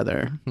well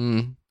together.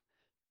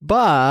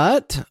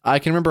 But I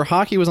can remember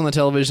hockey was on the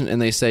television, and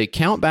they say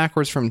count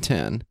backwards from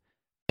 10.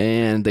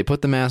 And they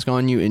put the mask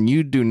on you, and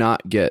you do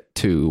not get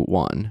to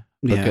 1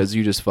 because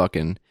you just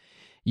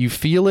you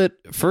feel it.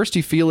 First,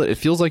 you feel it. It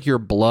feels like your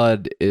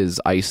blood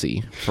is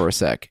icy for a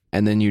sec,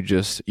 and then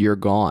you're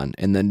gone.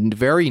 And then the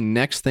very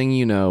next thing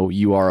you know,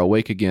 you are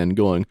awake again,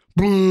 going,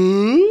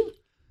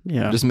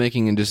 yeah, just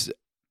making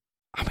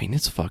I mean,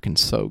 it's fucking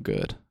so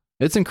good.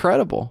 It's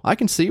incredible. I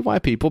can see why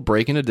people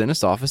break into a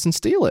dentist's office and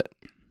steal it.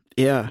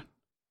 Yeah,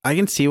 I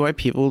can see why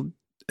people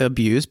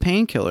abuse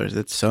painkillers.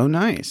 It's so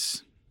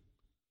nice.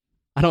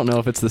 I don't know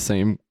if it's the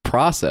same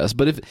process,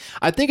 but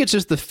I think it's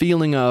just the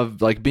feeling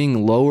of like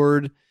being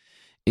lowered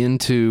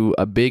into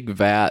a big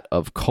vat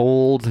of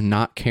cold,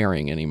 not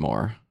caring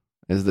anymore.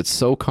 That's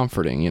so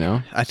comforting, you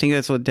know? I think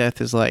that's what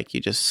death is like. You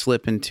just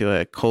slip into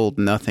a cold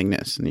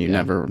nothingness and you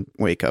never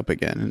wake up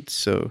again.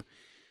 It's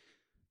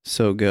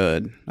so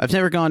good. I've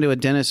never gone to a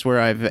dentist where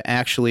I've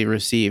actually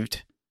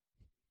received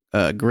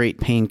a great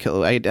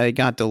painkiller. I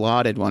got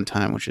Dilaudid one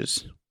time, which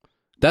is...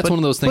 That's one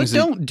of those things. But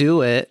don't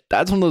do it.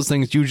 That's one of those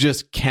things you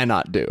just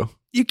cannot do.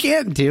 You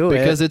can't do it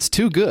because it's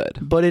too good.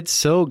 But it's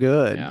so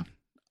good. Yeah.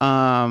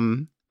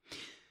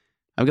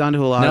 I've gone to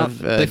a lot of.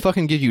 They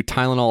fucking give you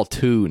Tylenol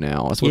 2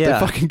 now. That's what they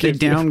fucking give.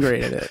 They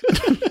downgraded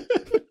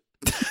it.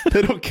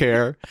 They don't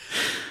care.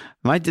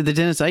 The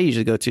dentist I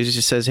usually go to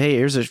just says, "Hey,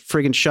 here's a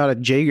friggin' shot of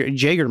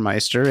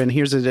Jägermeister, and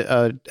here's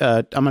I'm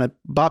gonna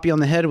bop you on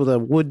the head with a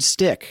wood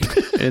stick."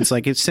 And it's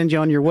like it sends you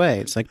on your way.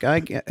 It's like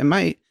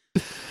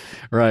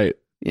right.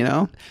 You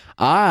know,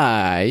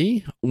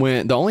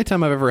 the only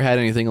time I've ever had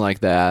anything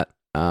like that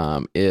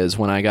is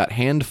when I got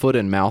hand, foot,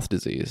 and mouth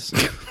disease.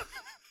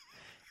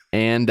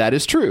 And that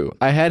is true.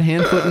 I had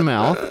hand, foot, and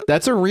mouth.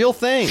 That's a real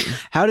thing.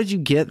 How did you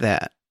get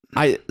that?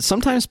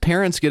 Sometimes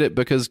parents get it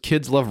because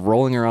kids love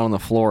rolling around on the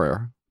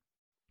floor.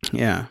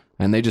 Yeah.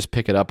 And they just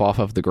pick it up off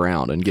of the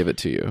ground and give it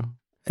to you.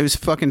 It was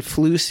fucking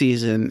flu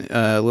season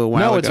a little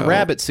while ago. No, it's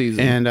rabbit season.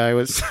 And I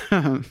was...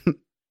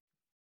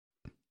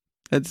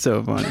 That's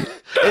so funny.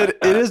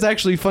 It is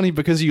actually funny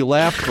because you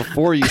laughed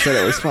before you said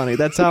it was funny.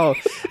 That's how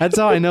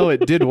I know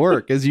it did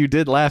work, is you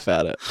did laugh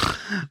at it.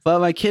 But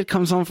my kid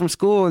comes home from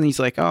school and he's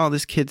like, "Oh,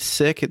 this kid's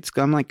sick."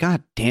 I'm like,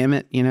 "God damn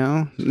it!" You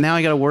know. Now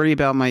I got to worry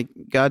about my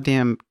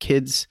goddamn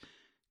kids'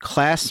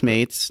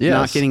 classmates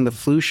not getting the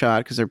flu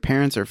shot because their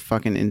parents are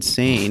fucking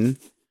insane.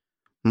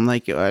 I'm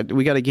like,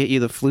 we got to get you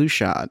the flu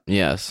shot.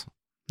 Yes.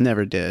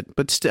 Never did,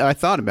 but I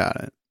thought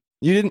about it.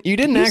 You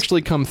didn't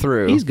actually come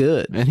through. He's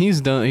good. And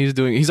he's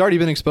already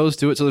been exposed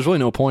to it, so there's really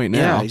no point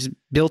now. Yeah, he's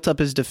built up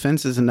his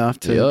defenses enough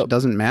to it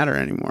doesn't matter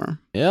anymore.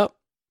 Yep.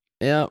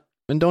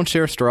 And don't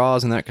share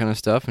straws and that kind of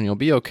stuff, and you'll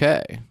be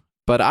okay.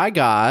 But I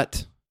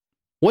got,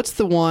 what's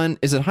the one?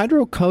 Is it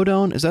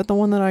hydrocodone? Is that the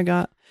one that I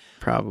got?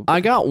 Probably. I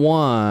got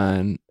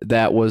one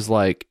that was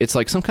like, it's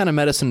like some kind of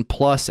medicine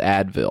plus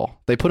Advil.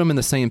 They put them in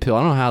the same pill. I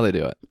don't know how they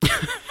do it.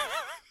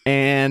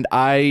 And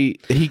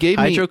he gave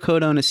me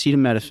hydrocodone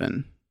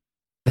acetaminophen.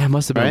 That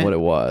must have been what it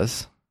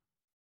was.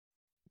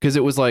 Because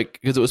it was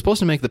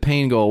supposed to make the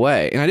pain go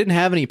away, and I didn't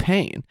have any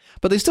pain,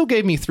 but they still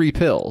gave me 3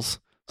 pills.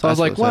 So I was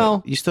like,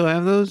 well, you still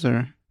have those,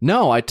 or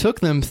no? I took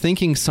them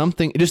thinking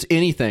something, just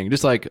anything,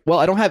 just like, well,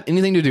 I don't have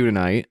anything to do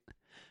tonight.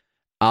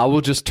 I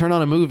will just turn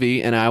on a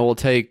movie, and I will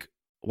take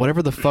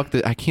whatever the fuck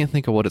that I can't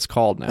think of what it's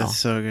called now. That's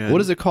so good.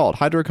 What is it called?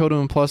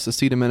 Hydrocodone plus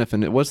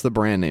acetaminophen. What's the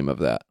brand name of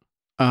that?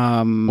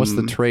 What's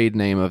the trade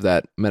name of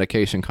that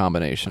medication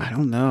combination? I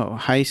don't know.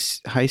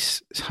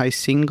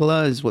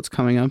 Hysingla is what's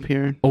coming up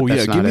here. Oh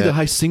yeah, give me the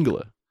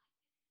Hysingla.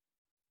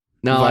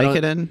 No,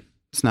 Vicodin.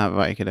 It's not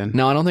Vicodin.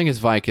 No, I don't think it's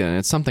Vicodin.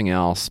 It's something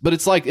else. But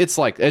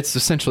it's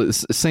essentially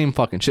the same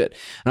fucking shit.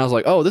 And I was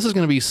like, oh, this is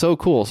gonna be so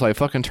cool. So I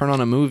fucking turn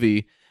on a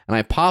movie and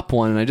I pop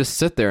one and I just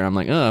sit there and I'm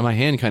like, my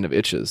hand kind of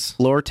itches.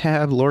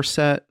 Lortab,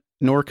 Lorcet,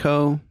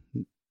 Norco,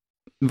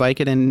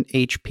 Vicodin,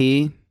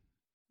 HP.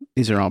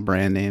 These are all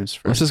brand names.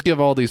 Let's just give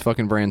all these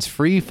fucking brands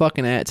free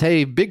fucking ads.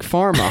 Hey, Big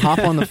Pharma, hop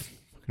on the...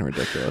 Fucking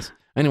ridiculous.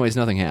 Anyways,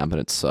 nothing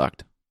happened. It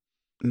sucked.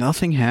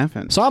 Nothing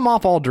happened. So I'm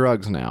off all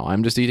drugs now.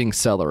 I'm just eating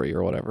celery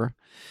or whatever.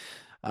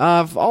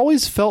 I've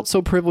always felt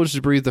so privileged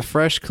to breathe the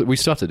fresh... We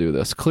still have to do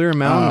this. Clear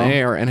mountain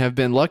air, and have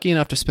been lucky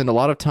enough to spend a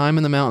lot of time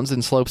in the mountains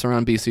and slopes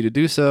around BC to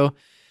do so.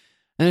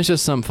 And it's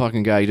just some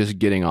fucking guy just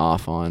getting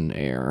off on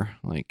air.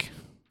 Like,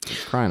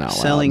 crying out loud.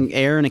 Selling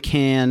air in a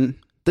can...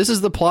 This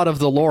is the plot of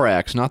The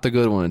Lorax, not the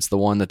good one. It's the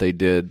one that they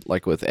did,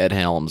 like, with Ed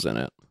Helms in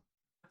it.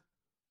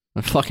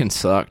 It fucking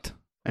sucked.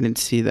 I didn't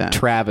see that.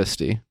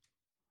 Travesty.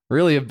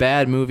 Really a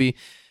bad movie.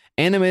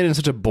 Animated in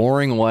such a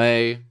boring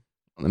way.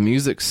 The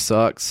music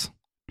sucks.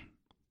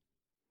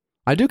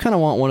 I do kind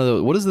of want one of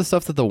those. What is the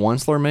stuff that the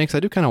Onceler makes?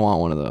 I do kind of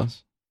want one of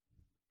those.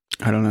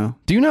 I don't know.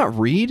 Do you not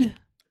read?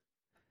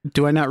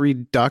 Do I not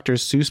read Dr.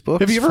 Seuss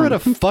books? Have you ever read a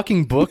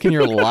fucking book in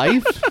your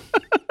life?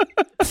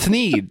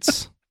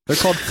 Thneeds. They're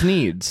called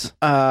Thneeds.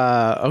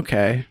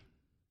 Okay.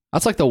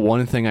 That's like the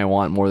one thing I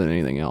want more than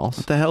anything else.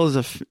 What the hell is a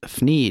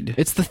Thneed?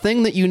 It's the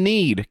thing that you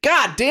need.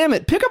 God damn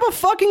it. Pick up a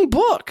fucking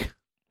book.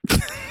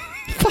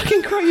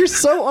 Fucking Christ, you're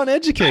so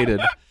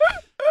uneducated.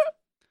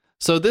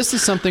 So this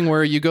is something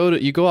where you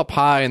go up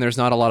high and there's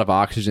not a lot of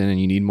oxygen and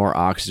you need more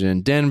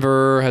oxygen.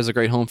 Denver has a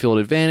great home field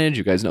advantage.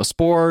 You guys know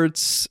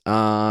sports.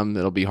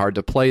 It'll be hard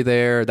to play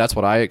there. That's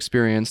what I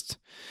experienced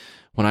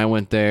when I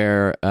went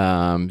there.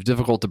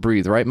 Difficult to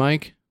breathe, right,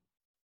 Mike?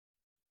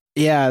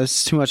 Yeah,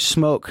 it's too much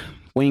smoke.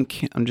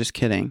 Wink. I'm just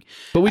kidding.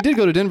 But we did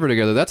go to Denver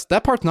together.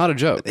 That part's not a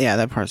joke. Yeah,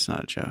 that part's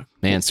not a joke.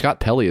 Man,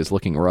 Scott Pelley is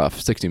looking rough.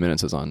 60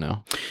 Minutes is on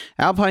now.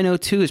 Alpine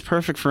O2 is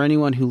perfect for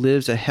anyone who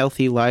lives a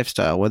healthy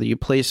lifestyle. Whether you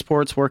play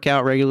sports, work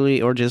out regularly,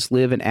 or just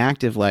live an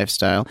active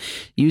lifestyle,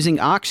 using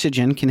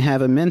oxygen can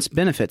have immense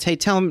benefits. Hey,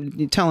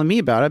 telling me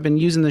about it. I've been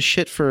using this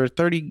shit for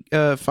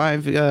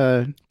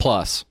 35...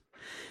 Plus.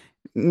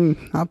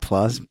 Not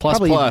plus.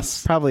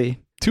 Probably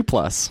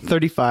 2+.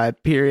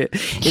 35, period.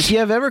 If you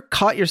have ever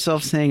caught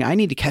yourself saying, I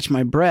need to catch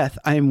my breath,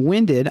 I am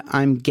winded,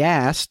 I'm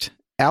gassed,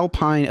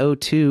 Alpine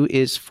O2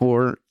 is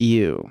for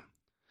you.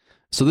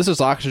 So this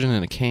is oxygen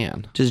in a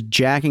can. Just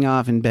jacking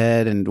off in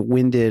bed and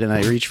winded, and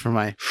I reach for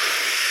my...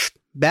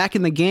 Back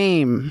in the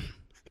game.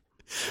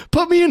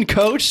 Put me in,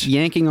 coach.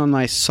 Yanking on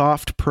my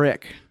soft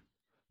prick.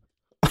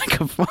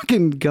 Like a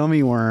fucking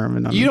gummy worm.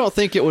 And you don't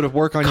think it would have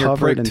worked on your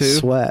prick, covered too? in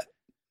sweat.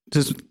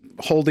 Just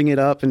holding it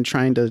up and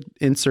trying to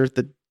insert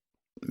the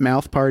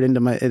mouth part into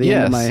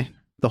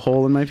the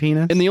hole in my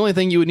penis. And the only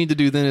thing you would need to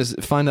do then is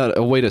find out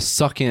a way to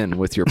suck in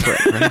with your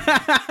prick,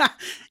 right?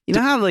 You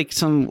know how like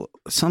some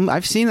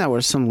I've seen that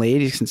where some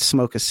ladies can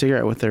smoke a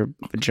cigarette with their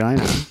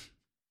vagina. Have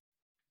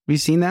you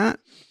seen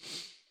that?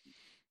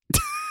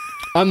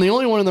 I'm the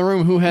only one in the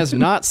room who has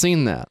not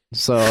seen that.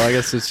 So I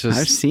guess it's just...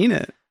 I've seen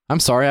it. I'm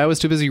sorry, I was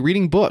too busy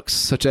reading books,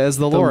 such as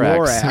The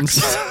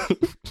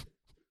Lorax.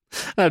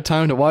 I have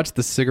time to watch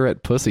the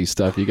cigarette pussy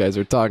stuff you guys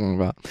are talking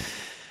about.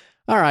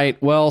 All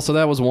right, well, so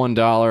that was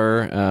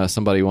 $1.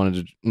 Somebody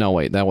wanted to... No,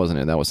 wait, that wasn't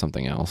it. That was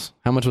something else.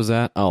 How much was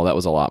that? Oh, that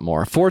was a lot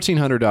more.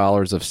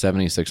 $1,400 of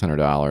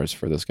 $7,600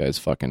 for this guy's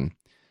fucking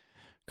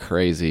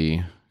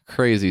crazy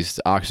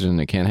oxygen in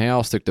a can. Hey,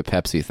 I'll stick to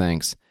Pepsi,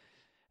 thanks.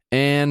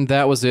 And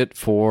that was it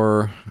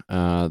for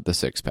the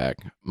six-pack.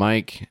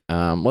 Mike,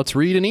 let's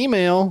read an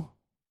email.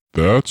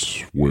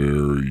 That's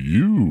where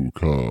you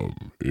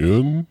come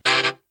in.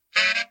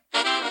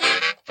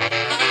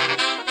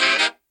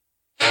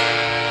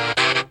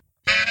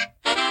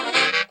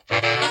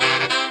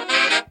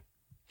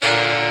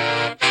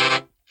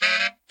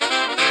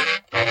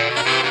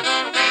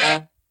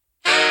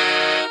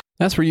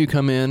 That's where you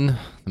come in,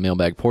 the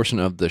mailbag portion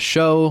of the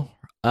show.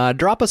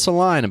 Drop us a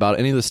line about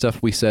any of the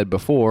stuff we said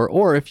before,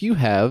 or if you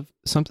have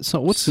something.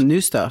 So what's some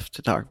new stuff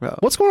to talk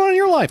about? What's going on in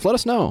your life? Let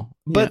us know.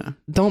 But Yeah.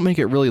 don't make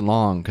it really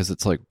long because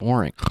it's like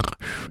boring.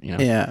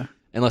 Yeah.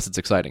 Unless it's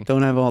exciting.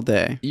 Don't have all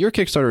day. Your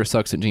Kickstarter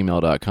sucks at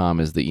gmail.com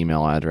is the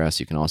email address.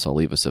 You can also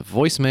leave us a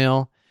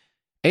voicemail.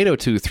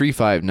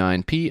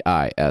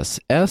 802-359-PISS.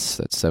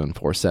 That's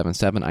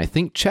 7477. I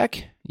think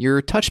check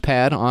your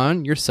touchpad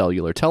on your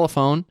cellular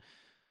telephone.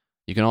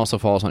 You can also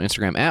follow us on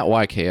Instagram at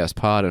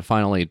YKSPod. And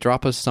finally,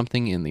 drop us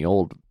something in the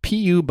old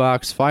P.U.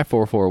 Box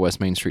 544 West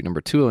Main Street, number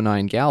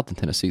 209, Gallatin,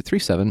 Tennessee,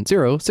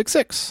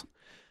 37066.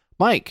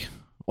 Mike,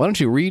 why don't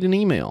you read an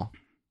email?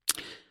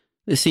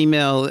 This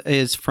email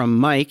is from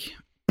Mike,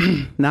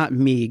 not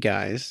me,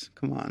 guys.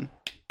 Come on.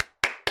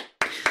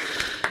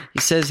 He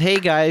says, hey,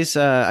 guys,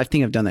 I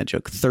think I've done that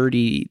joke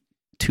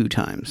 32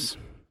 times.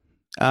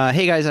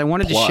 Hey, guys, I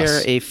wanted to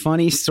share a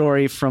funny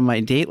story from my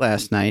date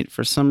last night.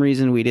 For some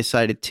reason, we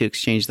decided to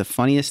exchange the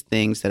funniest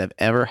things that have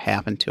ever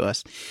happened to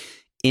us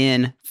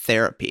in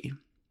therapy.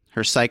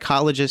 Her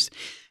psychologist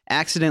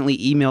accidentally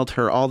emailed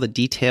her all the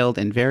detailed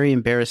and very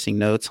embarrassing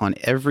notes on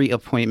every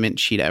appointment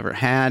she'd ever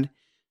had,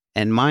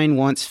 and mine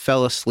once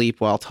fell asleep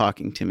while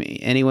talking to me.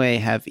 Anyway,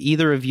 have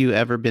either of you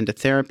ever been to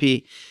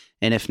therapy?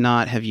 And if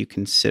not, have you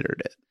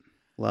considered it?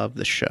 Love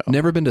the show.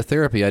 Never been to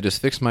therapy. I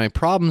just fixed my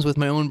problems with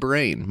my own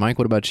brain. Mike,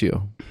 what about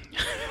you?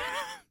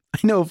 I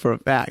know for a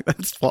fact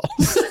that's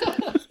false.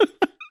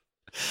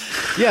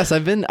 Yes,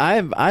 I've been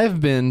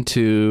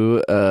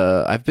to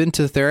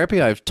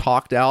therapy. I've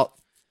talked out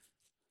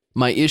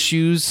my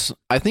issues.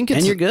 I think it's,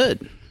 and you're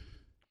good.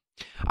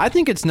 I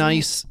think it's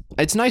nice.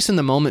 It's nice in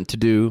the moment to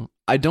do.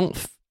 I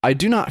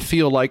do not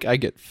feel like I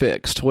get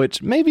fixed,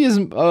 which maybe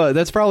isn't.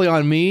 That's probably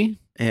on me.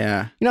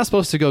 Yeah. You're not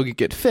supposed to go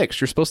get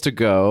fixed. You're supposed to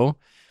go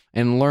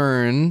and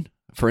learn,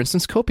 for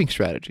instance, coping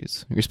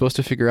strategies. You're supposed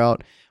to figure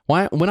out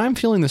why, when I'm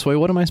feeling this way,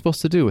 what am I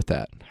supposed to do with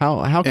that?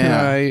 How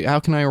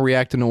can I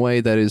react in a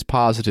way that is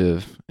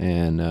positive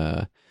and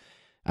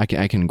I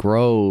can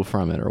grow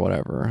from it or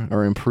whatever,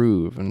 or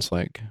improve. And it's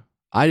like,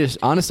 I just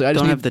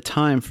don't have the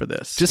time for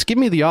this. Just give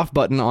me the off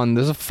button on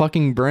this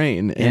fucking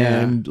brain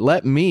and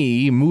let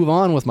me move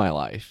on with my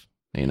life.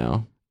 You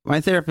know,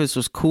 my therapist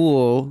was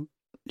cool.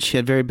 She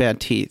had very bad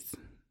teeth,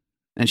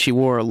 and she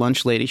wore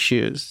lunch lady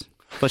shoes.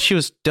 But she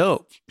was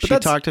dope. She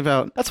talked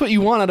about... That's what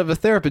you want out of a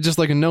therapist, just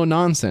like a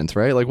no-nonsense,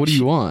 right? Like, what do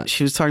you want?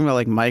 She was talking about,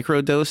 like,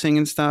 micro-dosing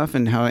and stuff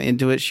and how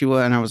into it she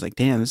was. And I was like,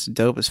 damn, this is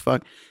dope as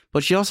fuck.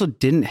 But she also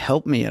didn't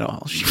help me at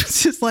all. She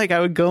was just like, I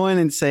would go in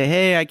and say,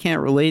 hey, I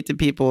can't relate to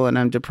people and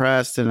I'm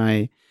depressed and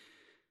and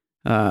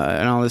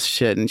all this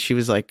shit. And she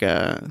was like,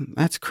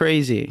 that's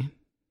crazy.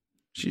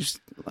 She's,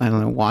 I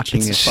don't know,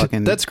 watching it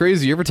fucking... That's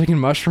crazy. You ever taken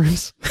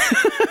mushrooms?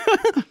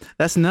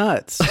 That's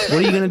nuts. What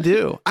are you going to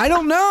do? I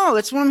don't know.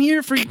 That's what I'm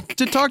here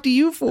to talk to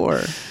you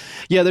for.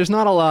 Yeah, there's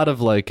not a lot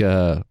of like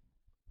they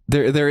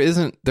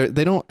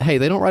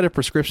don't write a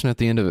prescription at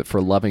the end of it for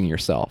loving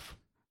yourself.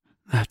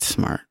 That's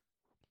smart.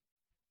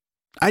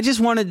 I just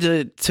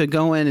wanted to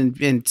go in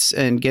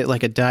and get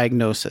like a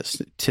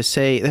diagnosis to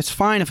say that's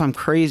fine if I'm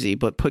crazy,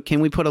 but can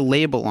we put a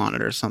label on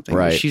it or something?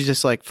 Right. She's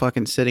just like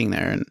fucking sitting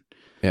there and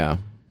yeah.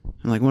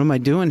 I'm like, what am I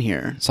doing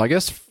here? So I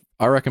guess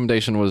our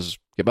recommendation was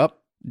give up.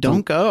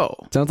 Don't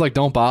go. Sounds like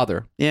don't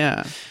bother.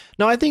 Yeah.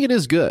 No, I think it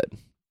is good.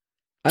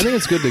 I think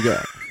it's good to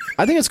go.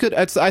 I think it's good.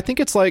 I think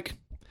it's like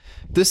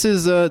this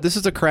is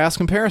a crass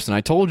comparison.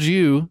 I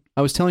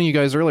was telling you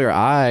guys earlier,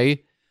 I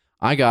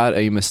got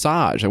a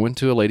massage. I went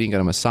to a lady and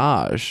got a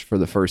massage for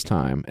the first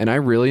time, and I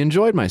really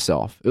enjoyed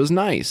myself. It was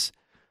nice.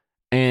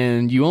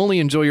 And you only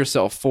enjoy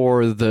yourself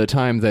for the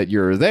time that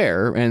you're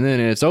there, and then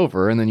it's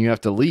over, and then you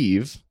have to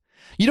leave.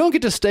 You don't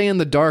get to stay in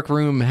the dark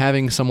room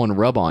having someone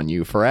rub on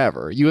you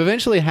forever. You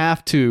eventually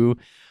have to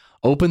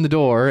open the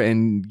door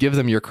and give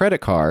them your credit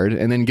card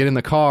and then get in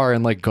the car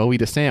and like go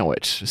eat a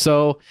sandwich.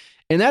 So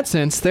in that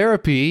sense,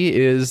 therapy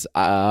is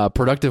a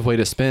productive way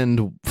to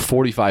spend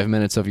 45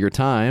 minutes of your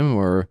time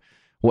or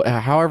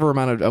whatever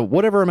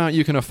amount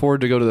you can afford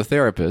to go to the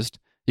therapist.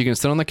 You can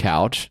sit on the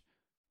couch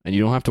and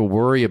you don't have to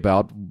worry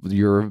about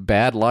your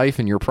bad life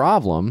and your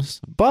problems,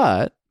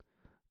 but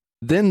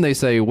then they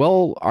say,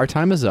 well, our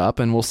time is up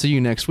and we'll see you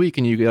next week.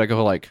 And you gotta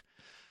go like,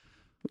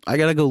 I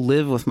gotta go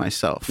live with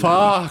myself.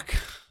 Fuck.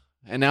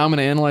 And now I'm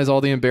gonna analyze all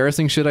the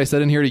embarrassing shit I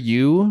said in here to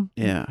you.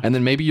 Yeah. And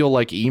then maybe you'll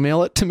like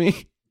email it to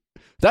me.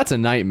 That's a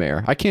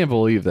nightmare. I can't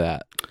believe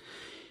that.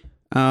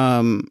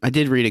 I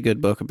did read a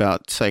good book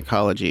about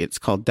psychology. It's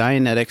called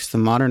Dianetics, the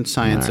Modern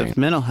Science of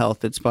Mental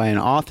Health. It's by an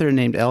author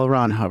named L.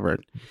 Ron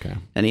Hubbard. Okay.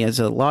 And he has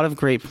a lot of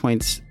great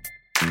points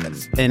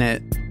in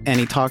it, and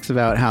he talks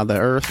about how the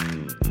Earth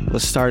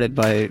was started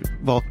by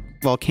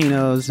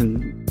volcanoes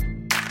and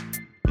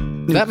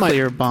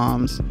nuclear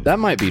bombs. That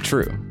might be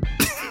true.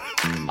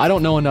 I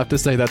don't know enough to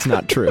say that's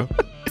not true.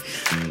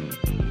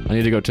 I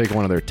need to go take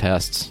one of their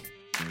tests.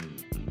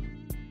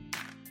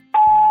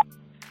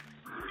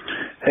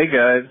 Hey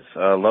guys,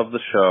 love the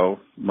show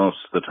most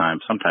of the time.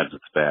 Sometimes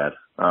it's bad.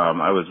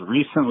 I was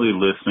recently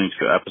listening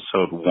to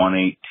episode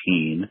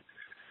 118.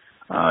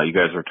 You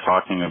guys were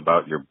talking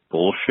about your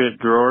bullshit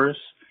drawers,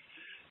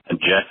 and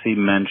Jesse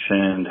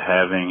mentioned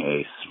having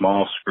a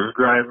small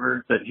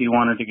screwdriver that he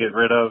wanted to get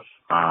rid of.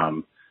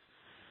 I'm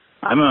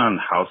on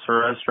house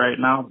arrest right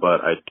now,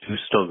 but I do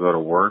still go to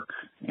work,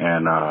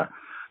 and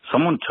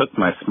someone took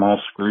my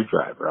small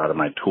screwdriver out of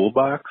my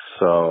toolbox,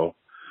 so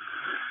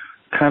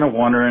kind of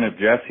wondering if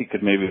Jesse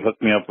could maybe hook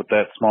me up with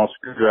that small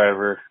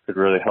screwdriver. Could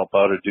really help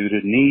out a dude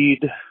in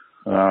need.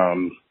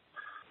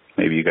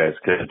 Maybe you guys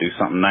could do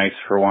something nice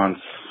for once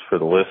for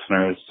the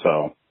listeners.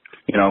 So,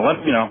 let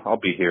me know. I'll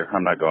be here.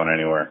 I'm not going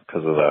anywhere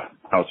because of the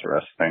house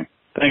arrest thing.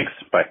 Thanks.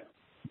 Bye.